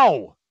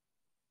 ow,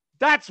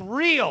 that's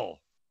real.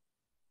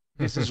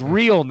 This is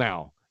real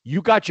now.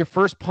 You got your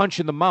first punch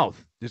in the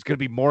mouth. There's going to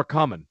be more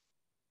coming.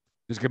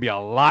 There's going to be a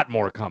lot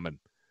more coming.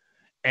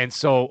 And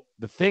so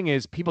the thing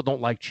is, people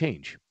don't like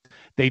change.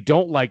 They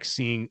don't like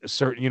seeing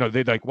certain,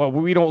 they're like, well,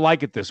 we don't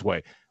like it this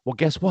way. Well,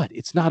 guess what?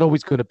 It's not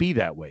always going to be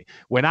that way.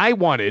 When I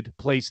wanted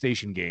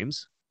PlayStation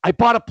games, I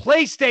bought a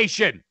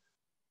PlayStation.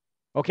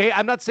 Okay,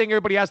 I'm not saying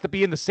everybody has to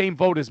be in the same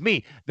vote as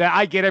me, that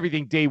I get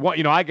everything day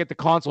one. I get the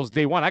consoles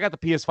day one. I got the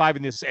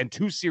PS5 and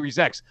 2 Series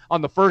X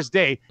on the first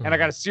day, and I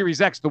got a Series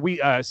X,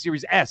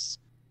 Series S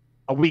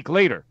a week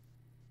later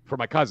for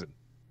my cousin.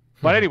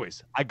 But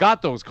anyways, I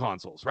got those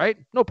consoles, right?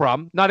 No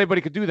problem. Not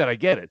everybody could do that. I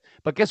get it.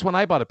 But guess when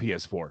I bought a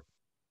PS4?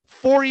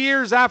 4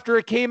 years after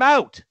it came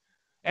out.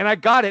 And I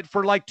got it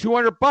for like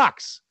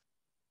 $200.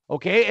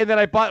 Okay? And then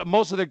I bought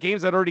most of the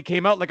games that already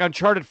came out, like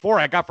Uncharted 4,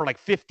 I got for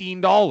like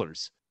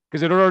 $15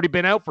 because it had already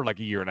been out for like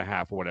a year and a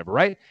half or whatever,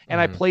 right? And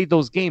I played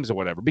those games or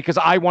whatever because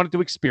I wanted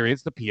to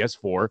experience the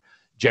PS4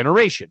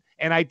 generation.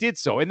 And I did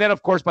so. And then,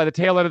 of course, by the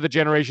tail end of the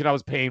generation, I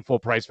was paying full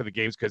price for the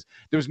games because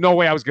there was no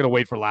way I was going to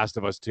wait for Last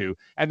of Us 2.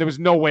 And there was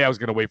no way I was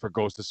going to wait for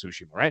Ghost of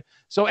Tsushima, right?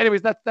 So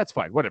anyways, that's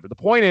fine. Whatever. The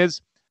point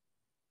is,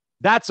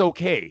 that's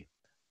okay.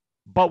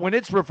 But when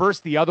it's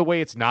reversed the other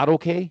way, it's not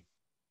okay.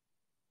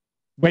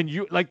 When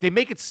they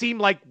make it seem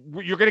like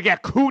you're going to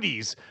get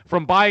cooties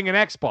from buying an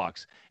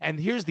Xbox. And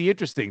here's the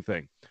interesting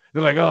thing.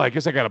 They're like, oh, I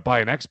guess I got to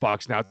buy an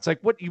Xbox now. It's like,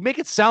 what? You make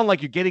it sound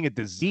like you're getting a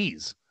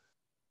disease.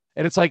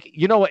 And it's like,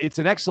 you know what? It's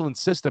an excellent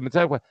system. It's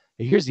like,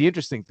 here's the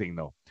interesting thing,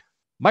 though.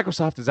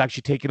 Microsoft is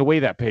actually taking away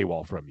that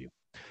paywall from you.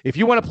 If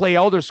you want to play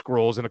Elder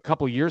Scrolls in a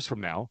couple of years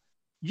from now,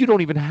 you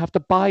don't even have to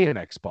buy an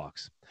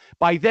Xbox.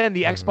 By then,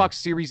 the Xbox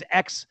Series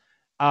X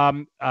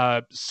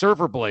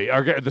server blade,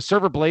 or the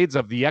server blades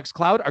of the X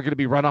Cloud are going to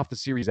be run off the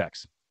Series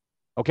X.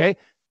 Okay?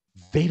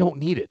 They don't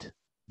need it.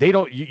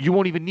 You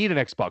won't even need an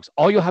Xbox.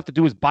 All you'll have to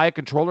do is buy a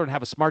controller and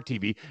have a smart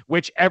TV,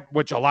 which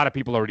a lot of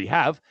people already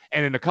have,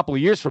 and in a couple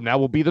of years from now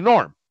will be the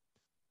norm.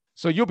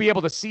 So you'll be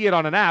able to see it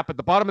on an app at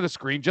the bottom of the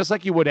screen, just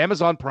like you would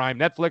Amazon Prime,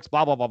 Netflix,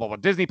 blah, blah, blah, blah, blah,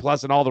 Disney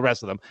Plus, and all the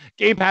rest of them.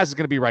 Game Pass is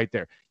going to be right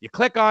there. You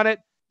click on it.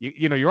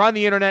 You're on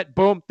the internet.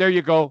 Boom. There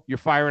you go. You're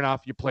firing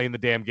off. You're playing the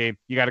damn game.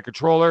 You got a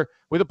controller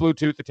with a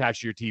Bluetooth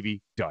attached to your TV.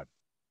 Done.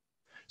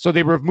 So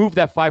they removed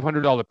that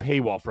 $500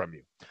 paywall from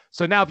you.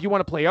 So now if you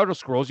want to play Elder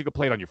Scrolls, you can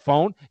play it on your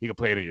phone, you can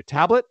play it on your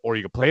tablet, or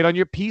you can play it on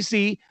your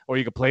PC, or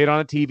you can play it on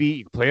a TV,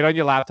 you can play it on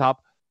your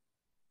laptop.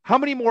 How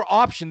many more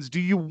options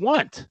do you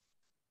want?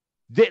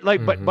 But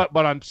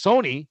on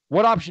Sony,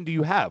 what option do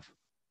you have?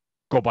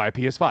 Go buy a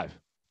PS5.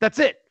 That's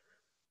it.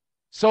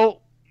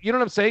 So, you know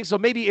what I'm saying? So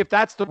maybe if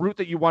that's the route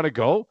that you want to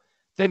go,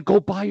 then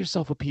go buy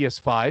yourself a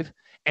PS5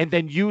 and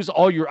then use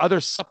all your other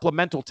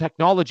supplemental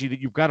technology that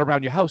you've got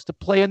around your house to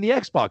play in the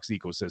Xbox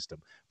ecosystem.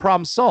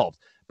 Problem solved.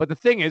 But the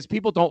thing is,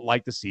 people don't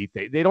like to see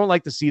they don't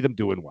like to see them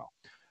doing well,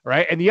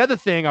 right? And the other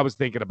thing I was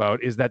thinking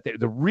about is that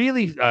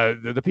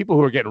the people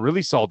who are getting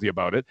really salty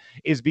about it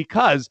is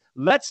because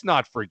let's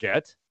not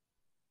forget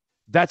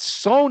that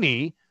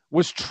Sony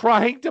was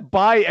trying to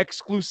buy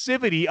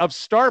exclusivity of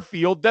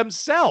Starfield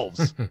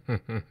themselves.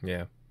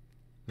 Yeah.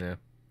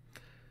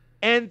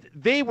 And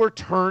they were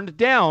turned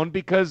down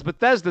because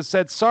Bethesda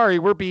said, sorry,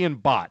 we're being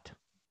bought.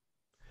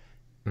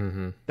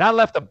 Mm-hmm. That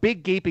left a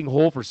big gaping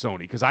hole for Sony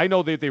because I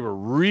know that they were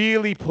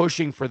really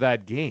pushing for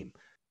that game.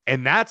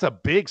 And that's a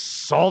big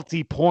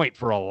salty point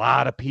for a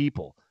lot of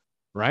people,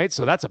 right?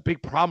 So that's a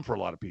big problem for a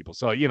lot of people.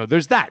 So,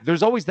 there's that.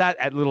 There's always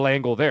that little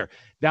angle there.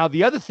 Now,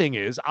 the other thing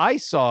is I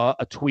saw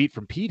a tweet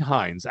from Pete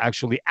Hines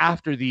actually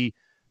after the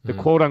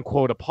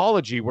quote-unquote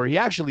apology where he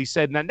actually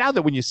said, now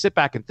that when you sit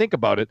back and think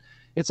about it,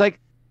 it's like,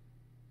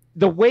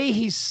 the way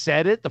he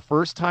said it the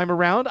first time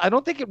around, I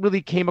don't think it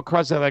really came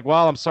across as like,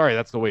 well, I'm sorry,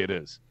 that's the way it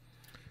is.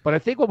 But I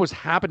think what was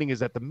happening is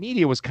that the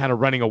media was kind of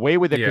running away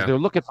with it because they're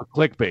looking for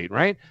clickbait,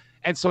 right?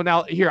 And so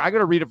now here, I'm going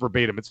to read it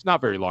verbatim. It's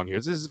not very long here.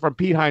 This is from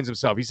Pete Hines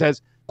himself. He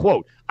says,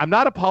 quote, I'm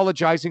not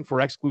apologizing for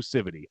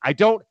exclusivity. I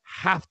don't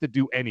have to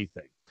do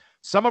anything.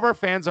 Some of our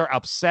fans are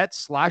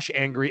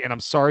upset/angry, and I'm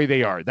sorry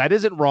they are. That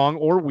isn't wrong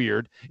or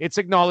weird. It's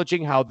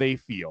acknowledging how they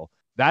feel.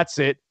 That's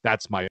it.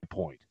 That's my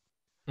point.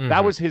 Mm-hmm.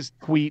 That was his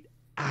tweet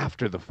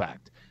after the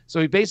fact. So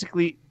he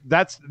basically,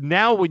 that's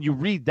now when you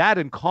read that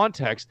in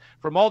context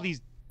from all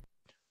these,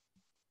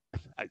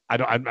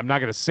 I'm not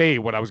going to say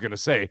what I was going to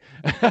say.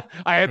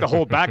 I had to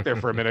hold back there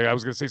for a minute. I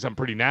was going to say something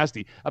pretty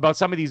nasty about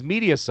some of these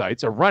media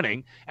sites are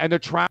running and they're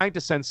trying to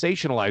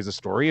sensationalize a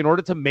story in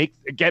order to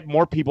get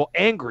more people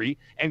angry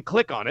and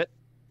click on it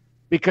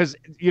because,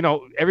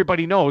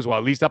 everybody knows, well,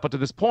 at least up until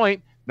this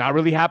point, not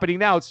really happening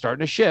now. It's starting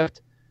to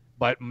shift.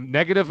 But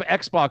negative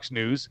Xbox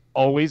news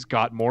always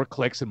got more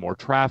clicks and more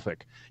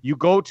traffic. You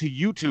go to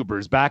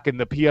YouTubers back in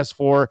the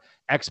PS4,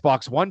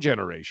 Xbox One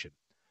generation.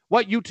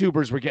 What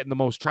YouTubers were getting the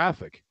most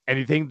traffic?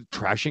 Anything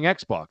trashing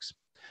Xbox.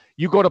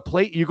 You go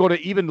to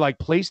even like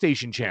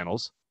PlayStation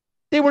channels.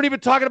 They weren't even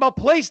talking about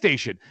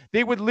PlayStation.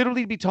 They would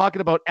literally be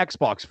talking about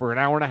Xbox for an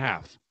hour and a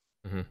half.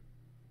 Mm-hmm.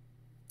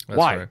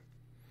 Why? Right.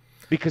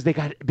 Because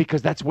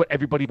that's what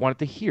everybody wanted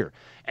to hear.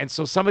 And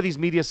so some of these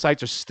media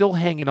sites are still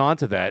hanging on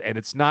to that, and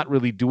it's not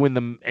really doing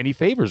them any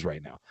favors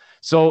right now.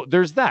 So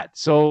there's that.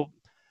 So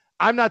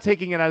I'm not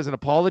taking it as an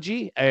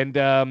apology, and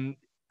I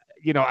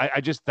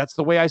just that's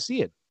the way I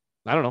see it.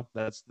 I don't know.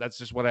 That's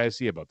just what I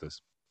see about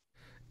this.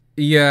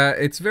 Yeah,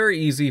 it's very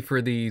easy for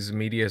these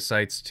media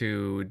sites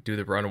to do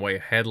the runaway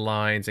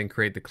headlines and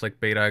create the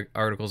clickbait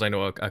articles. I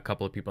know a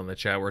couple of people in the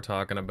chat were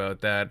talking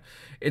about that.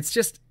 It's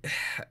just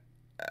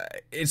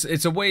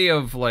it's a way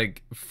of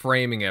like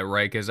framing it,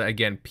 right? Because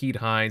again, Pete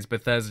Hines,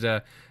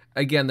 Bethesda,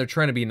 again, they're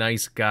trying to be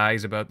nice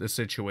guys about the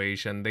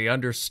situation. They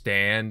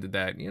understand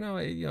that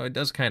it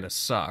does kind of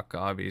suck,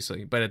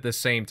 obviously, but at the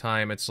same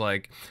time, it's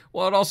like,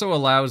 well, it also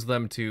allows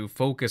them to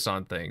focus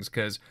on things.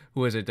 Because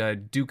who is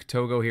it? Duke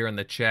Togo here in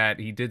the chat.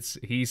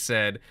 He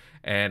said,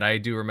 and I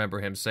do remember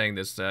him saying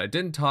this.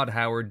 Didn't Todd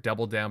Howard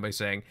double down by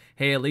saying,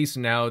 "Hey, at least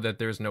now that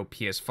there's no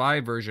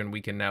PS5 version, we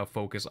can now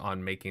focus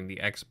on making the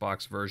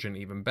Xbox version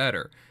even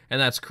better."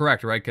 And that's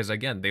correct, right? Because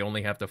again, they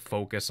only have to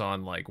focus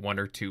on like one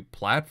or two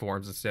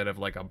platforms instead of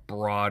like a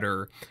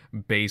broader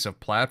base of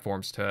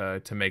platforms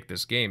to make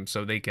this game.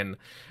 So they can,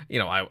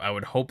 I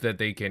would hope that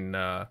they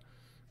can.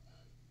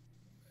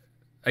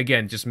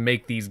 Again, just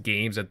make these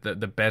games at the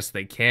best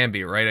they can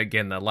be, right?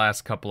 Again, the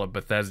last couple of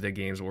Bethesda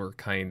games were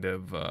kind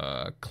of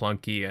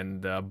clunky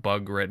and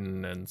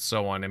bug-ridden and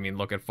so on. I mean,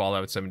 look at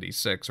Fallout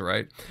 76,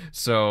 right?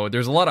 So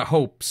there's a lot of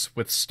hopes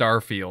with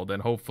Starfield,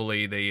 and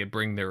hopefully they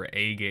bring their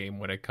A game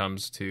when it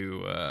comes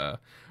to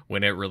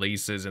when it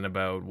releases in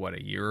about,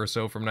 a year or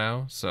so from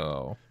now?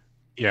 So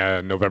yeah,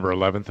 November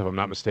 11th, if I'm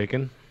not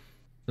mistaken.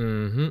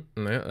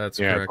 Mm-hmm. Yeah, that's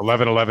correct.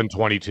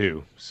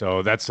 11/11/22.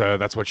 So that's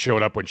what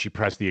showed up when she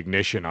pressed the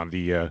ignition on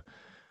the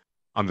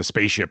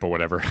spaceship or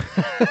whatever.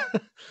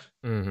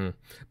 Mm-hmm.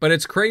 But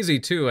it's crazy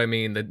too. I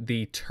mean,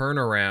 the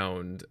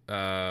turnaround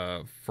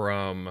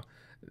from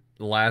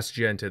last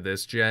gen to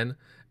this gen,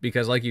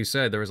 because like you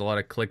said, there was a lot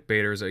of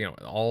clickbaiters.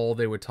 All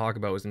they would talk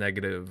about was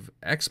negative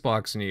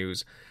Xbox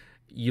news.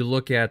 you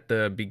look at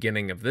the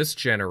beginning of this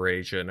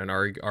generation and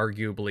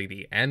arguably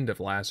the end of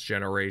last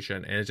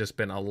generation, and it's just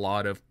been a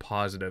lot of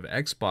positive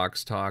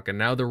Xbox talk, and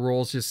now the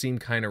roles just seem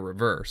kind of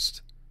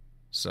reversed.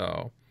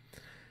 So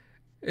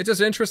it's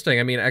just interesting.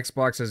 I mean,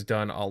 Xbox has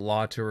done a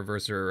lot to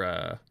reverse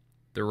their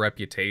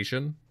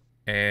reputation,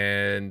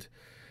 and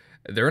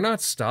they're not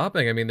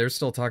stopping. I mean, they're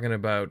still talking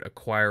about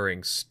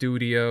acquiring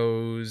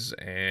studios,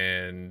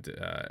 and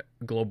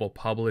global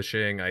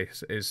publishing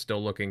is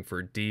still looking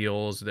for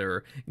deals.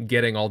 They're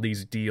getting all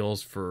these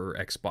deals for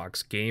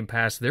Xbox Game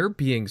Pass. They're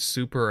being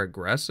super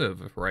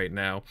aggressive right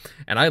now,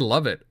 and I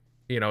love it.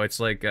 It's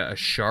like a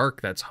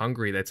shark that's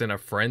hungry, that's in a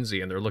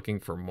frenzy, and they're looking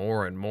for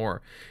more and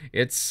more.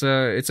 It's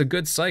a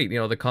good sight.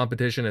 The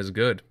competition is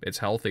good. It's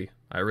healthy.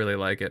 I really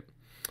like it.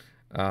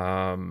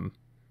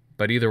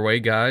 But either way,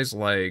 guys,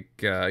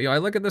 like, I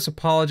look at this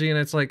apology and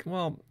it's like,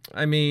 well,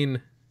 I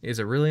mean, is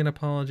it really an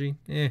apology?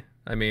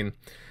 I mean,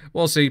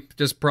 we'll see.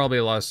 Just probably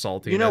a lot of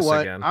saltiness. You know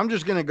what? Again. I'm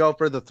just gonna go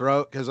for the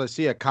throat because I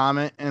see a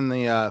comment in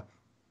the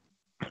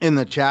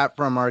chat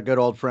from our good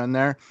old friend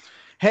there.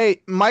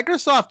 Hey,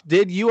 Microsoft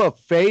did you a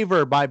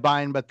favor by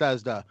buying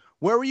Bethesda.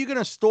 Where were you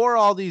gonna store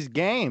all these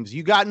games?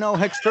 You got no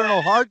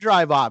external hard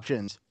drive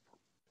options.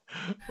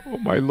 Oh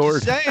my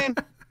lord! Just saying.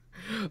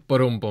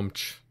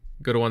 Ba-dum-bum-ch.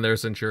 Good one there,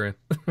 Centurion.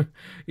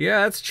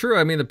 Yeah, that's true.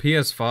 I mean, the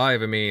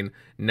PS5, I mean,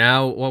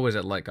 now, what was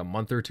it, like a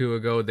month or two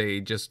ago, they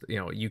just, they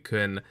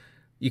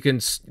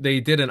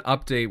did an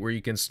update where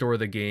you can store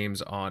the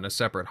games on a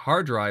separate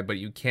hard drive, but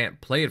you can't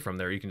play it from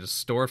there. You can just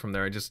store it from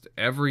there.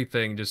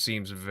 Everything just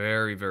seems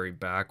very, very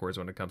backwards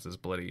when it comes to this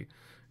bloody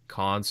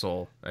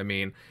console. I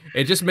mean,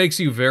 it just makes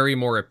you very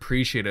more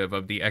appreciative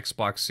of the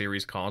Xbox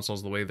Series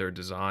consoles, the way they're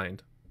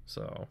designed.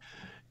 So,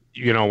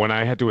 when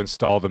I had to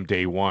install them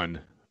day one,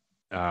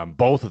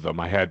 both of them,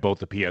 I had both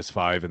the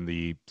PS5 and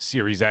the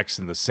Series X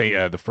in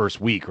the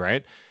first week,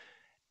 right?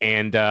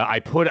 And I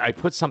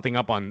put something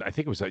up on, I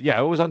think it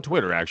was on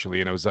Twitter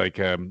actually, and it was like,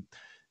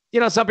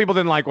 some people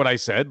didn't like what I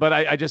said, but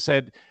I just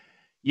said,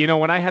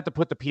 when I had to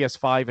put the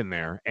PS5 in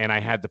there and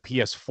I had the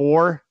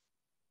PS4,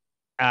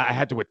 I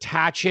had to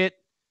attach it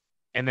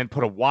and then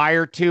put a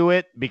wire to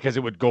it because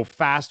it would go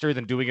faster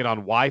than doing it on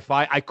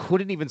Wi-Fi. I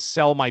couldn't even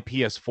sell my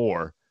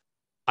PS4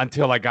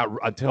 until I got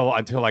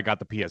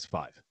the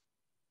PS5.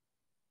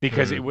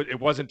 Because it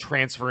wasn't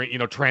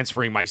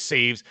transferring my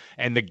saves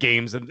and the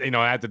games, and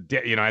I had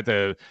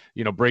to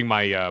bring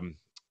my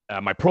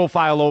my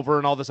profile over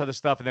and all this other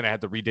stuff, and then I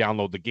had to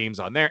re-download the games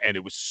on there, and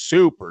it was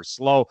super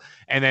slow.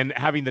 And then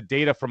having the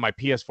data from my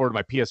PS4 to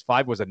my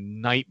PS5 was a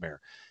nightmare.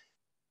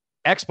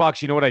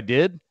 Xbox, you know what I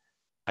did?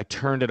 I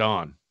turned it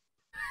on.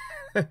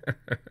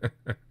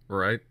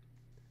 Right.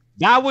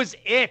 That was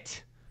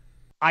it.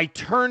 I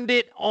turned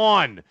it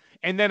on,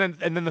 and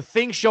then the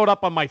thing showed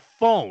up on my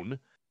phone.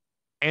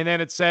 And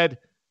then it said,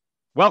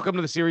 welcome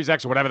to the Series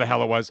X, or whatever the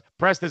hell it was.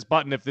 Press this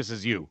button if this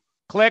is you.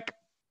 Click.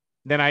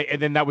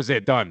 And then that was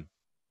it, done.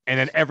 And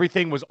then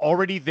everything was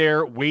already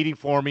there waiting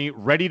for me,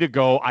 ready to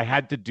go. I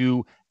had to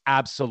do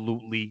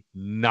absolutely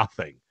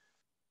nothing.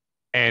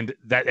 And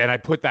I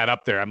put that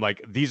up there. I'm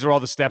like, these are all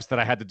the steps that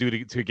I had to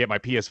do to get my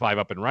PS5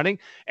 up and running.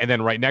 And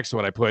then right next to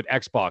it, I put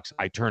Xbox.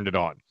 I turned it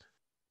on.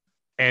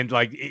 And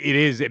like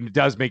it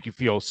does make you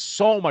feel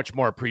so much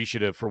more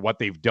appreciative for what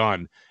they've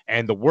done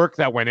and the work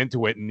that went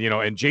into it.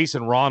 And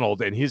Jason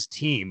Ronald and his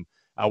team,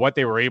 what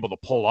they were able to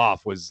pull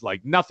off was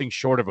like nothing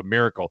short of a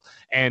miracle.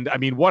 And I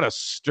mean, what a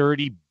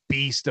sturdy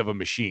beast of a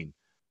machine.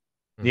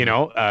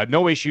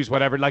 No issues,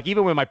 whatever. Like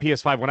even with my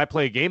PS5, when I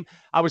play a game,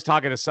 I was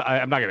talking to,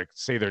 I'm not going to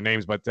say their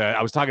names, but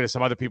I was talking to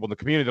some other people in the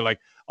community. They're like,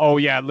 oh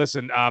yeah,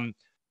 listen,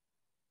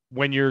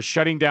 when you're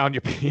shutting down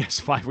your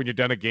PS5, when you're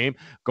done a game,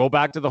 go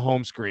back to the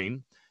home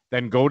screen.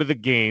 Then go to the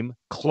game,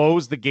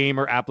 close the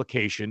gamer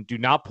application, do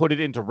not put it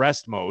into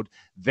rest mode,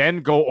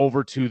 then go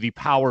over to the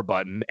power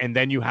button, and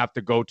then you have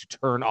to go to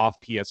turn off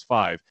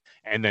PS5,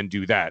 and then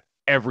do that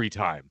every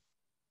time.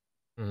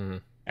 Mm-hmm.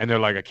 And they're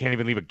like, I can't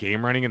even leave a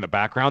game running in the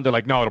background. They're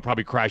like, no, it'll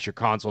probably crash your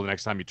console the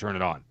next time you turn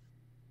it on.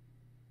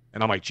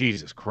 And I'm like,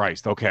 Jesus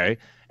Christ, okay.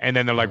 And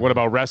then they're like, what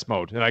about rest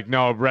mode? They're like,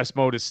 no, rest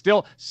mode is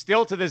still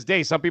to this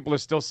day, some people are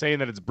still saying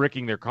that it's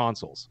bricking their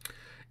consoles.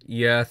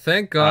 Yeah,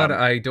 thank God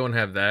I don't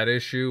have that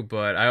issue,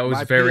 but I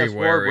was very PS4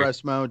 wary.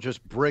 rest mode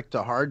just bricked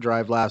a hard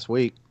drive last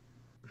week.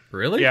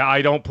 Really? Yeah,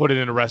 I don't put it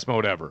in rest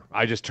mode ever.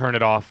 I just turn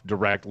it off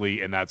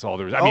directly, and that's all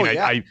there is.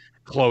 I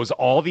close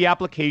all the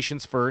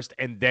applications first,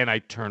 and then I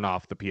turn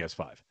off the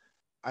PS5.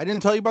 I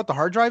didn't tell you about the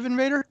hard drive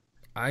invader?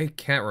 I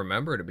can't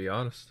remember, to be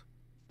honest.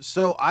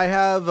 So I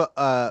have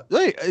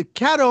a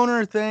cat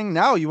owner thing.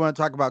 Now you want to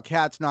talk about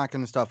cats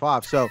knocking stuff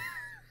off. So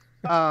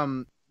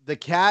the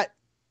cat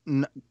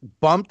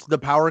bumped the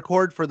power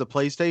cord for the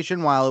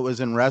PlayStation while it was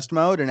in rest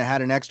mode, and it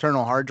had an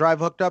external hard drive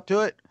hooked up to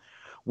it.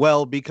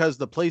 Well, because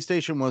the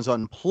PlayStation was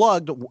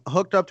unplugged,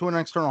 hooked up to an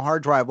external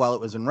hard drive while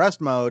it was in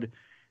rest mode,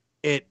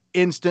 it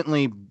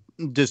instantly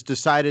just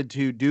decided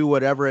to do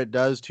whatever it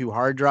does to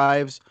hard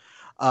drives.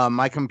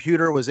 My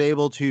computer was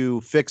able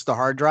to fix the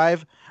hard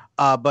drive,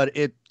 but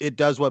it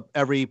does what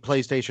every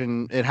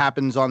PlayStation, it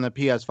happens on the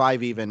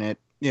PS5 even.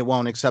 it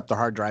won't accept the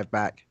hard drive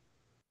back.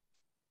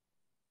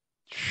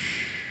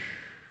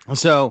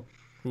 So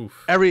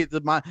Oof.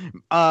 my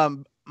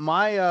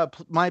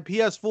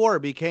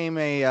PS4 became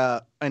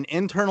an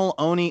internal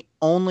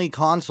only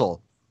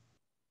console.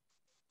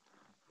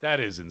 That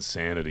is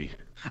insanity.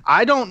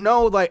 I don't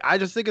know. Like, I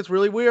just think it's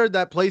really weird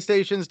that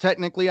PlayStations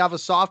technically have a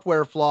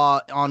software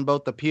flaw on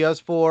both the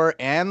PS4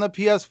 and the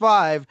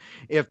PS5.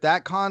 If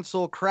that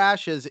console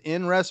crashes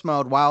in rest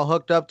mode while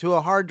hooked up to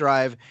a hard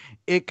drive,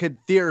 it could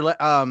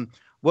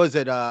was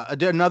it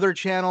another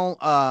channel,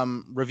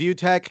 Review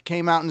Tech,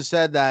 came out and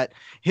said that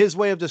his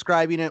way of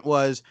describing it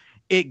was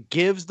it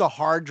gives the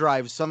hard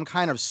drive some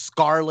kind of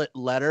scarlet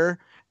letter.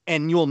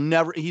 And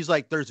he's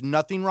like, there's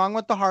nothing wrong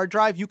with the hard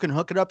drive. You can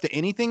hook it up to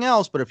anything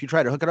else. But if you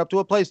try to hook it up to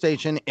a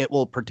PlayStation, it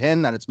will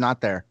pretend that it's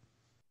not there.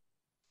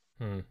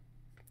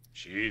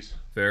 Jeez.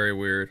 Very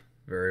weird.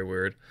 Very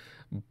weird.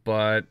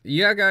 But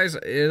yeah, guys,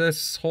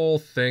 this whole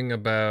thing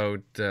about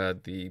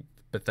the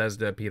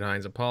Bethesda Pete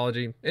Hines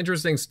apology,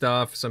 interesting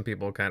stuff. Some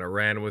people kind of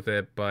ran with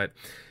it. But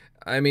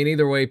I mean,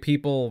 either way,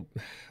 people,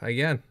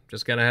 again,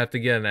 just going to have to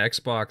get an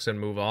Xbox and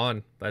move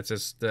on. That's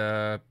just,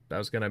 that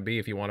was going to be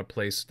if you want to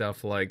play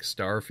stuff like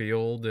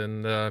Starfield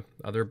and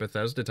other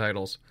Bethesda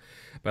titles.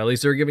 But at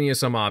least they're giving you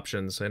some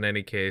options in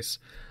any case.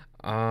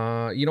 You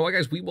know what,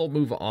 guys? We will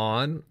move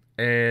on.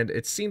 And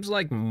it seems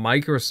like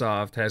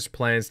Microsoft has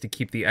plans to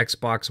keep the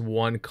Xbox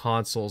One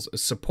consoles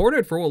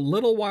supported for a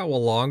little while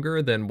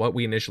longer than what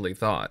we initially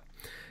thought.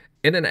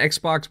 In an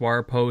Xbox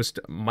Wire post,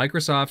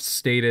 Microsoft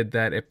stated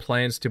that it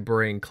plans to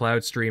bring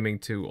cloud streaming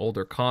to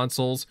older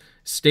consoles,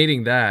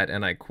 stating that,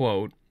 and I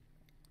quote,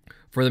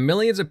 "For the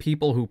millions of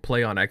people who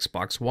play on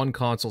Xbox One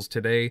consoles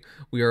today,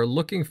 we are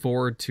looking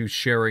forward to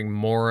sharing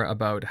more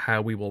about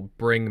how we will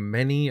bring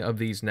many of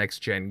these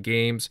next-gen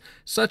games,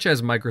 such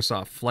as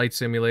Microsoft Flight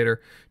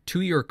Simulator,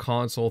 to your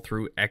console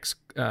through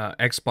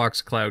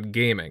Xbox Cloud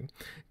Gaming,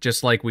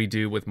 just like we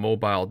do with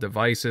mobile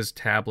devices,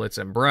 tablets,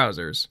 and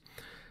browsers."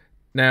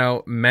 Now,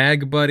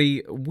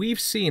 MagBuddy, we've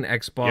seen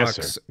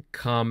Xbox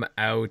come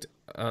out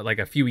like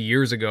a few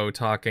years ago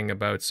talking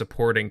about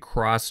supporting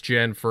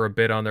cross-gen for a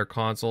bit on their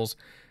consoles.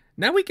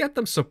 Now we get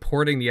them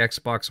supporting the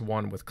Xbox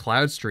One with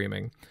cloud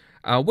streaming.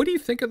 What do you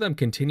think of them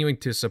continuing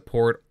to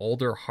support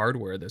older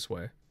hardware this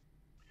way?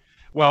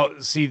 Well,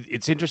 see,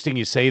 it's interesting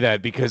you say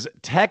that because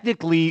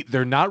technically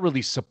they're not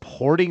really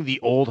supporting the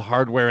old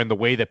hardware in the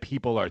way that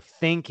people are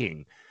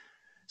thinking.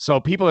 So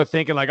people are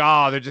thinking like,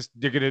 oh,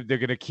 they're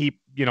gonna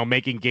keep,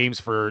 making games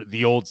for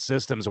the old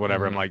systems or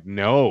whatever. Mm-hmm. I'm like,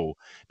 no,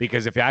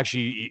 because if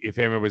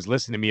anyone was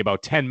listening to me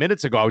about 10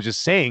 minutes ago, I was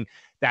just saying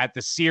that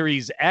the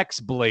Series X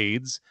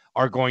blades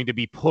are going to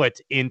be put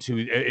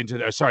into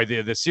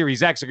the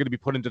Series X are going to be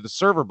put into the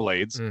server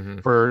blades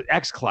for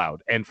xCloud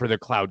and for their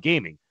cloud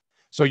gaming.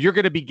 So you're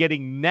going to be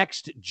getting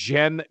next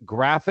gen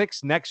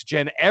graphics, next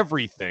gen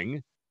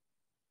everything,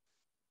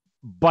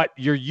 but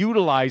you're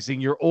utilizing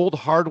your old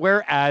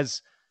hardware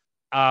as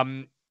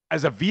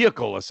a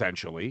vehicle,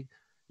 essentially,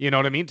 you know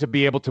what I mean, to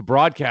be able to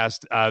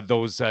broadcast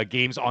those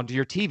games onto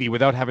your TV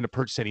without having to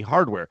purchase any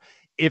hardware.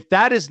 If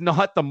that is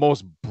not the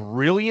most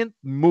brilliant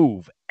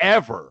move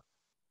ever,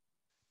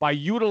 by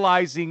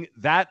utilizing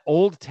that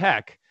old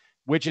tech,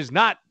 which is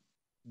not,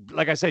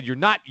 like I said, you're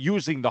not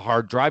using the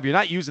hard drive, you're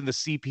not using the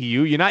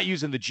CPU, you're not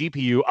using the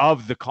GPU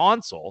of the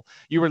console,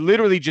 you were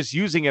literally just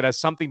using it as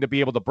something to be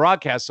able to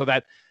broadcast so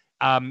that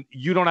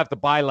you don't have to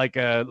buy like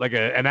an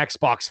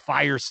Xbox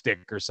Fire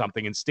Stick or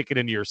something and stick it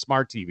into your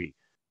smart TV.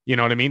 You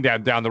know what I mean?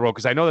 Down the road.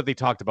 Because I know that they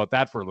talked about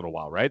that for a little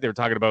while, right? They were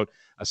talking about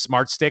a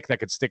smart stick that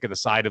could stick at the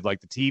side of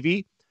like the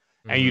TV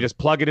and you just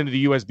plug it into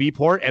the USB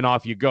port and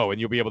off you go. And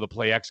you'll be able to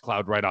play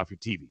xCloud right off your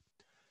TV.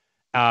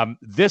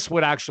 This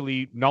would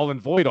actually null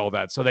and void all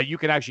that so that you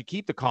can actually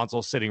keep the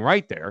console sitting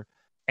right there.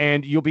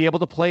 And you'll be able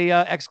to play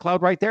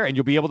xCloud right there. And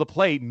you'll be able to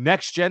play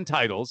next-gen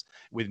titles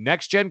with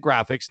next-gen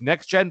graphics,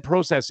 next-gen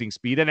processing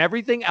speed, and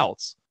everything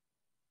else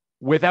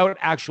without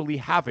actually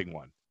having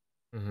one.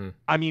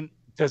 I mean,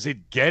 does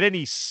it get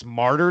any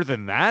smarter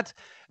than that?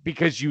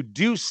 Because you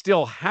do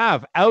still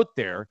have out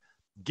there,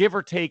 give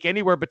or take,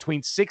 anywhere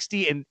between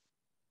 60 and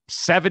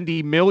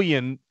 70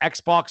 million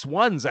Xbox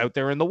Ones out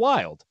there in the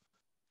wild.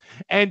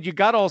 And you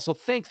got to also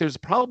think there's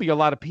probably a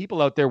lot of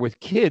people out there with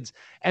kids,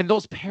 and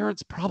those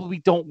parents probably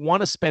don't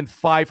want to spend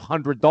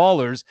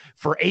 $500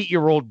 for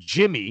 8-year-old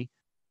Jimmy,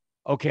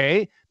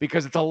 okay?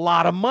 Because it's a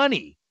lot of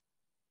money,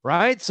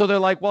 right? So they're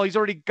like, well, he's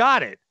already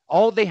got it.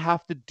 All they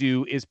have to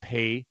do is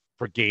pay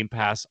for Game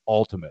Pass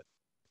Ultimate.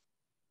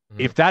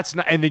 If that's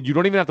not, and then you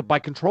don't even have to buy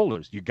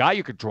controllers. You got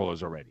your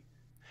controllers already.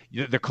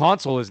 The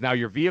console is now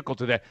your vehicle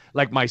to that.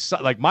 Like my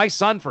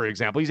son, for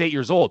example, he's 8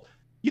 years old.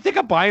 You think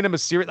I'm buying him a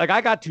Series? Like I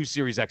got 2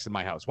 Series X in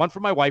my house, one for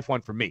my wife, one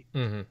for me.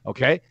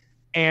 Okay.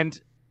 And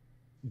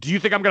do you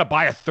think I'm going to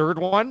buy a third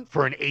one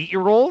for an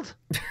 8-year-old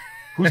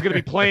who's going to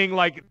be playing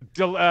like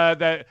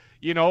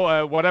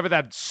whatever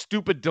that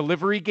stupid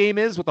delivery game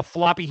is with the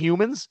floppy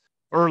humans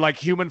or like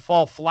Human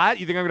Fall Flat?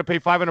 You think I'm going to pay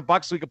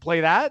 $500 so we could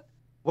play that?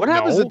 What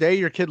happens the day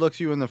your kid looks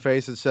you in the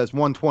face and says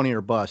 120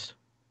 or bust?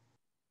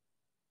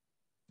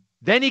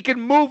 Then he can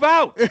move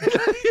out.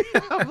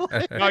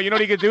 No, you know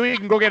what he can do? He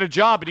can go get a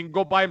job and he can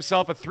go buy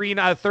himself a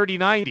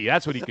 3090.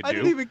 That's what he could I do.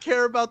 didn't even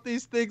care about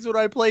these things when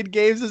I played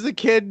games as a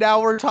kid.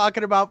 Now we're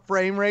talking about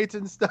frame rates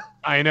and stuff.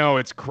 I know,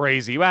 it's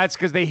crazy. Well, that's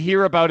because they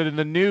hear about it in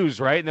the news,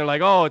 right? And they're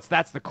like, oh,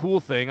 that's the cool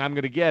thing. I'm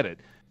going to get it.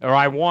 Or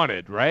I want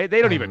it, right?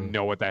 They don't even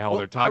know what the hell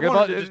they're talking I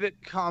about. wanted to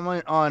just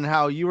comment on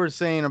how you were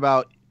saying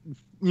about,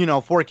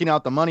 forking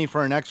out the money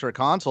for an extra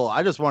console.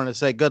 I just wanted to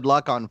say good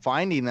luck on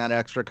finding that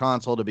extra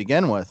console to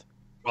begin with.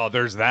 Well,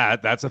 there's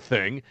that. That's a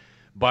thing.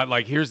 But,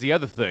 like, here's the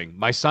other thing.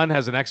 My son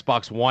has an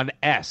Xbox One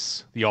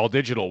S, the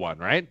all-digital one,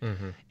 right?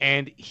 Mm-hmm.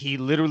 And he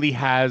literally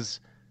has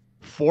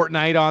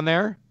Fortnite on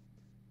there,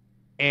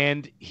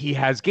 and he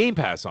has Game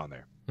Pass on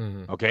there,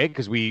 okay?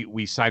 Because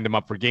we signed him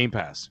up for Game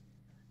Pass.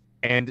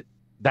 And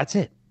that's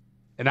it.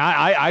 And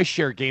I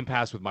share Game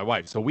Pass with my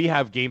wife. So we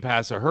have Game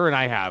Pass, so her and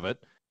I have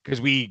it, because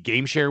we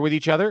game share with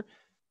each other.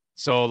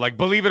 So, like,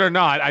 believe it or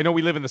not, I know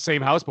we live in the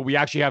same house, but we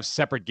actually have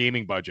separate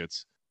gaming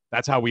budgets.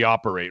 That's how we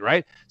operate,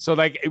 right? So,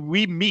 like,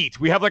 we meet.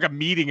 We have, like, a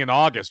meeting in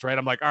August, right?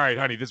 I'm like, all right,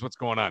 honey, this is what's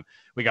going on.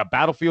 We got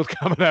Battlefield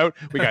coming out.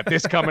 We got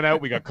this coming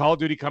out. We got Call of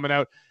Duty coming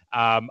out.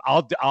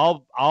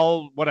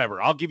 I'll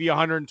whatever. I'll give you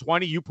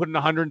 120. You put in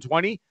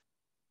 120.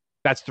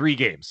 That's 3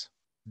 games.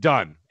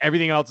 Done.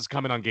 Everything else is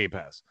coming on Game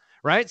Pass,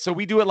 right? So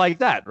we do it like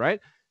that, right?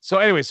 So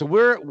anyway, so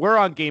we're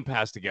on Game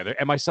Pass together,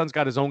 and my son's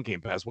got his own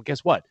Game Pass. Well,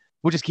 guess what?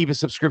 We'll just keep his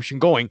subscription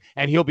going,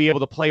 and he'll be able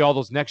to play all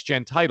those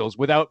next-gen titles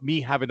without me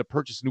having to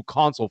purchase a new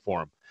console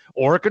for him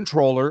or a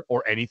controller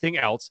or anything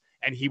else,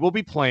 and he will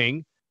be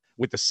playing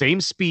with the same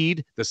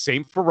speed, the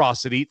same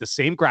ferocity, the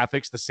same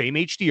graphics, the same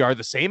HDR,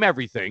 the same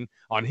everything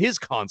on his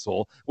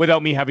console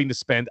without me having to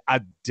spend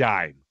a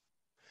dime.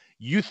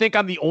 You think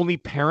I'm the only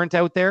parent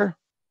out there?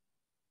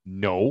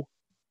 No.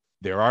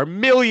 There are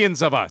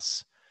millions of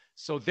us.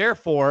 So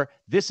therefore,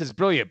 this is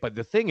brilliant. But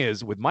the thing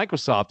is, with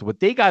Microsoft,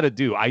 what they got to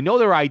do, I know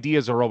their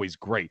ideas are always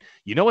great.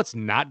 You know what's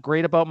not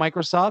great about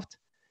Microsoft?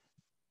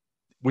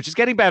 Which is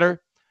getting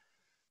better.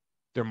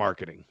 Their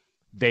marketing.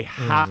 They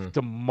have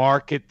to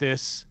market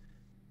this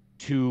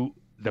to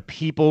the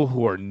people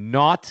who are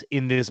not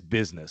in this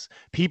business,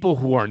 people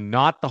who are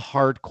not the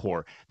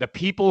hardcore, the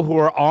people who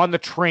are on the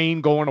train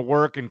going to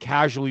work and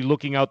casually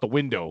looking out the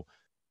window.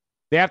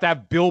 They have to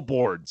have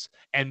billboards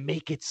and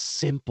make it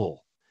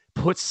simple.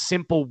 Put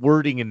simple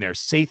wording in there.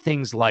 Say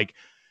things like,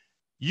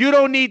 you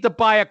don't need to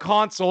buy a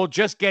console,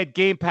 just get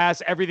Game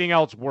Pass, everything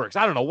else works.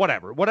 I don't know,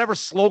 whatever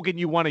slogan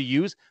you want to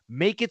use,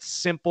 make it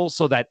simple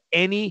so that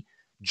any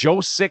Joe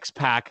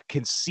Six-Pack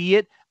can see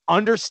it,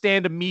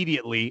 understand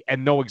immediately,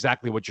 and know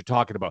exactly what you're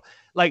talking about.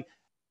 Like,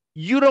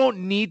 you don't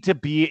need to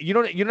be, you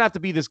don't have to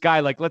be this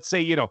guy. Like, let's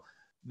say,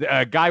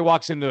 a guy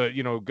walks into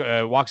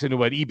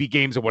an EB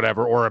Games or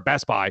whatever, or a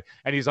Best Buy,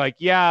 and he's like,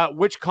 yeah,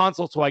 which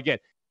console do I get?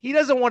 He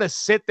doesn't want to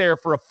sit there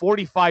for a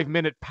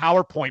 45-minute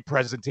PowerPoint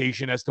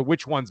presentation as to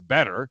which one's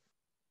better.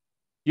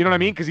 You know what I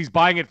mean? Because he's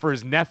buying it for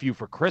his nephew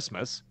for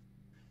Christmas.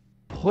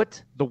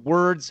 Put the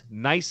words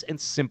nice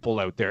and simple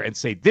out there and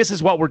say, this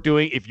is what we're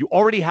doing. If you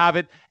already have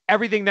it,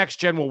 everything next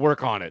gen will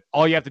work on it.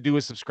 All you have to do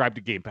is subscribe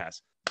to Game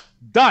Pass.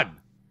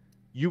 Done.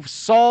 You've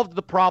solved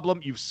the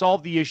problem. You've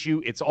solved the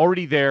issue. It's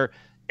already there.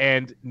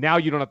 And now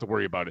you don't have to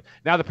worry about it.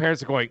 Now the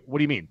parents are going, what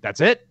do you mean?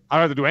 That's it? I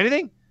don't have to do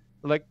anything?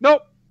 They're like,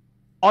 nope.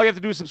 All you have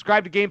to do is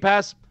subscribe to Game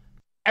Pass.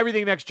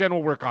 Everything next gen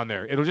will work on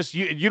there. It'll just,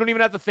 you don't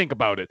even have to think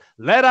about it.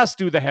 Let us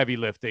do the heavy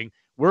lifting.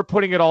 We're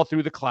putting it all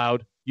through the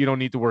cloud. You don't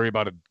need to worry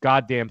about a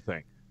goddamn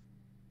thing.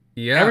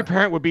 Yeah. Every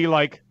parent would be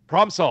like,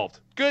 problem solved.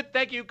 Good.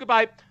 Thank you.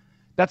 Goodbye.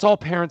 That's all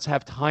parents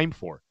have time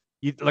for.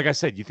 Like I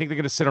said, you think they're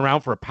going to sit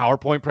around for a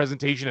PowerPoint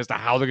presentation as to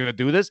how they're going to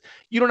do this?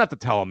 You don't have to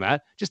tell them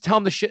that. Just tell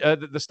them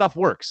the stuff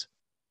works.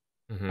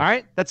 All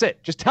right? That's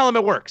it. Just tell them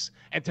it works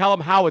and tell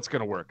them how it's going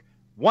to work.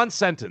 One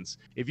sentence.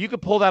 If you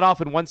could pull that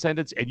off in one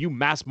sentence and you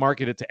mass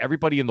market it to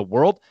everybody in the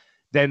world,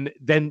 then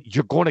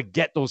you're going to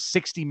get those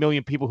 60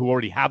 million people who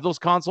already have those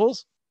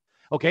consoles.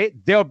 Okay?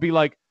 They'll be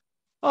like,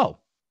 oh,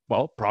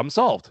 well, problem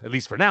solved, at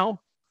least for now.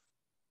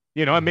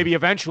 And maybe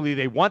eventually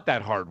they want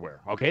that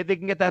hardware. Okay? They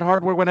can get that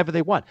hardware whenever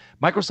they want.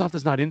 Microsoft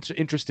is not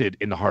interested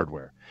in the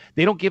hardware.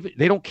 They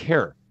don't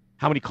care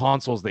how many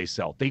consoles they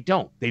sell. They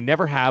don't. They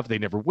never have. They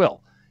never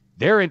will.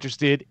 They're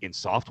interested in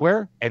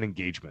software and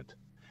engagement.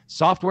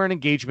 Software and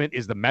engagement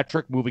is the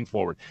metric moving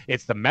forward.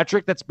 It's the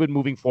metric that's been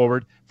moving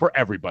forward for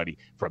everybody,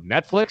 from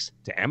Netflix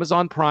to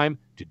Amazon Prime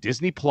to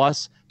Disney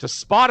Plus to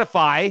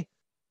Spotify.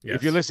 Yes.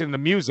 If you're listening to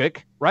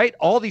music, right?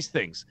 All these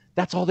things.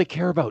 That's all they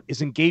care about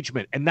is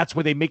engagement. And that's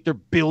where they make their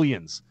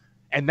billions.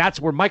 And that's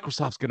where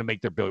Microsoft's going to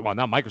make their billion. Well,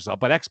 not Microsoft,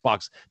 but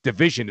Xbox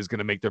division is going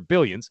to make their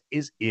billions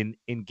is in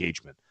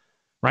engagement,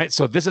 right?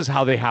 So this is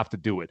how they have to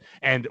do it.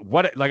 And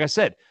like I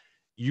said,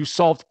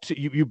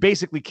 you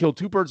basically killed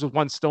 2 birds with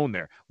 1 stone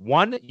there.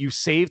 One, you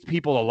saved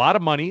people a lot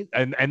of money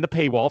and the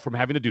paywall from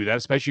having to do that,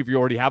 especially if you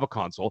already have a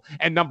console.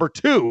 And number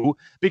 2,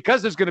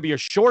 because there's going to be a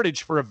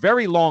shortage for a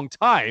very long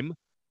time,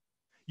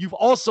 you've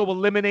also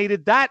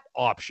eliminated that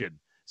option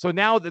So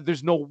now that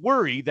there's no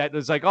worry that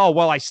it's like, oh,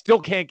 well, I still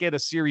can't get a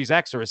Series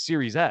X or a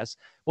Series S.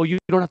 Well, you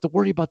don't have to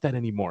worry about that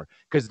anymore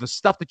because the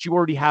stuff that you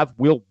already have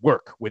will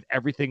work with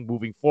everything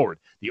moving forward.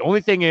 The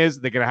only thing is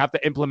they're going to have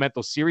to implement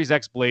those Series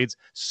X blades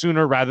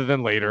sooner rather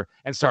than later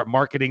and start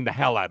marketing the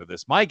hell out of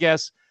this. My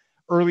guess,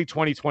 early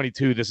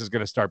 2022, this is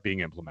going to start being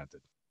implemented.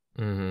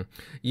 Mm-hmm.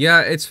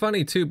 Yeah, it's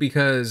funny too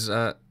because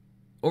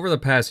over the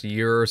past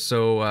year or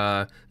so,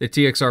 the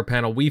TXR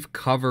panel, we've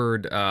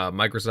covered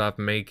Microsoft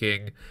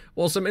making,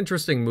 well, some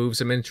interesting moves,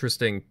 some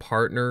interesting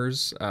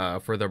partners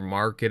for their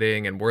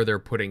marketing and where they're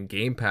putting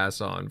Game Pass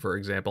on, for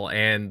example,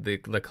 and the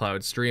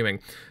cloud streaming.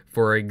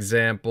 For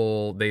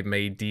example, they've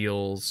made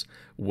deals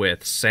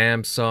with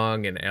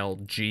Samsung and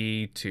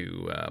LG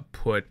to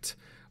put,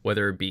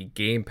 whether it be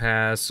Game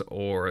Pass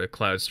or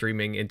cloud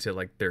streaming, into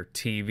like their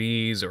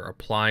TVs or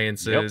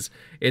appliances.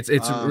 Yep.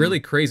 It's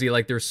really crazy.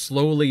 Like, they're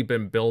slowly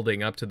been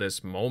building up to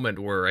this moment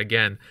where,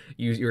 again,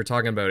 you're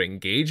talking about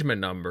engagement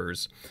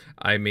numbers.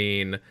 I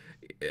mean,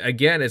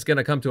 again, it's going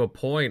to come to a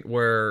point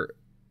where,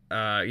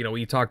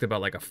 we talked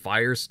about like a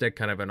Fire Stick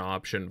kind of an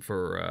option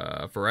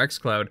for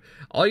xCloud.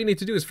 All you need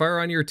to do is fire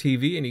on your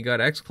TV and you got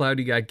xCloud,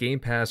 you got Game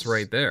Pass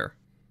right there.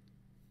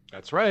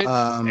 That's right.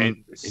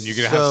 And you're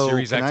going to have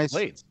Series X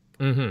blades.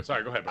 Mm-hmm.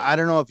 Sorry, go ahead. I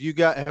don't know if you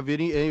got have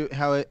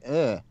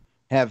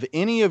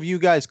any of you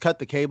guys cut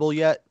the cable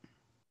yet?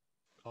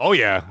 Oh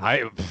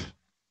yeah,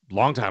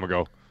 long time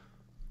ago.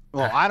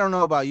 Well, I don't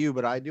know about you,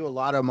 but I do a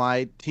lot of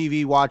my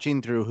TV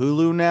watching through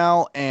Hulu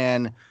now,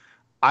 and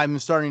I'm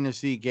starting to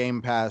see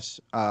Game Pass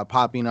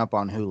popping up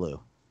on Hulu.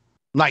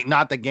 Like,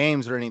 not the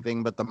games or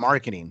anything, but the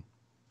marketing.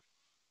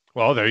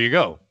 Well, there you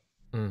go.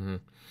 Mm-hmm.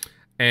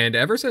 And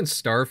ever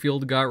since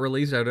Starfield got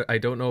released, I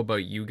don't know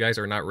about you guys,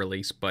 or not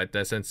released, but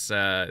since,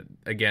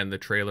 again, the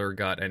trailer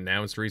got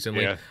announced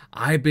recently,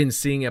 I've been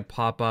seeing it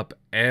pop up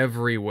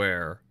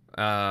everywhere.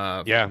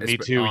 Me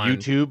too.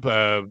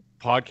 YouTube,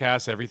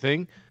 podcasts,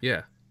 everything.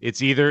 Yeah.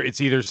 It's either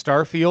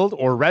Starfield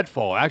or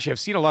Redfall. Actually, I've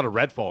seen a lot of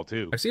Redfall,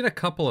 too. I've seen a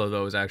couple of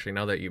those, actually,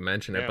 now that you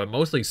mention it, but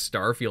mostly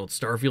Starfield.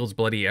 Starfield's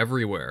bloody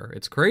everywhere.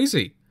 It's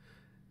crazy.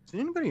 Is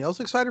anybody else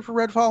excited for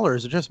Redfall, or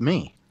is it just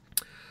me?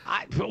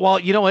 Well,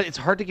 you know what? It's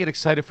hard to get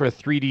excited for a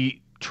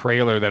 3D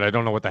trailer that I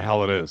don't know what the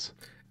hell it is.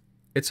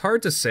 It's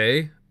hard to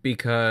say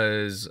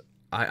because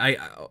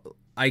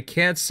I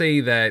can't say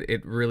that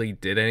it really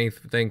did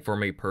anything for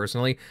me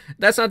personally.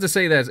 That's not to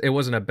say that it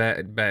wasn't a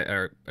bad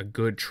or a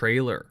good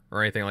trailer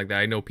or anything like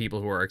that. I know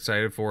people who are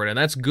excited for it, and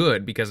that's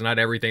good because not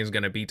everything's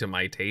going to be to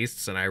my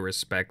tastes, and I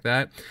respect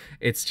that.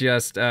 It's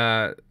just,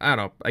 I don't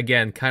know,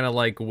 again, kind of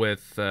like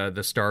with the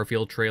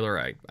Starfield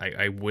trailer,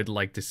 I would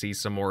like to see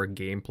some more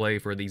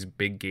gameplay for these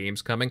big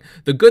games coming.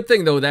 The good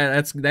thing, though,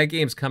 that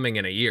game's coming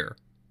in a year.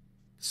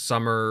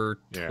 Summer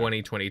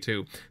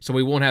 2022. So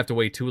we won't have to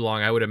wait too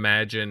long. I would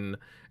imagine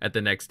at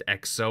the next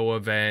XO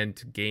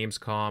event,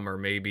 Gamescom, or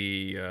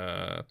maybe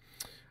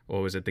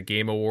what was it, the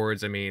Game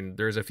Awards. I mean,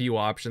 there's a few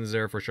options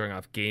there for showing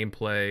off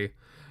gameplay.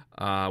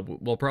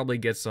 We'll probably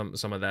get some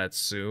of that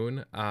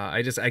soon.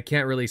 I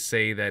can't really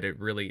say that it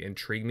really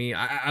intrigued me.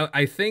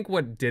 I think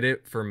what did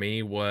it for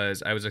me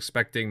was I was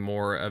expecting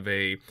more of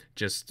a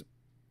just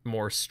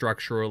more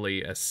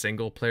structurally a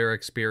single player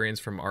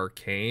experience from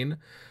Arcane,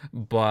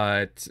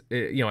 but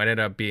it ended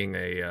up being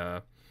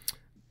a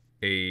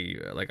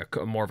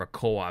more of a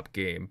co-op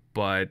game.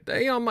 But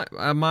I'm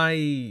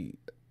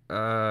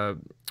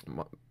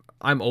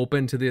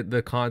open to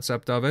the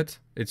concept of it.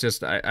 It's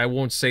just I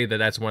won't say that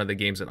that's one of the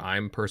games that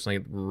I'm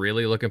personally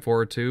really looking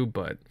forward to,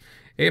 but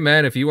hey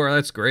man, if you are,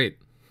 that's great.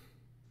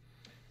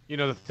 You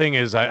know, the thing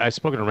is, I've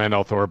spoken to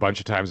Randall Thor a bunch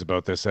of times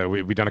about this.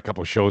 We've done a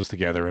couple of shows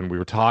together, and we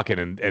were talking,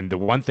 and the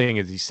one thing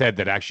is he said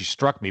that actually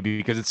struck me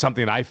because it's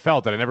something that I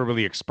felt that I never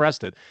really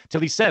expressed it till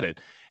he said it.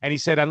 And he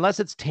said, unless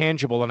it's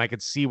tangible and I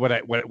could see what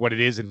it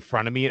is in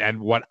front of me and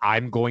what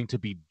I'm going to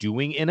be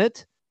doing in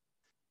it,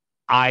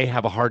 I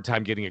have a hard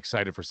time getting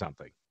excited for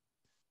something.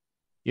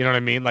 You know what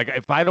I mean? Like,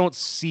 if I don't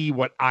see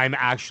what I'm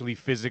actually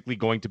physically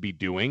going to be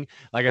doing,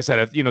 like I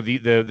said, the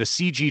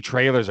CG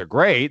trailers are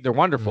great. They're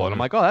wonderful. Mm-hmm. And I'm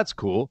like, oh, that's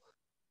cool.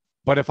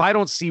 But if I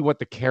don't see what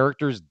the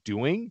character's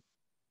doing,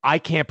 I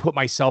can't put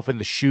myself in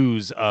the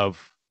shoes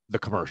of the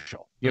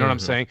commercial. You know what I'm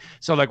saying?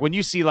 So like when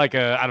you see like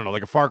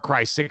a Far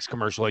Cry 6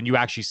 commercial and you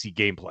actually see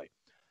gameplay,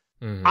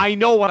 I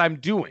know what I'm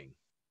doing.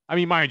 I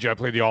mean, mind you, I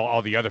played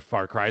all the other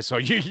Far Cries, so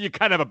you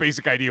kind of have a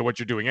basic idea what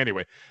you're doing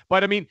anyway.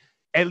 But I mean,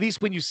 at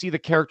least when you see the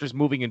characters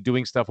moving and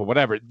doing stuff or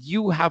whatever,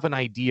 you have an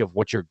idea of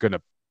what you're going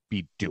to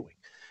be doing.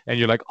 And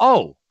you're like,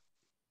 oh,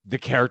 the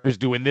character's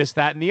doing this,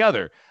 that, and the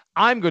other.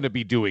 I'm going to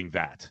be doing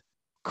that.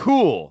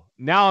 Cool.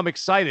 Now I'm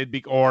excited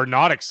or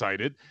not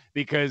excited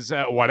because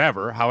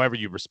however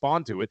you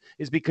respond to it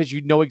is because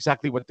you know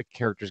exactly what the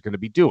character is going to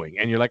be doing.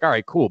 And you're like, all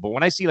right, cool. But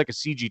when I see like a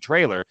CG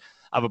trailer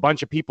of a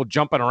bunch of people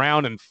jumping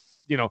around and,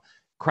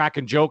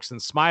 cracking jokes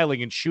and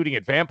smiling and shooting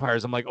at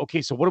vampires, I'm like,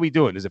 okay, so what are we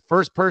doing? Is it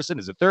first person?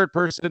 Is it third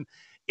person?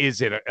 Is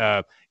it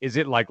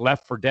like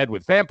Left 4 Dead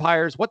with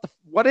vampires?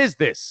 What is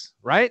this?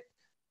 Right.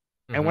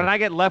 And when I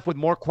get left with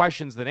more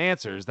questions than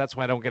answers, that's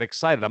when I don't get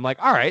excited. I'm like,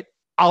 all right,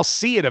 I'll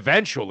see it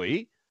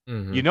eventually.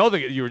 Mhm. You know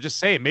that you were just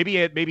saying maybe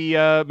at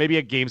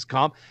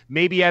Gamescom,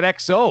 maybe at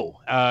XO,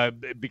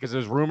 because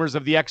there's rumors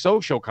of the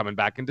XO show coming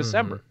back in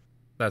December. Mhm.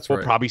 That's We'll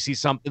right. probably see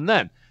something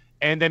then,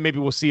 and then maybe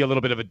we'll see a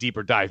little bit of a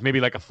deeper dive, maybe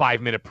like a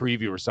 5-minute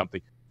preview or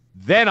something.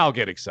 Then I'll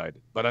get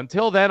excited. But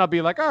until then, I'll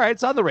be like, all right,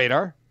 it's on the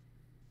radar.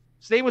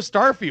 Same with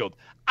Starfield.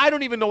 I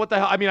don't even know what the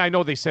hell. I mean, I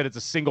know they said it's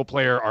a single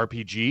player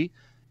RPG,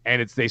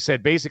 and they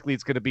said basically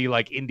it's going to be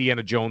like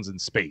Indiana Jones in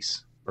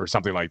space or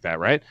something like that,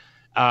 right?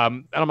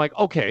 And I'm like,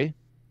 okay,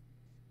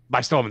 but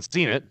I still haven't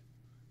seen it.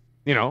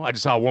 You know, I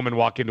just saw a woman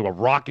walk into a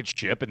rocket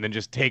ship and then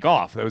just take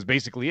off. That was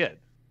basically it,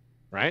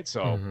 right?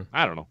 So Mhm.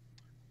 I don't know.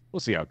 We'll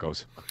see how it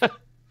goes.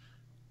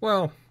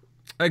 Well,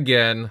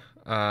 again,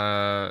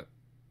 I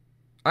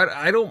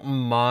don't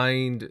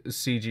mind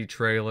CG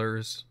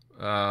trailers,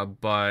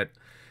 but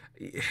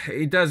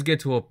it does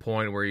get to a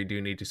point where you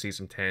do need to see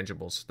some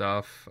tangible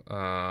stuff.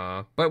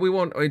 But we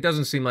won't. It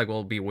doesn't seem like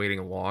we'll be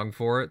waiting long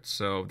for it,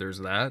 so there's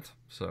that.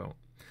 So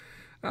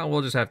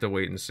we'll just have to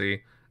wait and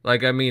see.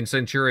 Like, I mean,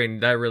 Centurion,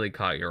 that really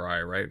caught your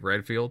eye, right?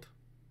 Redfield,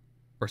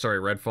 or sorry,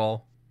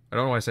 Redfall. I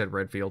don't know why I said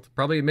Redfield.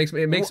 Probably it makes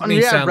me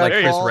Yeah, sound like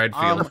Chris Redfall,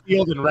 Redfield.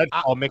 Field and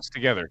Redfall mixed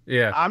together.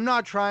 Yeah. I'm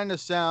not trying to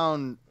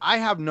sound. I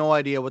have no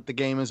idea what the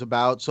game is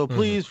about, so Mhm.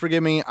 please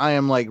forgive me. I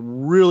am like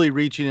really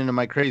reaching into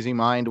my crazy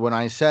mind when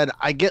I said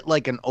I get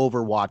like an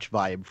Overwatch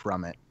vibe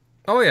from it.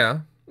 Oh yeah.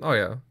 Oh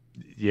yeah.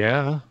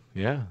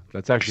 Yeah.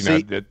 That's actually See-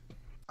 not that.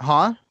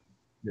 Huh?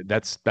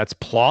 That's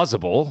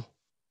plausible.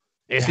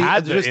 It See,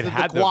 had just it the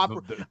had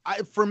cooper-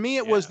 for me,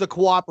 it was the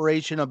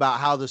cooperation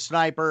about how the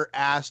sniper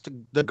asked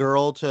the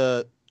girl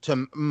to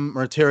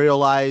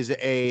materialize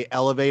a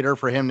elevator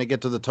for him to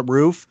get to the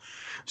roof.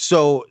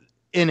 So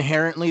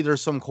inherently, there's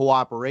some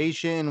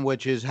cooperation,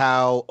 which is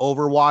how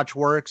Overwatch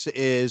works.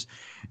 Is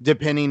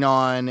depending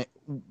on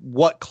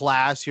what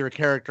class your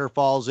character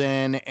falls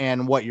in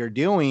and what you're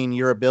doing,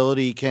 your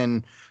ability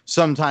can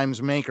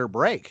sometimes make or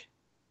break.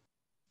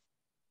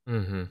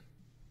 Mm-hmm.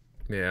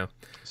 Yeah.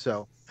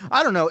 So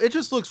I don't know. It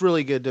just looks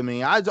really good to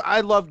me.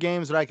 I love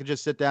games that I could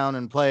just sit down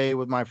and play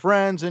with my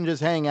friends and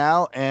just hang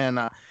out. And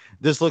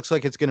this looks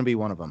like it's going to be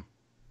one of them.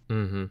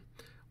 Mm-hmm.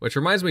 Which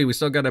reminds me, we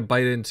still got to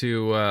bite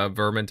into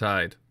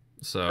Vermintide.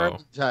 So.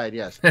 Vermintide,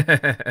 yes.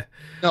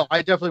 No,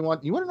 I definitely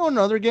want. You want to know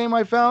another game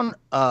I found?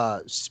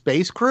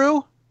 Space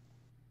Crew.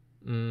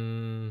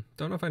 Don't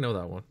know if I know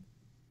that one.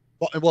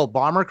 Well,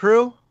 Bomber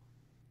Crew.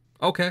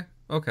 Okay.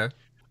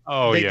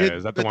 Oh They yeah, did,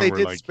 is that the but one they where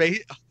did like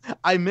space?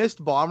 I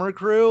missed Bomber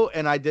Crew,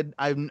 and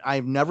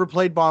I've never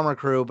played Bomber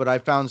Crew, but I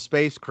found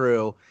Space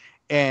Crew,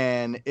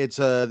 and it's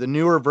the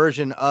newer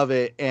version of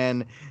it.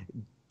 And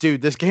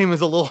dude, this game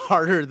is a little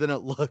harder than it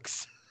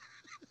looks.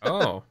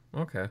 Oh,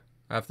 okay.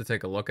 I have to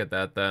take a look at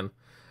that then.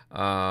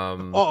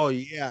 Oh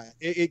yeah,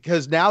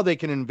 because now they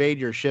can invade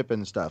your ship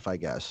and stuff. I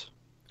guess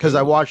because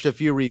I watched a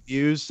few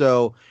reviews,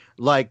 so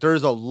like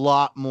there's a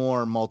lot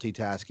more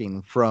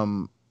multitasking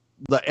from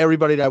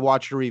everybody that I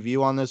watched a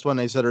review on this one.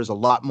 They said there's a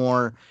lot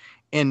more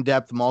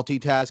in-depth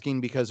multitasking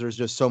because there's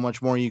just so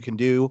much more you can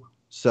do.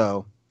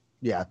 So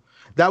yeah,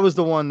 that was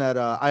the one that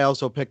I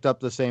also picked up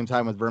the same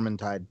time with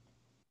Vermintide.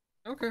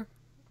 Okay.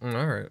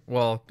 All right.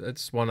 Well,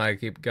 it's one I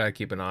gotta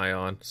keep an eye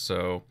on.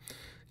 So,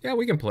 yeah,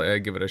 we can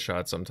give it a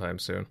shot sometime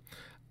soon.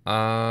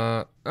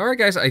 All right,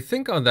 guys. I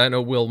think on that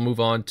note, we'll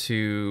move on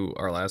to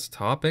our last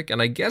topic,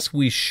 and I guess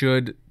we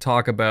should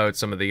talk about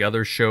some of the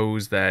other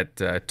shows that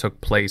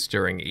took place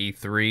during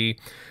E3.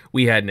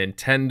 We had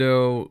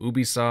Nintendo,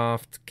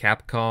 Ubisoft,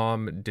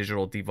 Capcom,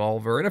 Digital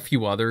Devolver, and a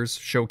few others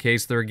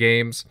showcase their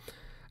games.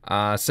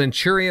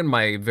 Centurion,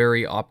 my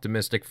very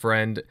optimistic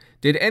friend,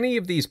 did any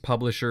of these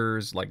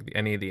publishers, like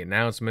any of the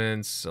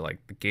announcements,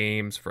 like the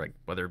games, for like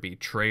whether it be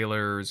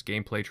trailers,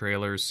 gameplay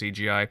trailers,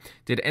 CGI,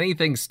 did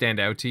anything stand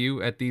out to you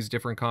at these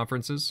different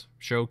conferences,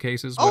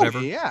 showcases, whatever?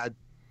 Oh yeah,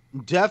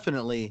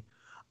 definitely.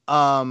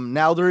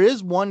 Now there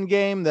is one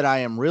game that I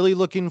am really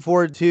looking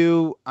forward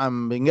to.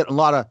 I'm been getting a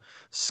lot of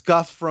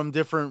scuff from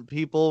different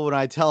people when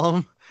I tell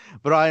them,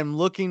 but I am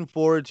looking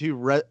forward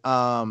to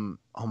oh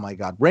my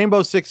god,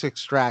 Rainbow Six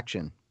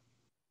Extraction.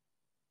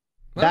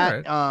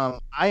 That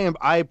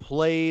I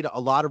played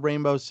a lot of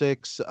Rainbow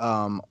Six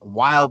a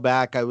while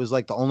back. I was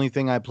like the only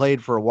thing I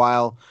played for a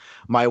while.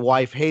 My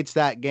wife hates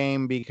that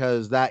game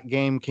because that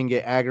game can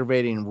get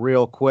aggravating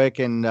real quick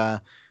and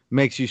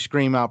makes you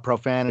scream out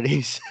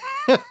profanities.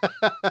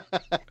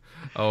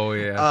 Oh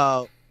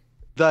yeah.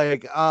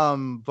 But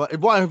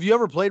have you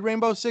ever played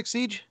Rainbow Six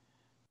Siege?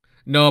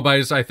 No,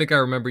 but I think I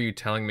remember you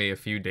telling me a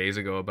few days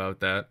ago about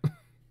that.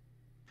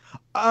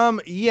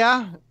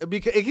 Yeah,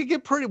 because it could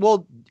get pretty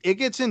well. It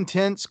gets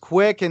intense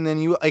quick, and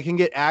then it can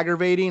get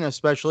aggravating,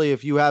 especially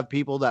if you have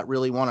people that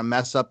really want to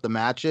mess up the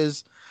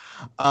matches.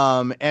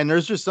 And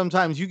there's just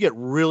sometimes you get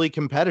really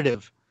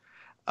competitive,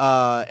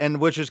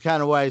 and which is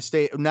kind of why I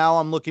stay. Now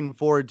I'm looking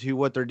forward to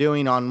what they're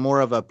doing on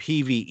more of a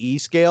PvE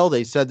scale.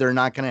 They said they're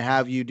not going to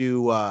have you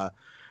do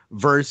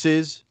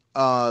versus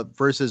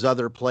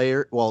other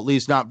player. Well, at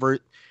least not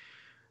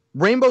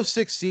Rainbow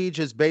Six Siege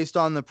is based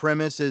on the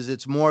premise is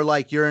it's more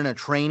like you're in a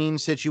training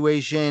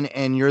situation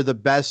and you're the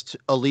best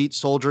elite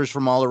soldiers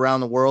from all around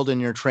the world and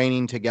you're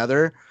training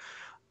together.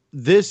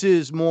 This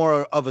is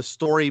more of a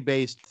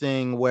story-based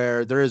thing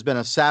where there has been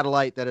a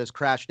satellite that has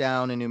crashed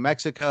down in New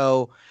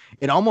Mexico.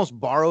 It almost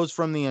borrows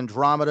from the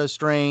Andromeda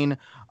strain.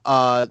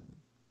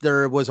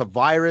 There was a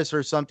virus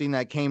or something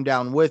that came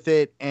down with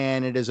it,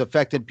 and it has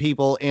affected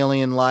people,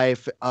 alien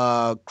life,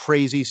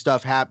 crazy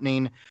stuff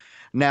happening.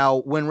 Now,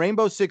 when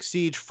Rainbow Six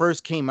Siege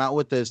first came out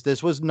with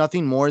this was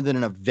nothing more than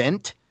an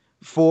event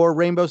for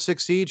Rainbow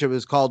Six Siege. It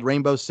was called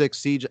Rainbow Six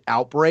Siege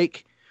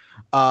Outbreak.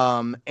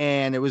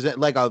 And it was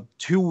like a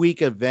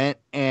 2-week event.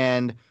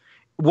 And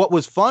what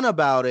was fun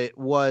about it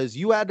was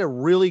you had to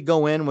really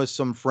go in with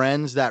some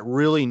friends that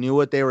really knew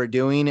what they were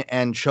doing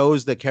and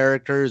chose the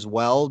characters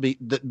well.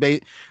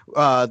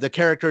 The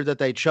character that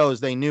they chose,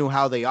 they knew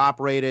how they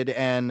operated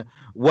and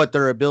what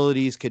their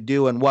abilities could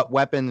do and what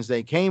weapons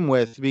they came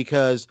with,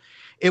 because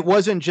it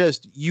wasn't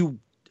just you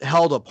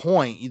held a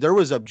point. There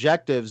was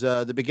objectives.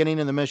 The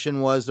beginning of the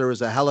mission was there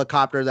was a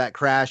helicopter that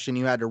crashed and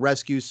you had to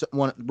rescue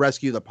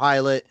the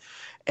pilot.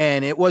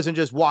 And it wasn't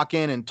just walk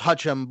in and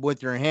touch him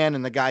with your hand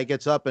and the guy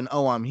gets up and,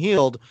 oh, I'm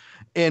healed.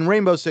 In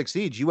Rainbow Six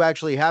Siege, you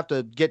actually have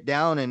to get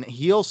down and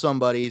heal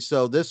somebody.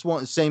 So this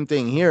one, same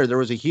thing here. There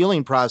was a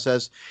healing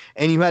process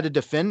and you had to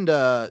defend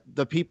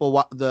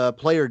the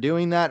player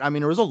doing that. I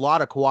mean, there was a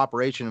lot of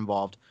cooperation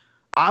involved.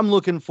 I'm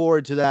looking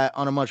forward to that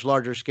on a much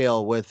larger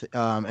scale with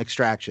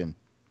Extraction.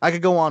 I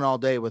could go on all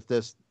day with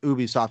this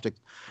Ubisoft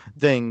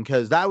thing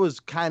because that was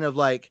kind of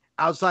like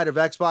outside of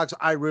Xbox.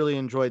 I really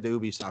enjoyed the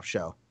Ubisoft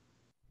show.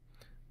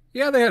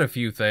 Yeah, they had a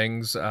few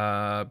things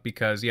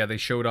because, they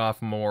showed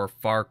off more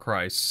Far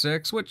Cry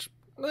 6, which,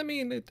 I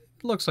mean, it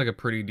looks like a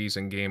pretty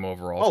decent game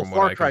overall from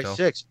what I can tell. Far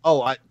Cry 6.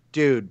 Oh,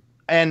 dude.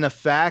 And the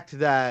fact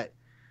that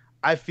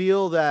I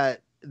feel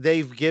that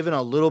they've given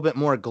a little bit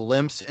more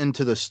glimpse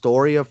into the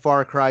story of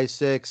Far Cry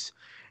 6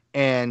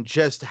 and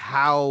just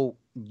how,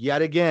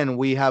 yet again,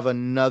 we have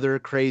another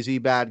crazy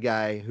bad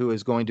guy who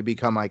is going to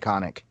become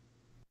iconic.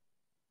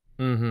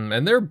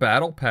 And their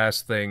Battle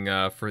Pass thing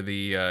for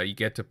the, you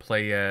get to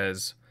play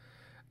as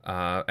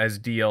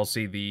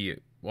DLC,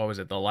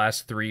 the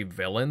last 3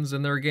 villains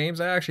in their games.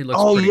 That actually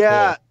looks pretty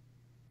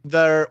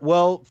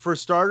cool. For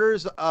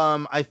starters,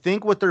 I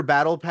think with their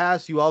Battle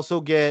Pass, you also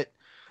get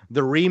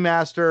the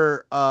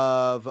remaster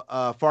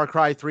of Far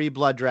Cry 3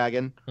 Blood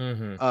Dragon.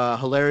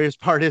 Hilarious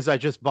part is I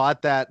just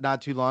bought that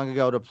not too long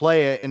ago to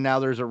play it, and now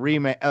there's a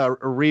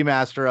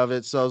remaster of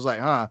it. So I was like,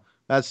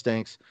 that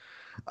stinks.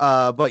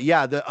 But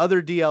yeah, the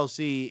other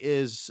DLC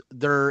is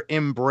they're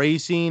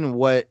embracing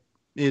what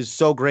is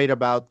so great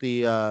about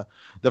the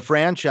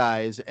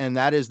franchise, and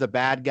that is the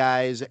bad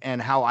guys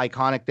and how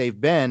iconic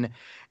they've been.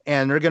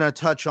 And they're going to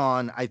touch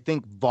on, I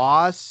think,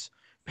 Voss,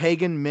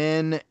 Pagan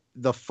Min,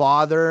 the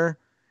Father,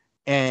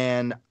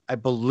 and I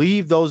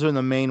believe those are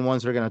the main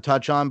ones they're going to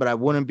touch on, but I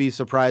wouldn't be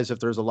surprised if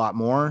there's a lot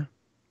more.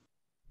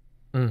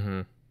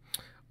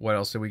 What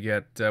else did we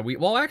get? We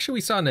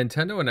saw a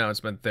Nintendo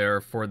announcement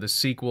there for the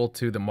sequel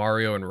to the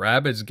Mario and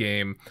Rabbids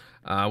game.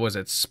 Was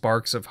it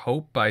Sparks of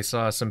Hope? I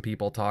saw some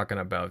people talking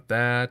about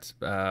that.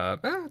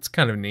 It's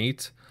kind of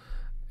neat.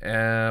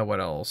 What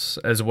else?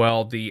 As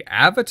well, the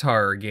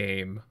Avatar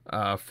game,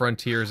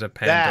 Frontiers of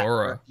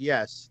Pandora.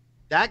 Yes.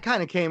 That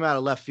kind of came out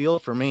of left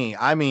field for me.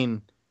 I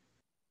mean,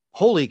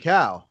 holy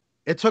cow.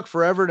 It took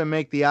forever to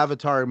make the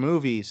Avatar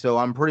movie, so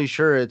I'm pretty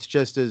sure it's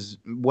just as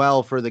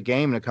well for the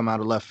game to come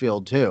out of left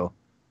field, too.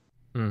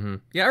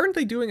 Yeah, aren't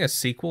they doing a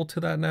sequel to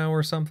that now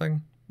or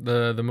something?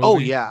 The movie? Oh,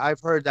 yeah.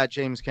 I've heard that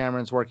James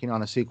Cameron's working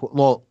on a sequel.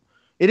 Well,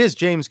 it is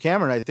James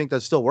Cameron, I think,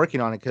 that's still working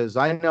on it, because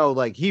I know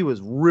he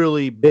was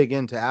really big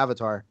into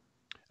Avatar.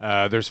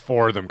 There's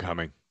 4 of them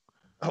coming.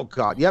 Oh,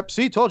 God. Yep.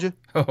 See, told you.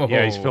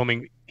 Yeah,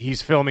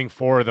 he's filming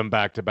 4 of them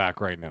back to back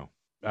right now.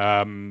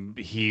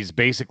 He's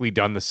basically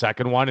done the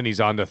second one, and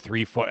he's on the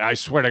 3, 4. I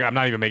swear to God, I'm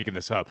not even making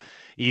this up.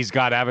 He's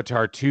got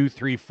Avatar 2,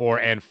 3, 4,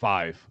 and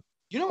 5.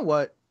 You know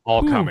what?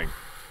 All coming.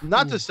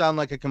 Not to sound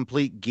like a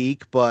complete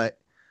geek, but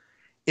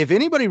if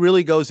anybody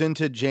really goes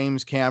into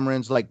James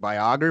Cameron's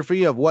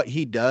biography of what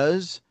he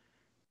does,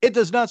 it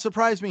does not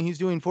surprise me he's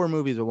doing 4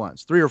 movies at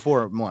once, 3 or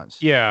 4 at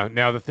once. Yeah.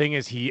 Now the thing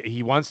is,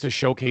 he wants to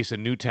showcase a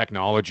new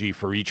technology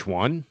for each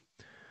one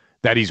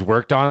that he's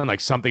worked on, like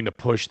something to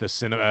push the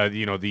cinema,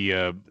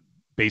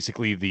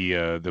 basically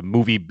the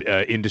movie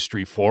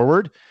industry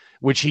forward,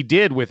 which he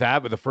did with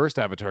the first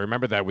Avatar.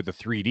 Remember that with the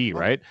 3D,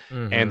 right?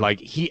 And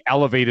he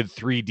elevated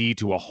 3D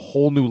to a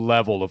whole new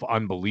level of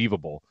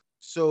unbelievable.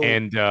 So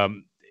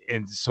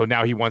so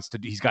now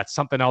he's got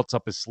something else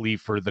up his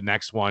sleeve for the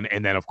next one,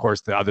 and then of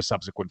course the other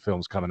subsequent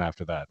films coming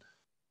after that.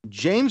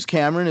 James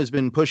Cameron has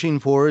been pushing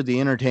forward the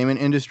entertainment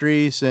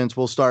industry since,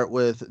 we'll start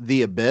with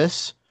The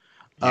Abyss,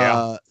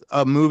 a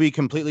movie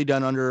completely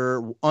done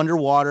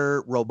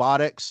underwater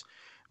robotics.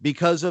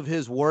 Because of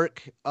his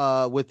work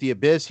with The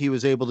Abyss, he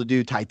was able to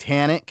do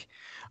Titanic.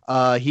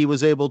 He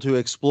was able to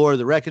explore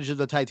the wreckage of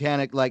the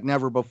Titanic like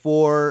never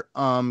before.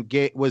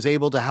 Was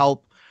able to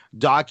help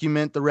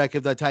document the wreck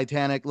of the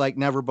Titanic like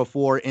never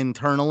before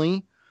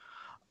internally.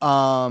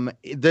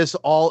 This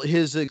all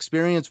his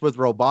experience with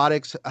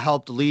robotics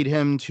helped lead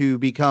him to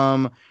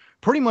become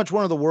pretty much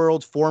one of the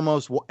world's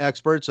foremost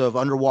experts of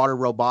underwater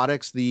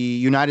robotics. The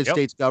United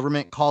States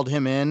government called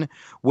him in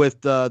with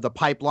the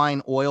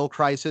pipeline oil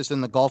crisis in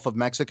the Gulf of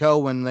Mexico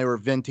when they were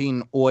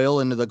venting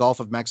oil into the Gulf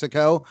of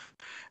Mexico.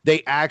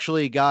 They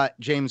actually got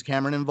James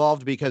Cameron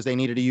involved because they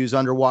needed to use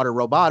underwater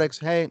robotics.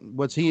 Hey,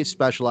 what's he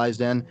specialized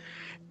in?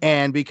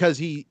 And because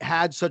he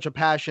had such a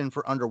passion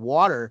for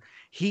underwater,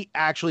 he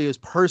actually has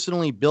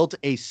personally built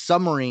a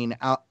submarine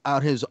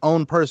out his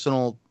own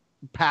personal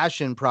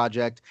passion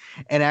project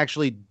and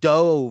actually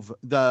dove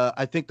the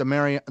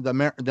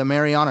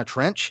Mariana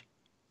Trench.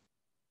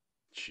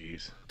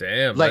 Jeez.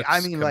 Damn. Like,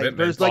 I mean, like,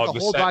 there's like a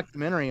whole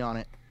documentary on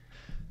it.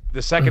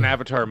 The second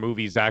Avatar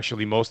movie is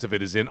actually, most of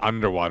it is in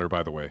underwater,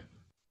 by the way.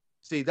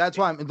 See, that's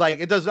why I'm like,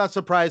 it does not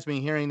surprise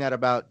me hearing that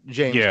about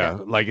James. Yeah,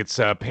 Cameron. like it's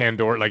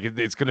Pandora, like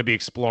it's going to be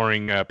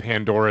exploring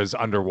Pandora's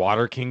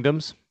underwater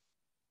kingdoms.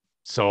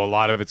 So a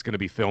lot of it's going to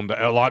be filmed.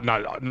 A lot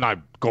not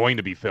going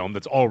to be filmed.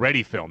 It's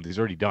already filmed. He's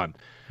already done.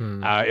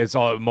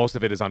 Most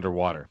of it is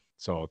underwater.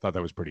 So I thought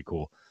that was pretty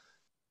cool.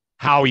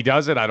 How he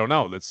does it, I don't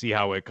know. Let's see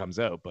how it comes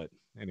out. But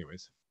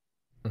anyways,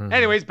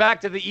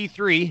 back to the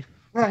E3.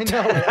 I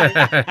know.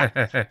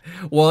 Right?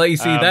 Well, you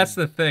see, that's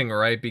the thing,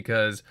 right?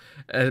 Because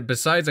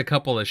besides a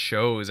couple of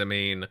shows, I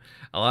mean,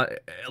 a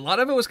lot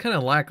of it was kind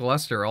of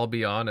lackluster. I'll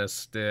be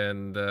honest,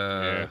 and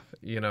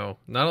you know,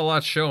 not a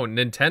lot shown.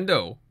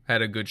 Nintendo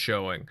had a good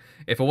showing.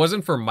 If it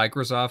wasn't for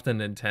Microsoft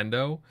and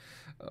Nintendo,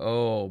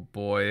 oh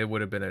boy, it would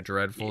have been a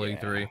dreadful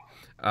E3.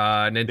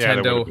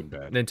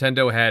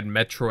 Nintendo had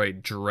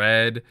Metroid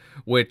Dread,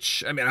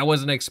 which, I mean, I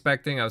wasn't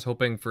expecting. I was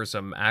hoping for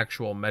some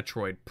actual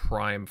Metroid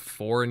Prime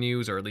 4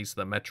 news, or at least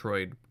the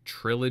Metroid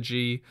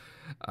trilogy.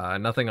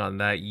 Nothing on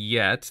that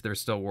yet. They're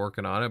still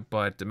working on it,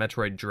 but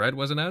Metroid Dread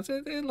was announced.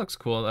 It looks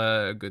cool.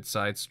 A good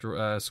side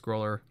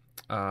scroller.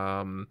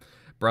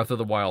 Breath of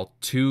the Wild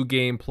 2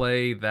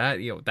 gameplay,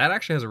 that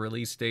actually has a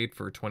release date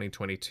for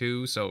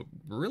 2022, so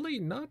really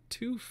not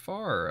too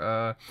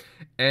far.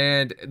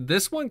 And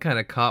this one kind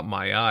of caught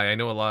my eye. I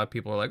know a lot of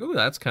people are like, "Oh,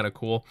 that's kind of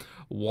cool."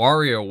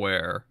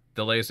 WarioWare,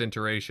 the latest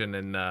iteration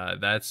in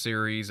that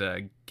series,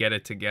 Get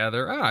It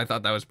Together. I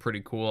thought that was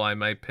pretty cool. I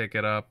might pick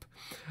it up.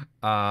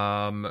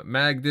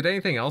 Mag, did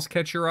anything else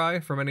catch your eye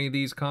from any of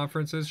these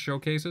conferences,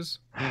 showcases?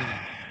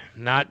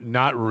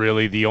 Not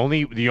really. The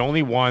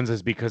only ones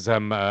is because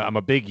I'm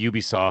a big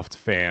Ubisoft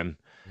fan,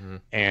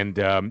 and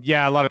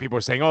a lot of people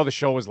are saying, "Oh, the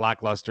show was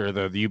lackluster.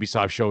 The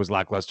Ubisoft show was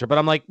lackluster." But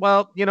I'm like,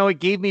 well, you know, it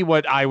gave me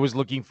what I was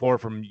looking for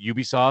from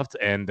Ubisoft,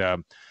 and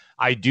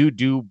I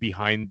do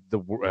behind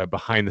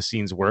the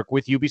scenes work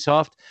with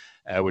Ubisoft,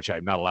 which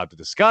I'm not allowed to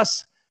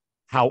discuss.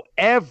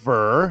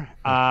 However,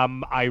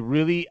 I'm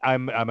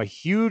a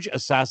huge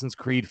Assassin's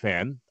Creed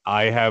fan.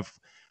 I have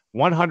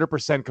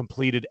 100%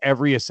 completed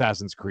every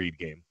Assassin's Creed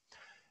game.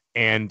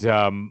 And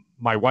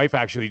my wife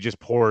actually just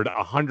poured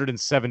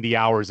 170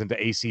 hours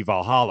into AC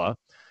Valhalla.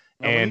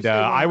 Now, and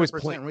I was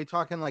playing. Are we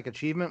talking like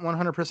achievement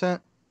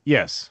 100%?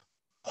 Yes.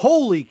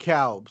 Holy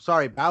cow.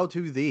 Sorry, bow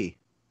to thee.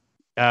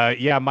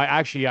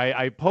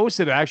 I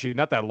posted actually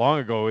not that long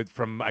ago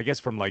from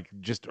like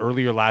just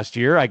earlier last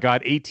year. I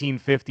got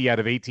 1850 out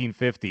of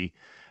 1850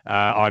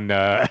 on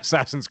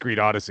Assassin's Creed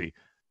Odyssey.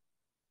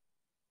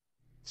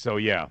 So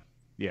yeah,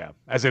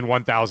 as in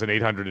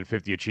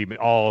 1,850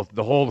 achievement,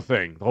 the whole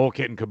thing, the whole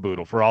kit and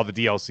caboodle for all the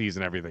DLCs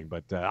and everything.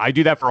 But I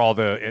do that for all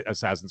the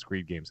Assassin's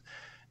Creed games.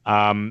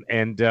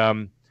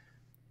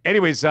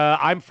 Anyways,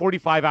 I'm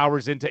 45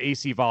 hours into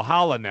AC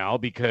Valhalla now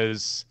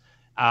because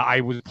I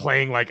was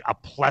playing like a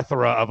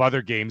plethora of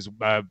other games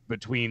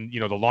between,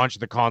 the launch of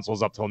the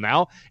consoles up till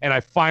now. And I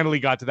finally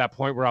got to that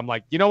point where I'm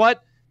like, you know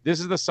what? This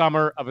is the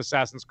summer of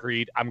Assassin's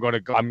Creed. I'm going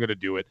to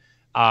do it.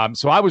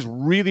 So I was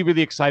really,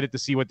 really excited to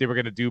see what they were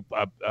going to do,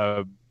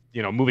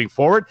 moving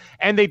forward.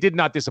 And they did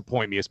not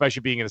disappoint me,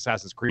 especially being an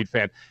Assassin's Creed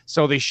fan.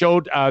 So they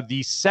showed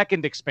the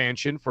second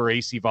expansion for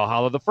AC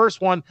Valhalla. The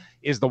first one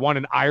is the one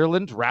in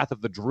Ireland, Wrath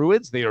of the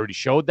Druids. They already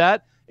showed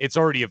that. It's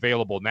already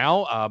available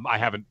now. I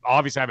haven't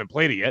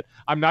played it yet.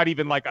 I'm not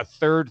even like a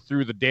third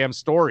through the damn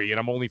story, and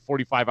I'm only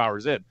 45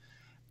 hours in.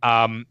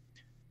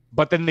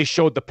 But then they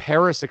showed the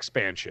Paris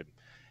expansion.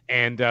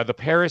 And the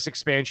Paris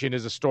expansion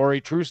is a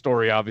true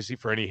story, obviously,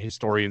 for any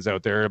historians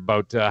out there,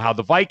 about how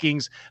the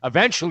Vikings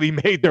eventually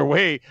made their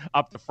way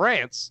up to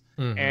France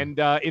and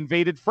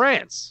invaded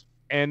France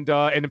and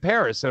in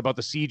Paris, and about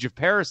the siege of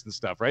Paris and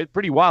stuff, right?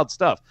 Pretty wild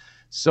stuff.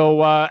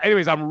 So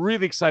anyways, I'm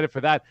really excited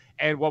for that.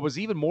 And what was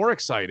even more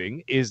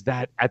exciting is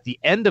that at the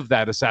end of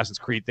that Assassin's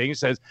Creed thing,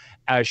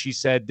 she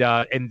said,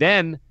 and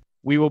then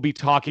we will be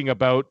talking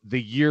about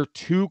the year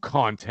 2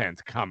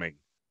 content coming.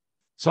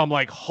 So I'm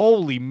like,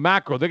 holy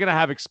mackerel, they're going to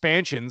have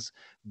expansions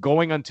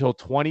going until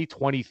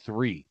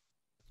 2023.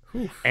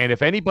 Oof. And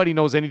if anybody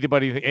knows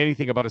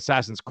anything about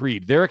Assassin's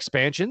Creed, their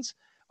expansions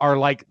are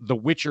like the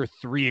Witcher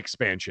 3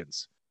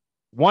 expansions.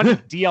 One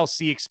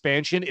DLC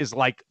expansion is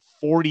like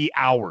 40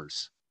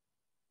 hours.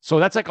 So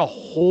that's like a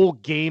whole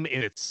game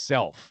in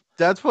itself.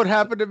 That's what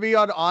happened to me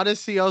on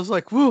Odyssey. I was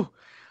like, whoo,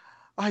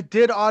 I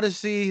did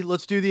Odyssey.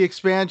 Let's do the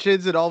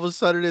expansions. And all of a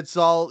sudden it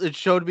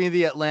showed me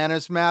the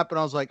Atlantis map. And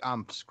I was like,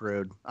 I'm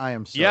screwed. I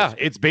am so screwed.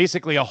 It's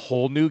basically a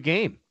whole new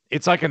game.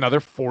 It's like another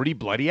 40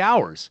 bloody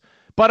hours.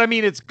 But I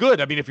mean, it's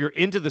good. I mean, if you're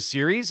into the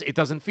series, it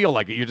doesn't feel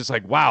like it. You're just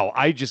like, wow,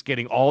 I just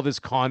getting all this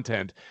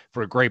content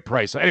for a great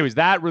price. So anyways,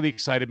 that really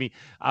excited me.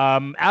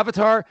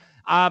 Avatar,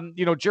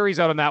 jury's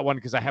out on that one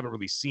because I haven't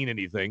really seen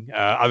anything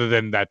other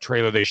than that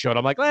trailer they showed.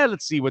 I'm like,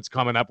 let's see what's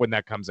coming up when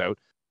that comes out.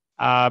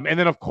 And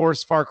then, of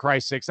course, Far Cry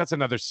 6. That's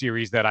another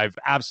series that I've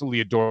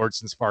absolutely adored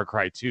since Far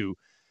Cry 2.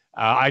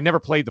 I never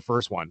played the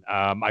first one.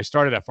 I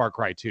started at Far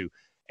Cry 2.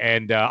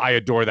 And I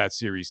adore that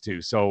series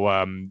too.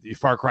 So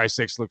Far Cry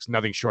 6 looks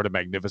nothing short of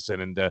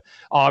magnificent. And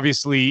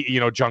obviously,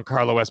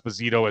 Giancarlo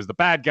Esposito as the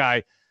bad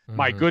guy.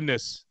 My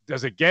goodness,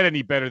 does it get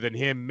any better than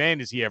him?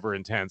 Man, is he ever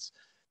intense.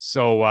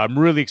 So I'm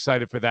really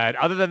excited for that.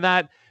 Other than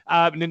that,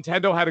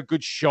 Nintendo had a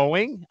good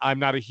showing. I'm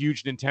not a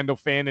huge Nintendo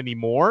fan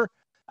anymore.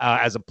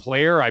 As a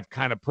player, I've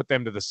kind of put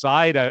them to the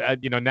side.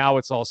 Now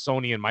it's all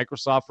Sony and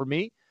Microsoft for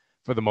me,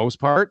 for the most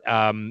part.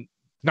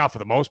 Not for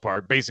the most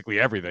part, basically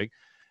everything.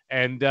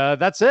 And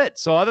that's it.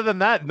 So other than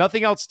that,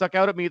 nothing else stuck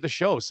out at me at the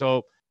show.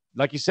 So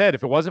like you said,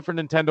 if it wasn't for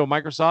Nintendo,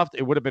 Microsoft,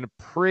 it would have been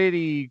a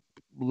pretty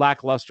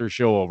lackluster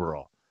show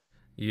overall.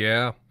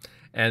 Yeah.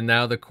 And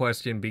now the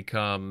question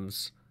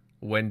becomes,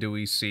 when do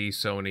we see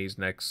Sony's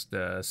next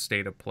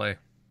State of Play?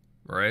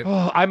 Right?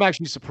 Oh, I'm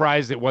actually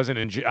surprised it wasn't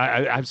in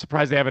I'm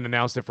surprised they haven't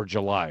announced it for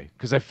July,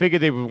 because I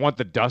figured they would want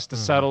the dust to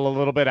settle a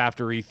little bit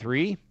after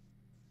E3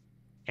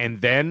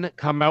 and then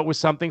come out with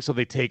something so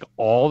they take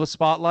all the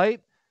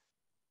spotlight.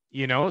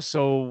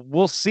 So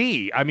we'll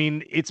see. I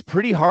mean, it's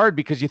pretty hard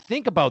because you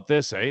think about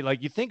this,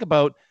 Like you think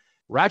about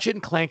Ratchet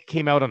and Clank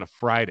came out on a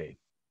Friday,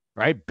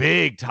 right?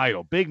 Big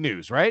title, big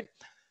news, right?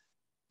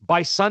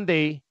 By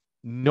Sunday,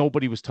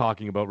 nobody was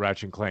talking about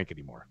Ratchet and Clank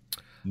anymore.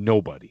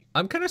 Nobody.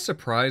 I'm kind of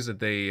surprised that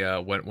they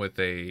went with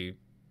a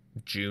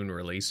June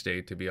release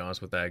date, to be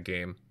honest, with that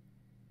game.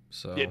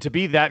 So to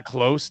be that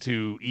close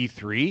to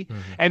E3.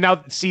 And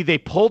now, see, they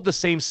pulled the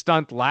same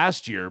stunt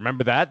last year.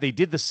 Remember that? They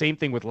did the same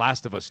thing with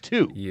Last of Us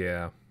 2.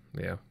 Yeah.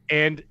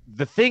 And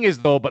the thing is,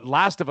 though, but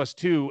Last of Us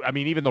 2, I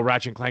mean, even though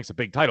Ratchet and Clank's a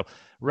big title,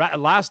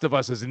 Last of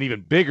Us is an even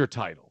bigger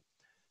title.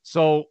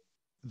 So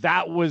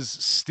that was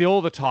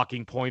still the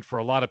talking point for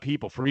a lot of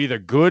people for either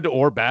good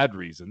or bad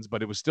reasons,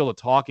 but it was still a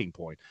talking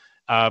point.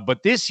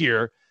 But this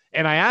year,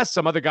 and I asked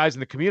some other guys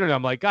in the community,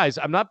 I'm like, guys,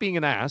 I'm not being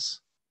an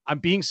ass. I'm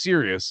being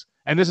serious.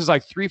 And this is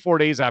like 3-4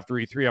 days after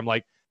E3. I'm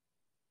like,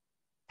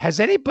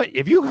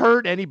 have you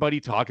heard anybody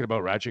talking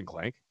about Ratchet and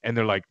Clank? And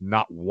they're like,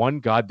 not one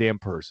goddamn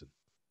person.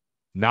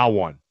 Not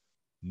one.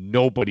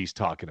 Nobody's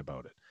talking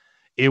about it.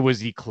 It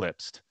was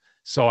eclipsed.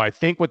 So I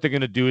think what they're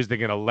going to do is they're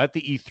going to let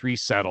the E3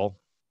 settle.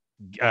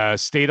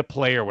 State of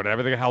Play or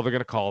whatever the hell they're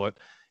going to call it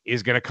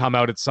is going to come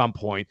out at some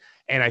point.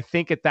 And I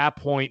think at that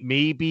point,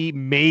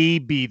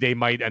 maybe they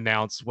might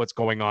announce what's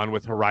going on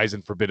with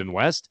Horizon Forbidden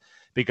West,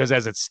 because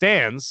as it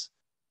stands,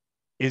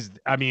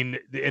 and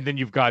then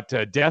you've got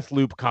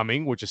Deathloop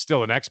coming, which is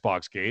still an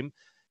Xbox game.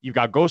 You've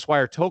got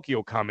Ghostwire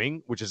Tokyo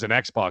coming, which is an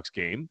Xbox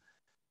game.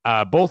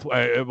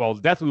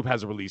 Deathloop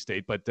has a release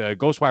date, but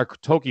Ghostwire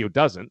Tokyo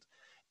doesn't,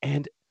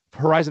 and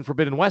Horizon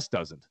Forbidden West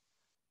doesn't.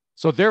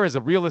 So there is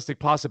a realistic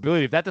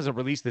possibility if that doesn't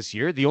release this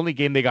year, the only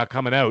game they got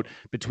coming out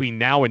between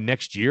now and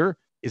next year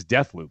is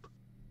Deathloop.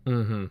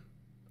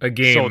 A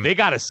game. So they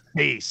got to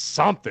say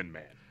something,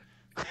 man.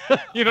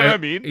 You know what I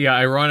mean? Yeah,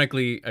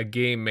 ironically, a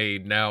game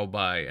made now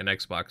by an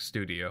Xbox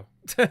studio.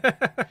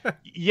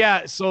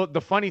 Yeah, so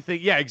the funny thing,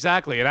 yeah,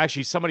 exactly. And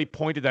actually, somebody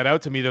pointed that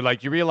out to me. They're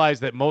like, you realize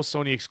that most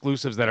Sony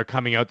exclusives that are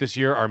coming out this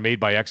year are made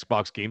by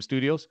Xbox Game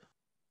Studios?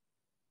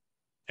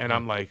 And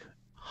I'm like,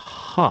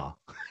 huh.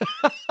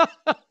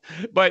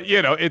 But,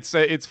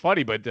 it's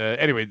funny. But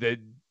anyway, they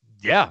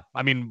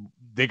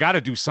got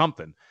to do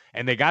something.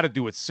 And they got to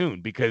do it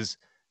soon because,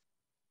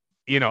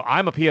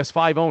 I'm a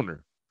PS5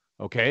 owner,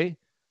 okay?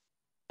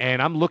 And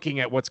I'm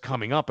looking at what's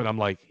coming up, and I'm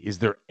like, is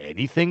there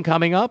anything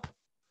coming up?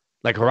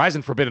 Like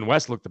Horizon Forbidden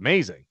West looked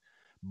amazing,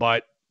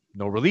 but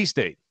no release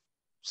date.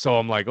 So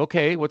I'm like,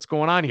 okay, what's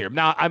going on here?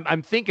 Now,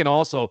 I'm thinking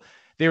also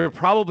they were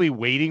probably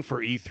waiting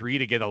for E3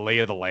 to get a lay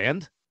of the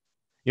land.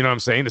 You know what I'm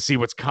saying? To see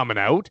what's coming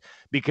out,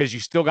 because you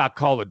still got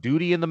Call of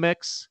Duty in the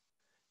mix,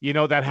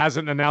 that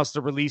hasn't announced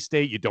a release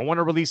date. You don't want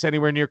to release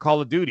anywhere near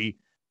Call of Duty.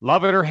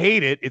 Love it or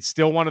hate it, it's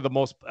still one of the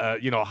most,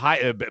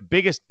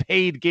 biggest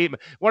paid game,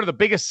 one of the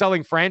biggest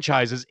selling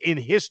franchises in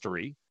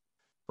history,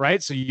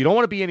 right? So you don't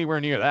want to be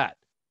anywhere near that.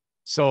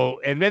 So,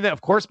 and then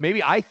of course,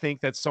 maybe I think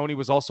that Sony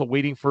was also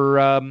waiting for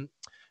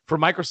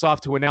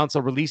Microsoft to announce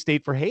a release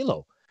date for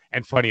Halo.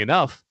 And funny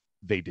enough,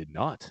 they did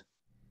not.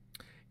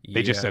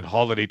 They just said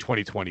holiday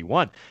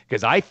 2021.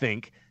 Because I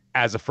think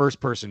as a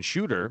first-person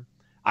shooter,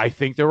 I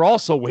think they're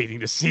also waiting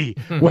to see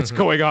what's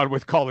going on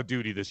with Call of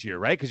Duty this year,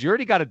 right? Because you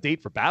already got a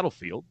date for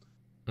Battlefield.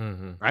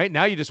 right?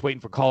 Now you're just waiting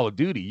for Call of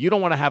Duty. You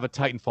don't want to have a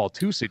Titanfall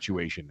 2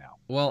 situation now.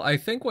 Well, I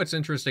think what's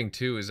interesting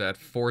too is that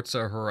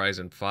Forza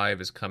Horizon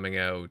 5 is coming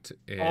out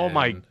Oh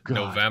my in God.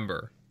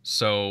 November.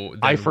 So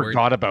I then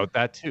forgot about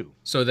that too.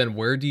 So then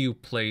where do you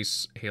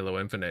place Halo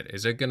Infinite?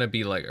 Is it going to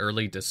be like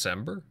early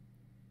December?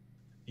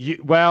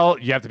 Well,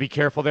 you have to be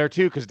careful there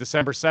too, because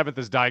December 7th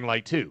is Dying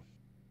Light 2.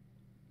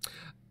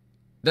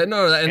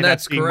 And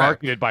that's being correct.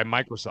 marketed by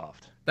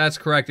Microsoft. That's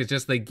correct. It's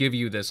just they give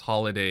you this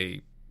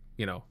holiday,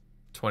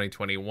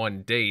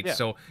 2021 date. Yeah.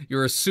 So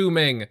you're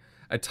assuming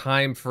a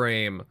time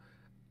frame.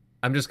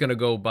 I'm just gonna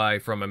go by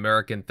from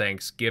American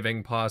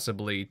Thanksgiving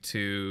possibly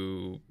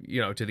to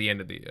to the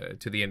end of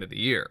the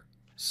year.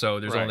 So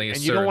there's only a and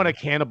certain... you don't want to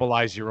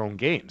cannibalize your own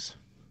games.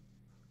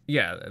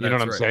 Yeah, that's you know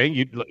what I'm saying.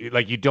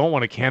 You don't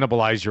want to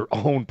cannibalize your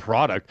own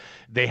product.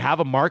 They have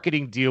a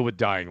marketing deal with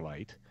Dying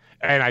Light,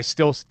 and I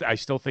still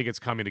think it's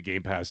coming to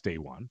Game Pass day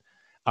one.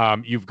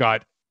 You've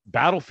got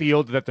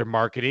Battlefield that they're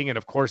marketing, and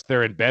of course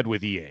they're in bed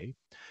with EA.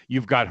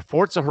 You've got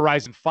Forza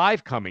Horizon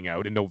 5 coming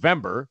out in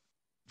November,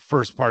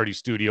 first party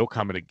studio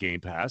coming to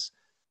Game Pass.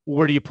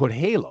 Where do you put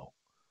Halo?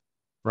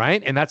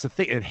 Right? And that's the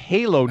thing. And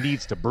Halo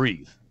needs to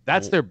breathe.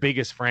 That's their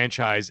biggest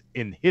franchise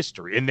in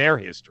their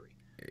history.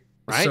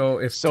 Right?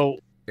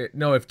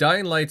 If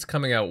Dying Light's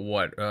coming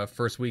out,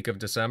 first week of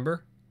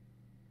December?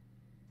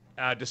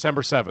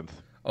 December 7th.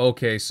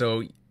 Okay,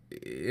 so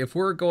if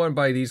we're going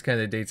by these kind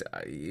of dates,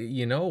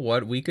 you know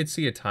what? We could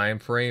see a time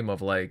frame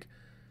of like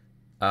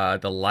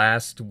the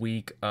last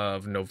week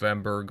of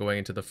November going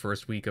into the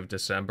first week of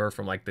December,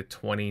 from like the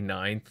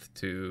 29th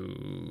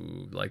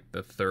to like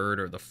the 3rd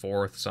or the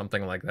 4th,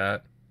 something like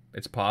that.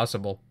 It's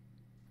possible.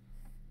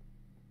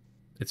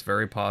 It's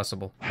very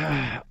possible.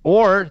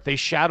 Or they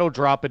shadow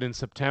drop it in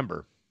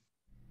September.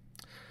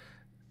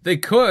 They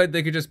could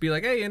just be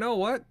like, hey, you know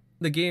what?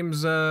 The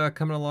game's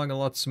coming along a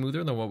lot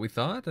smoother than what we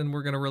thought, and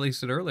we're going to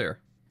release it earlier.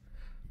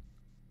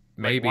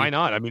 Maybe. Like, why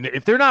not? I mean,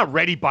 if they're not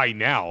ready by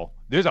now,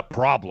 there's a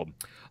problem.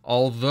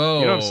 Although...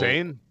 You know what I'm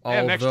saying? They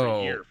have an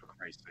extra year, for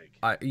Christ's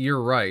sake.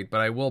 You're right, but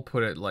I will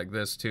put it like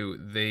this, too.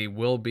 They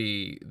will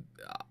be...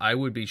 I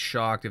would be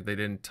shocked if they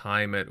didn't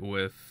time it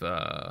with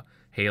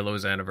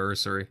Halo's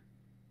anniversary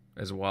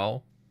as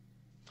well.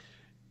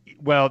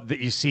 Well,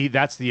 you see,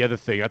 that's the other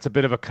thing. That's a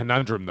bit of a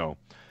conundrum, though,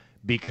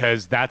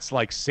 because that's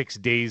like 6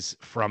 days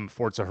from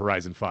Forza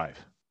Horizon 5.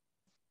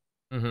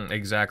 Mm-hmm,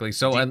 exactly.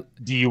 So,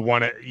 do you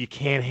want to? You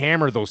can't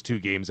hammer those two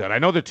games out. I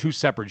know they're two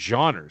separate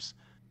genres.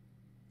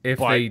 I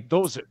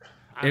don't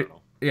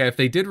know. Yeah, if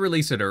they did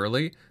release it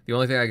early, the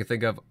only thing I could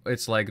think of,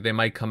 it's like they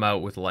might come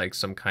out with like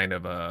some kind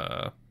of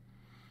a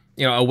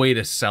way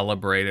to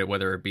celebrate it,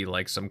 whether it be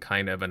like some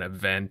kind of an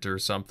event or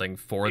something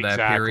for that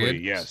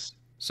period. Yes.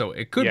 So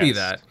it could be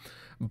that.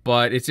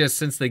 But it's just,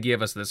 since they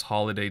gave us this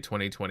holiday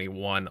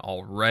 2021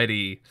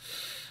 already,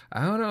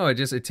 I don't know.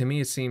 To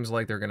me, it seems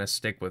like they're going to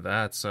stick with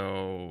that.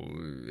 So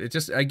it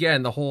just,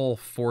 again, the whole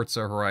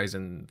Forza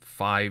Horizon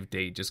 5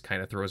 date just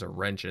kind of throws a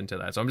wrench into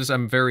that. So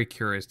I'm very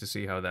curious to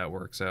see how that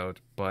works out.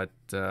 But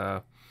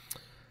I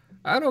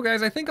don't know,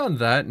 guys. I think on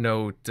that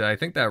note, I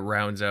think that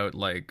rounds out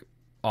like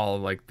all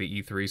like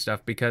the E3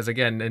 stuff, because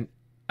again,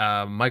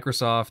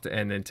 Microsoft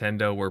and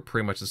Nintendo were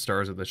pretty much the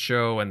stars of the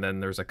show. And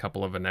then there's a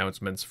couple of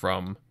announcements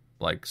from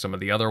like some of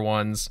the other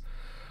ones,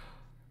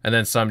 and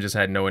then some just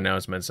had no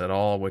announcements at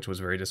all, which was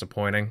very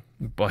disappointing.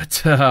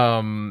 But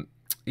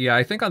yeah,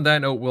 I think on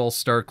that note, we'll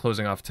start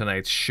closing off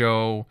tonight's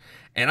show.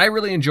 And I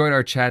really enjoyed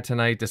our chat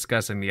tonight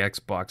discussing the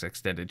Xbox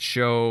Extended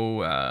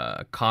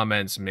Show,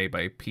 comments made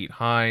by Pete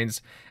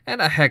Hines,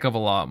 and a heck of a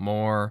lot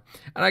more.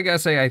 And I gotta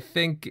say, I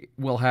think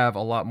we'll have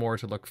a lot more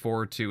to look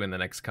forward to in the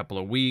next couple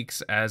of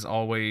weeks. As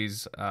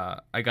always,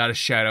 I got a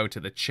shout out to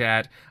the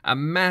chat. A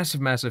massive,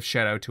 massive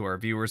shout out to our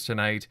viewers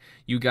tonight.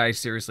 You guys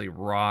seriously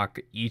rock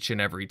each and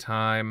every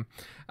time.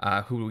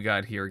 Who do we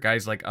got here?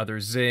 Guys like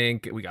Other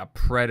Zinc, we got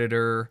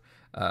Predator,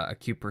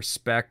 Acute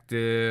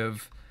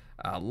Perspective.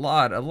 A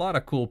lot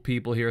of cool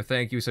people here.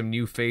 Thank you. Some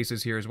new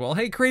faces here as well.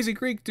 Hey, Crazy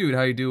Greek Dude,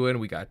 how you doing?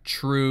 We got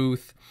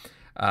Truth,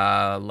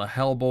 La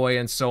Hellboy,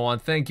 and so on.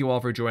 Thank you all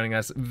for joining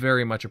us.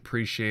 Very much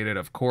appreciated,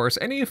 of course.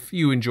 And if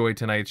you enjoyed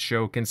tonight's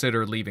show,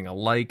 consider leaving a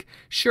like,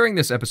 sharing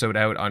this episode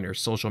out on your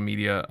social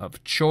media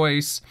of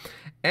choice,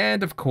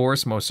 and of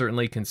course, most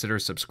certainly consider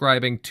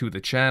subscribing to the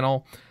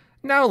channel.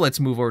 Now let's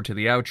move over to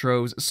the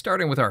outros,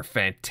 starting with our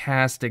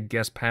fantastic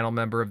guest panel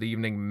member of the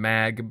evening,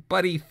 Mag.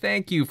 Buddy,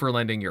 thank you for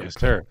lending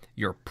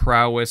your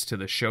prowess to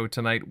the show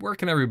tonight. Where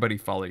can everybody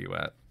follow you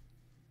at?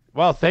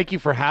 Well, thank you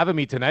for having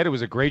me tonight. It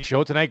was a great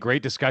show tonight,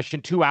 great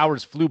discussion. 2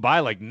 hours flew by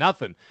like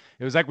nothing.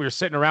 It was like we were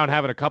sitting around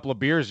having a couple of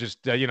beers, just,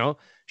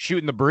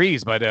 shooting the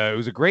breeze. But it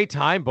was a great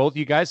time, both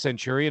you guys,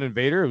 Centurion and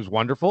Vader. It was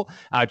wonderful.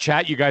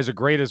 Chat, you guys are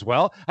great as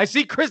well. I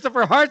see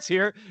Christopher Hart's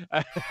here,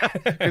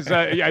 because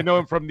I know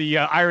him from the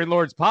Iron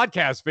Lords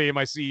podcast fame.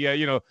 I see,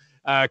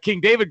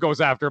 King David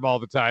goes after him all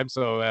the time.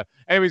 So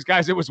anyways,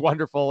 guys, it was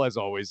wonderful as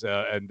always.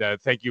 And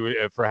thank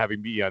you for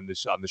having me on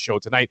the show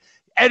tonight.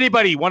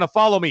 Anybody want to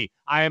follow me?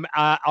 I am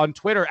on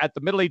Twitter at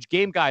the Middle Age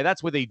Game Guy.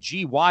 That's with a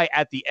GY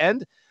at the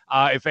end.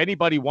 If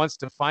anybody wants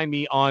to find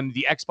me on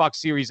the Xbox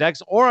Series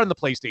X or on the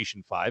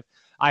PlayStation 5,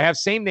 I have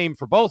same name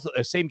for both,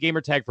 same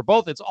gamer tag for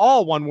both. It's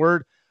all one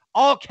word,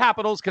 all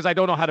capitals, because I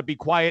don't know how to be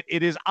quiet.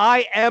 It is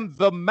I am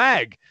the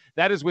Mag.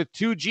 That is with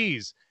 2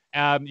 G's.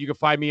 You can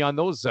find me on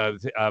those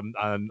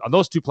on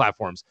those 2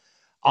 platforms.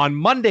 On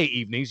Monday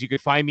evenings, you can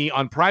find me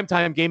on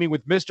Primetime Gaming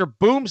with Mr.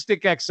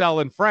 Boomstick XL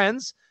and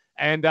friends.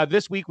 And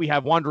this week we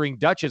have Wandering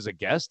Dutch as a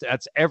guest.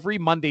 That's every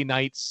Monday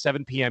night,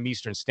 7 p.m.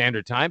 Eastern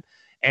Standard Time.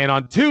 And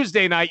on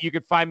Tuesday night, you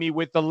can find me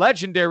with the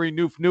legendary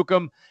Noof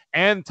Nukem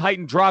and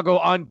Titan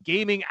Drago on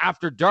Gaming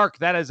After Dark.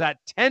 That is at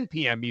 10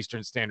 p.m.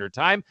 Eastern Standard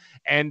Time.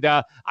 And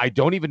I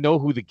don't even know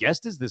who the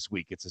guest is this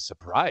week. It's a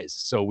surprise.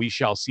 So we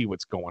shall see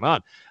what's going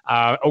on.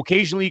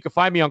 Occasionally, you can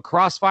find me on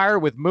Crossfire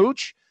with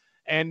Mooch.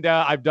 And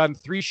I've done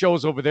 3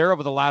 shows over there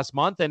over the last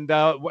month.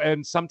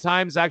 And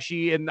sometimes,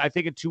 actually, I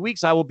think in 2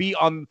 weeks, I will be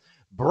on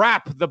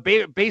Brap, the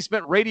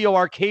Basement Radio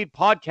Arcade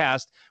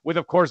podcast with,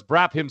 of course,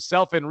 Brap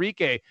himself,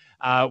 Enrique.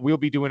 We'll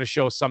be doing a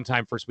show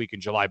sometime first week in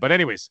July. But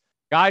anyways,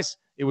 guys,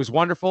 it was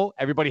wonderful.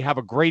 Everybody have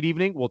a great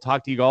evening. We'll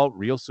talk to you all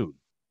real soon.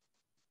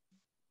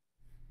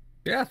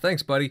 Yeah,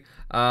 thanks, buddy.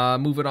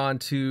 Moving on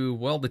to,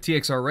 well, the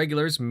TXR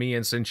regulars, me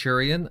and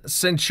Centurion.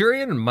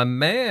 Centurion, my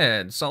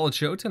man. Solid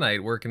show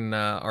tonight. Where can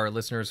our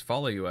listeners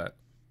follow you at?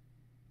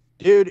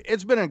 Dude,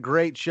 it's been a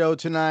great show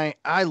tonight.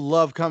 I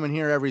love coming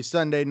here every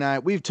Sunday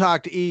night. We've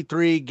talked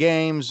E3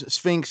 games,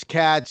 Sphinx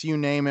Cats, you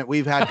name it.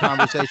 We've had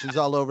conversations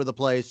all over the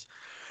place.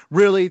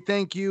 Really,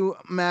 thank you,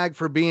 Mag,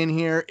 for being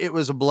here. It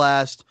was a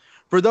blast.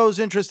 For those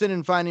interested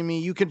in finding me,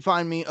 you can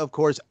find me, of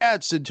course, at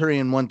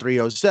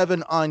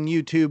Centurion1307 on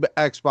YouTube,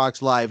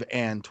 Xbox Live,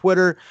 and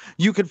Twitter.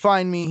 You can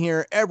find me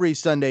here every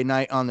Sunday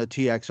night on the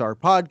TXR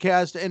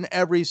podcast and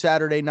every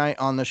Saturday night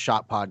on the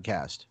Shop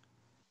podcast.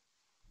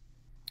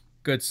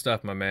 Good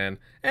stuff, my man.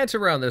 And to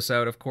round this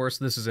out, of course,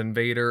 this is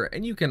Invader,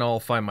 and you can all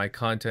find my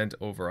content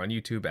over on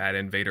YouTube at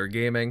Invader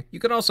Gaming. You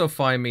can also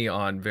find me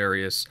on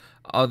various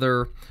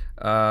other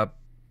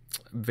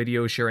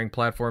video sharing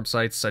platform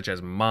sites such as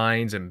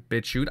Minds and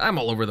BitChute. I'm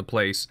all over the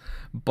place.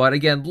 But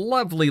again,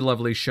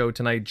 lovely show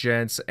tonight,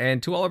 gents.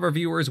 And to all of our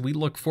viewers, we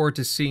look forward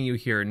to seeing you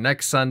here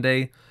next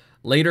Sunday.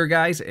 Later,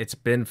 guys. It's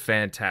been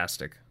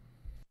fantastic.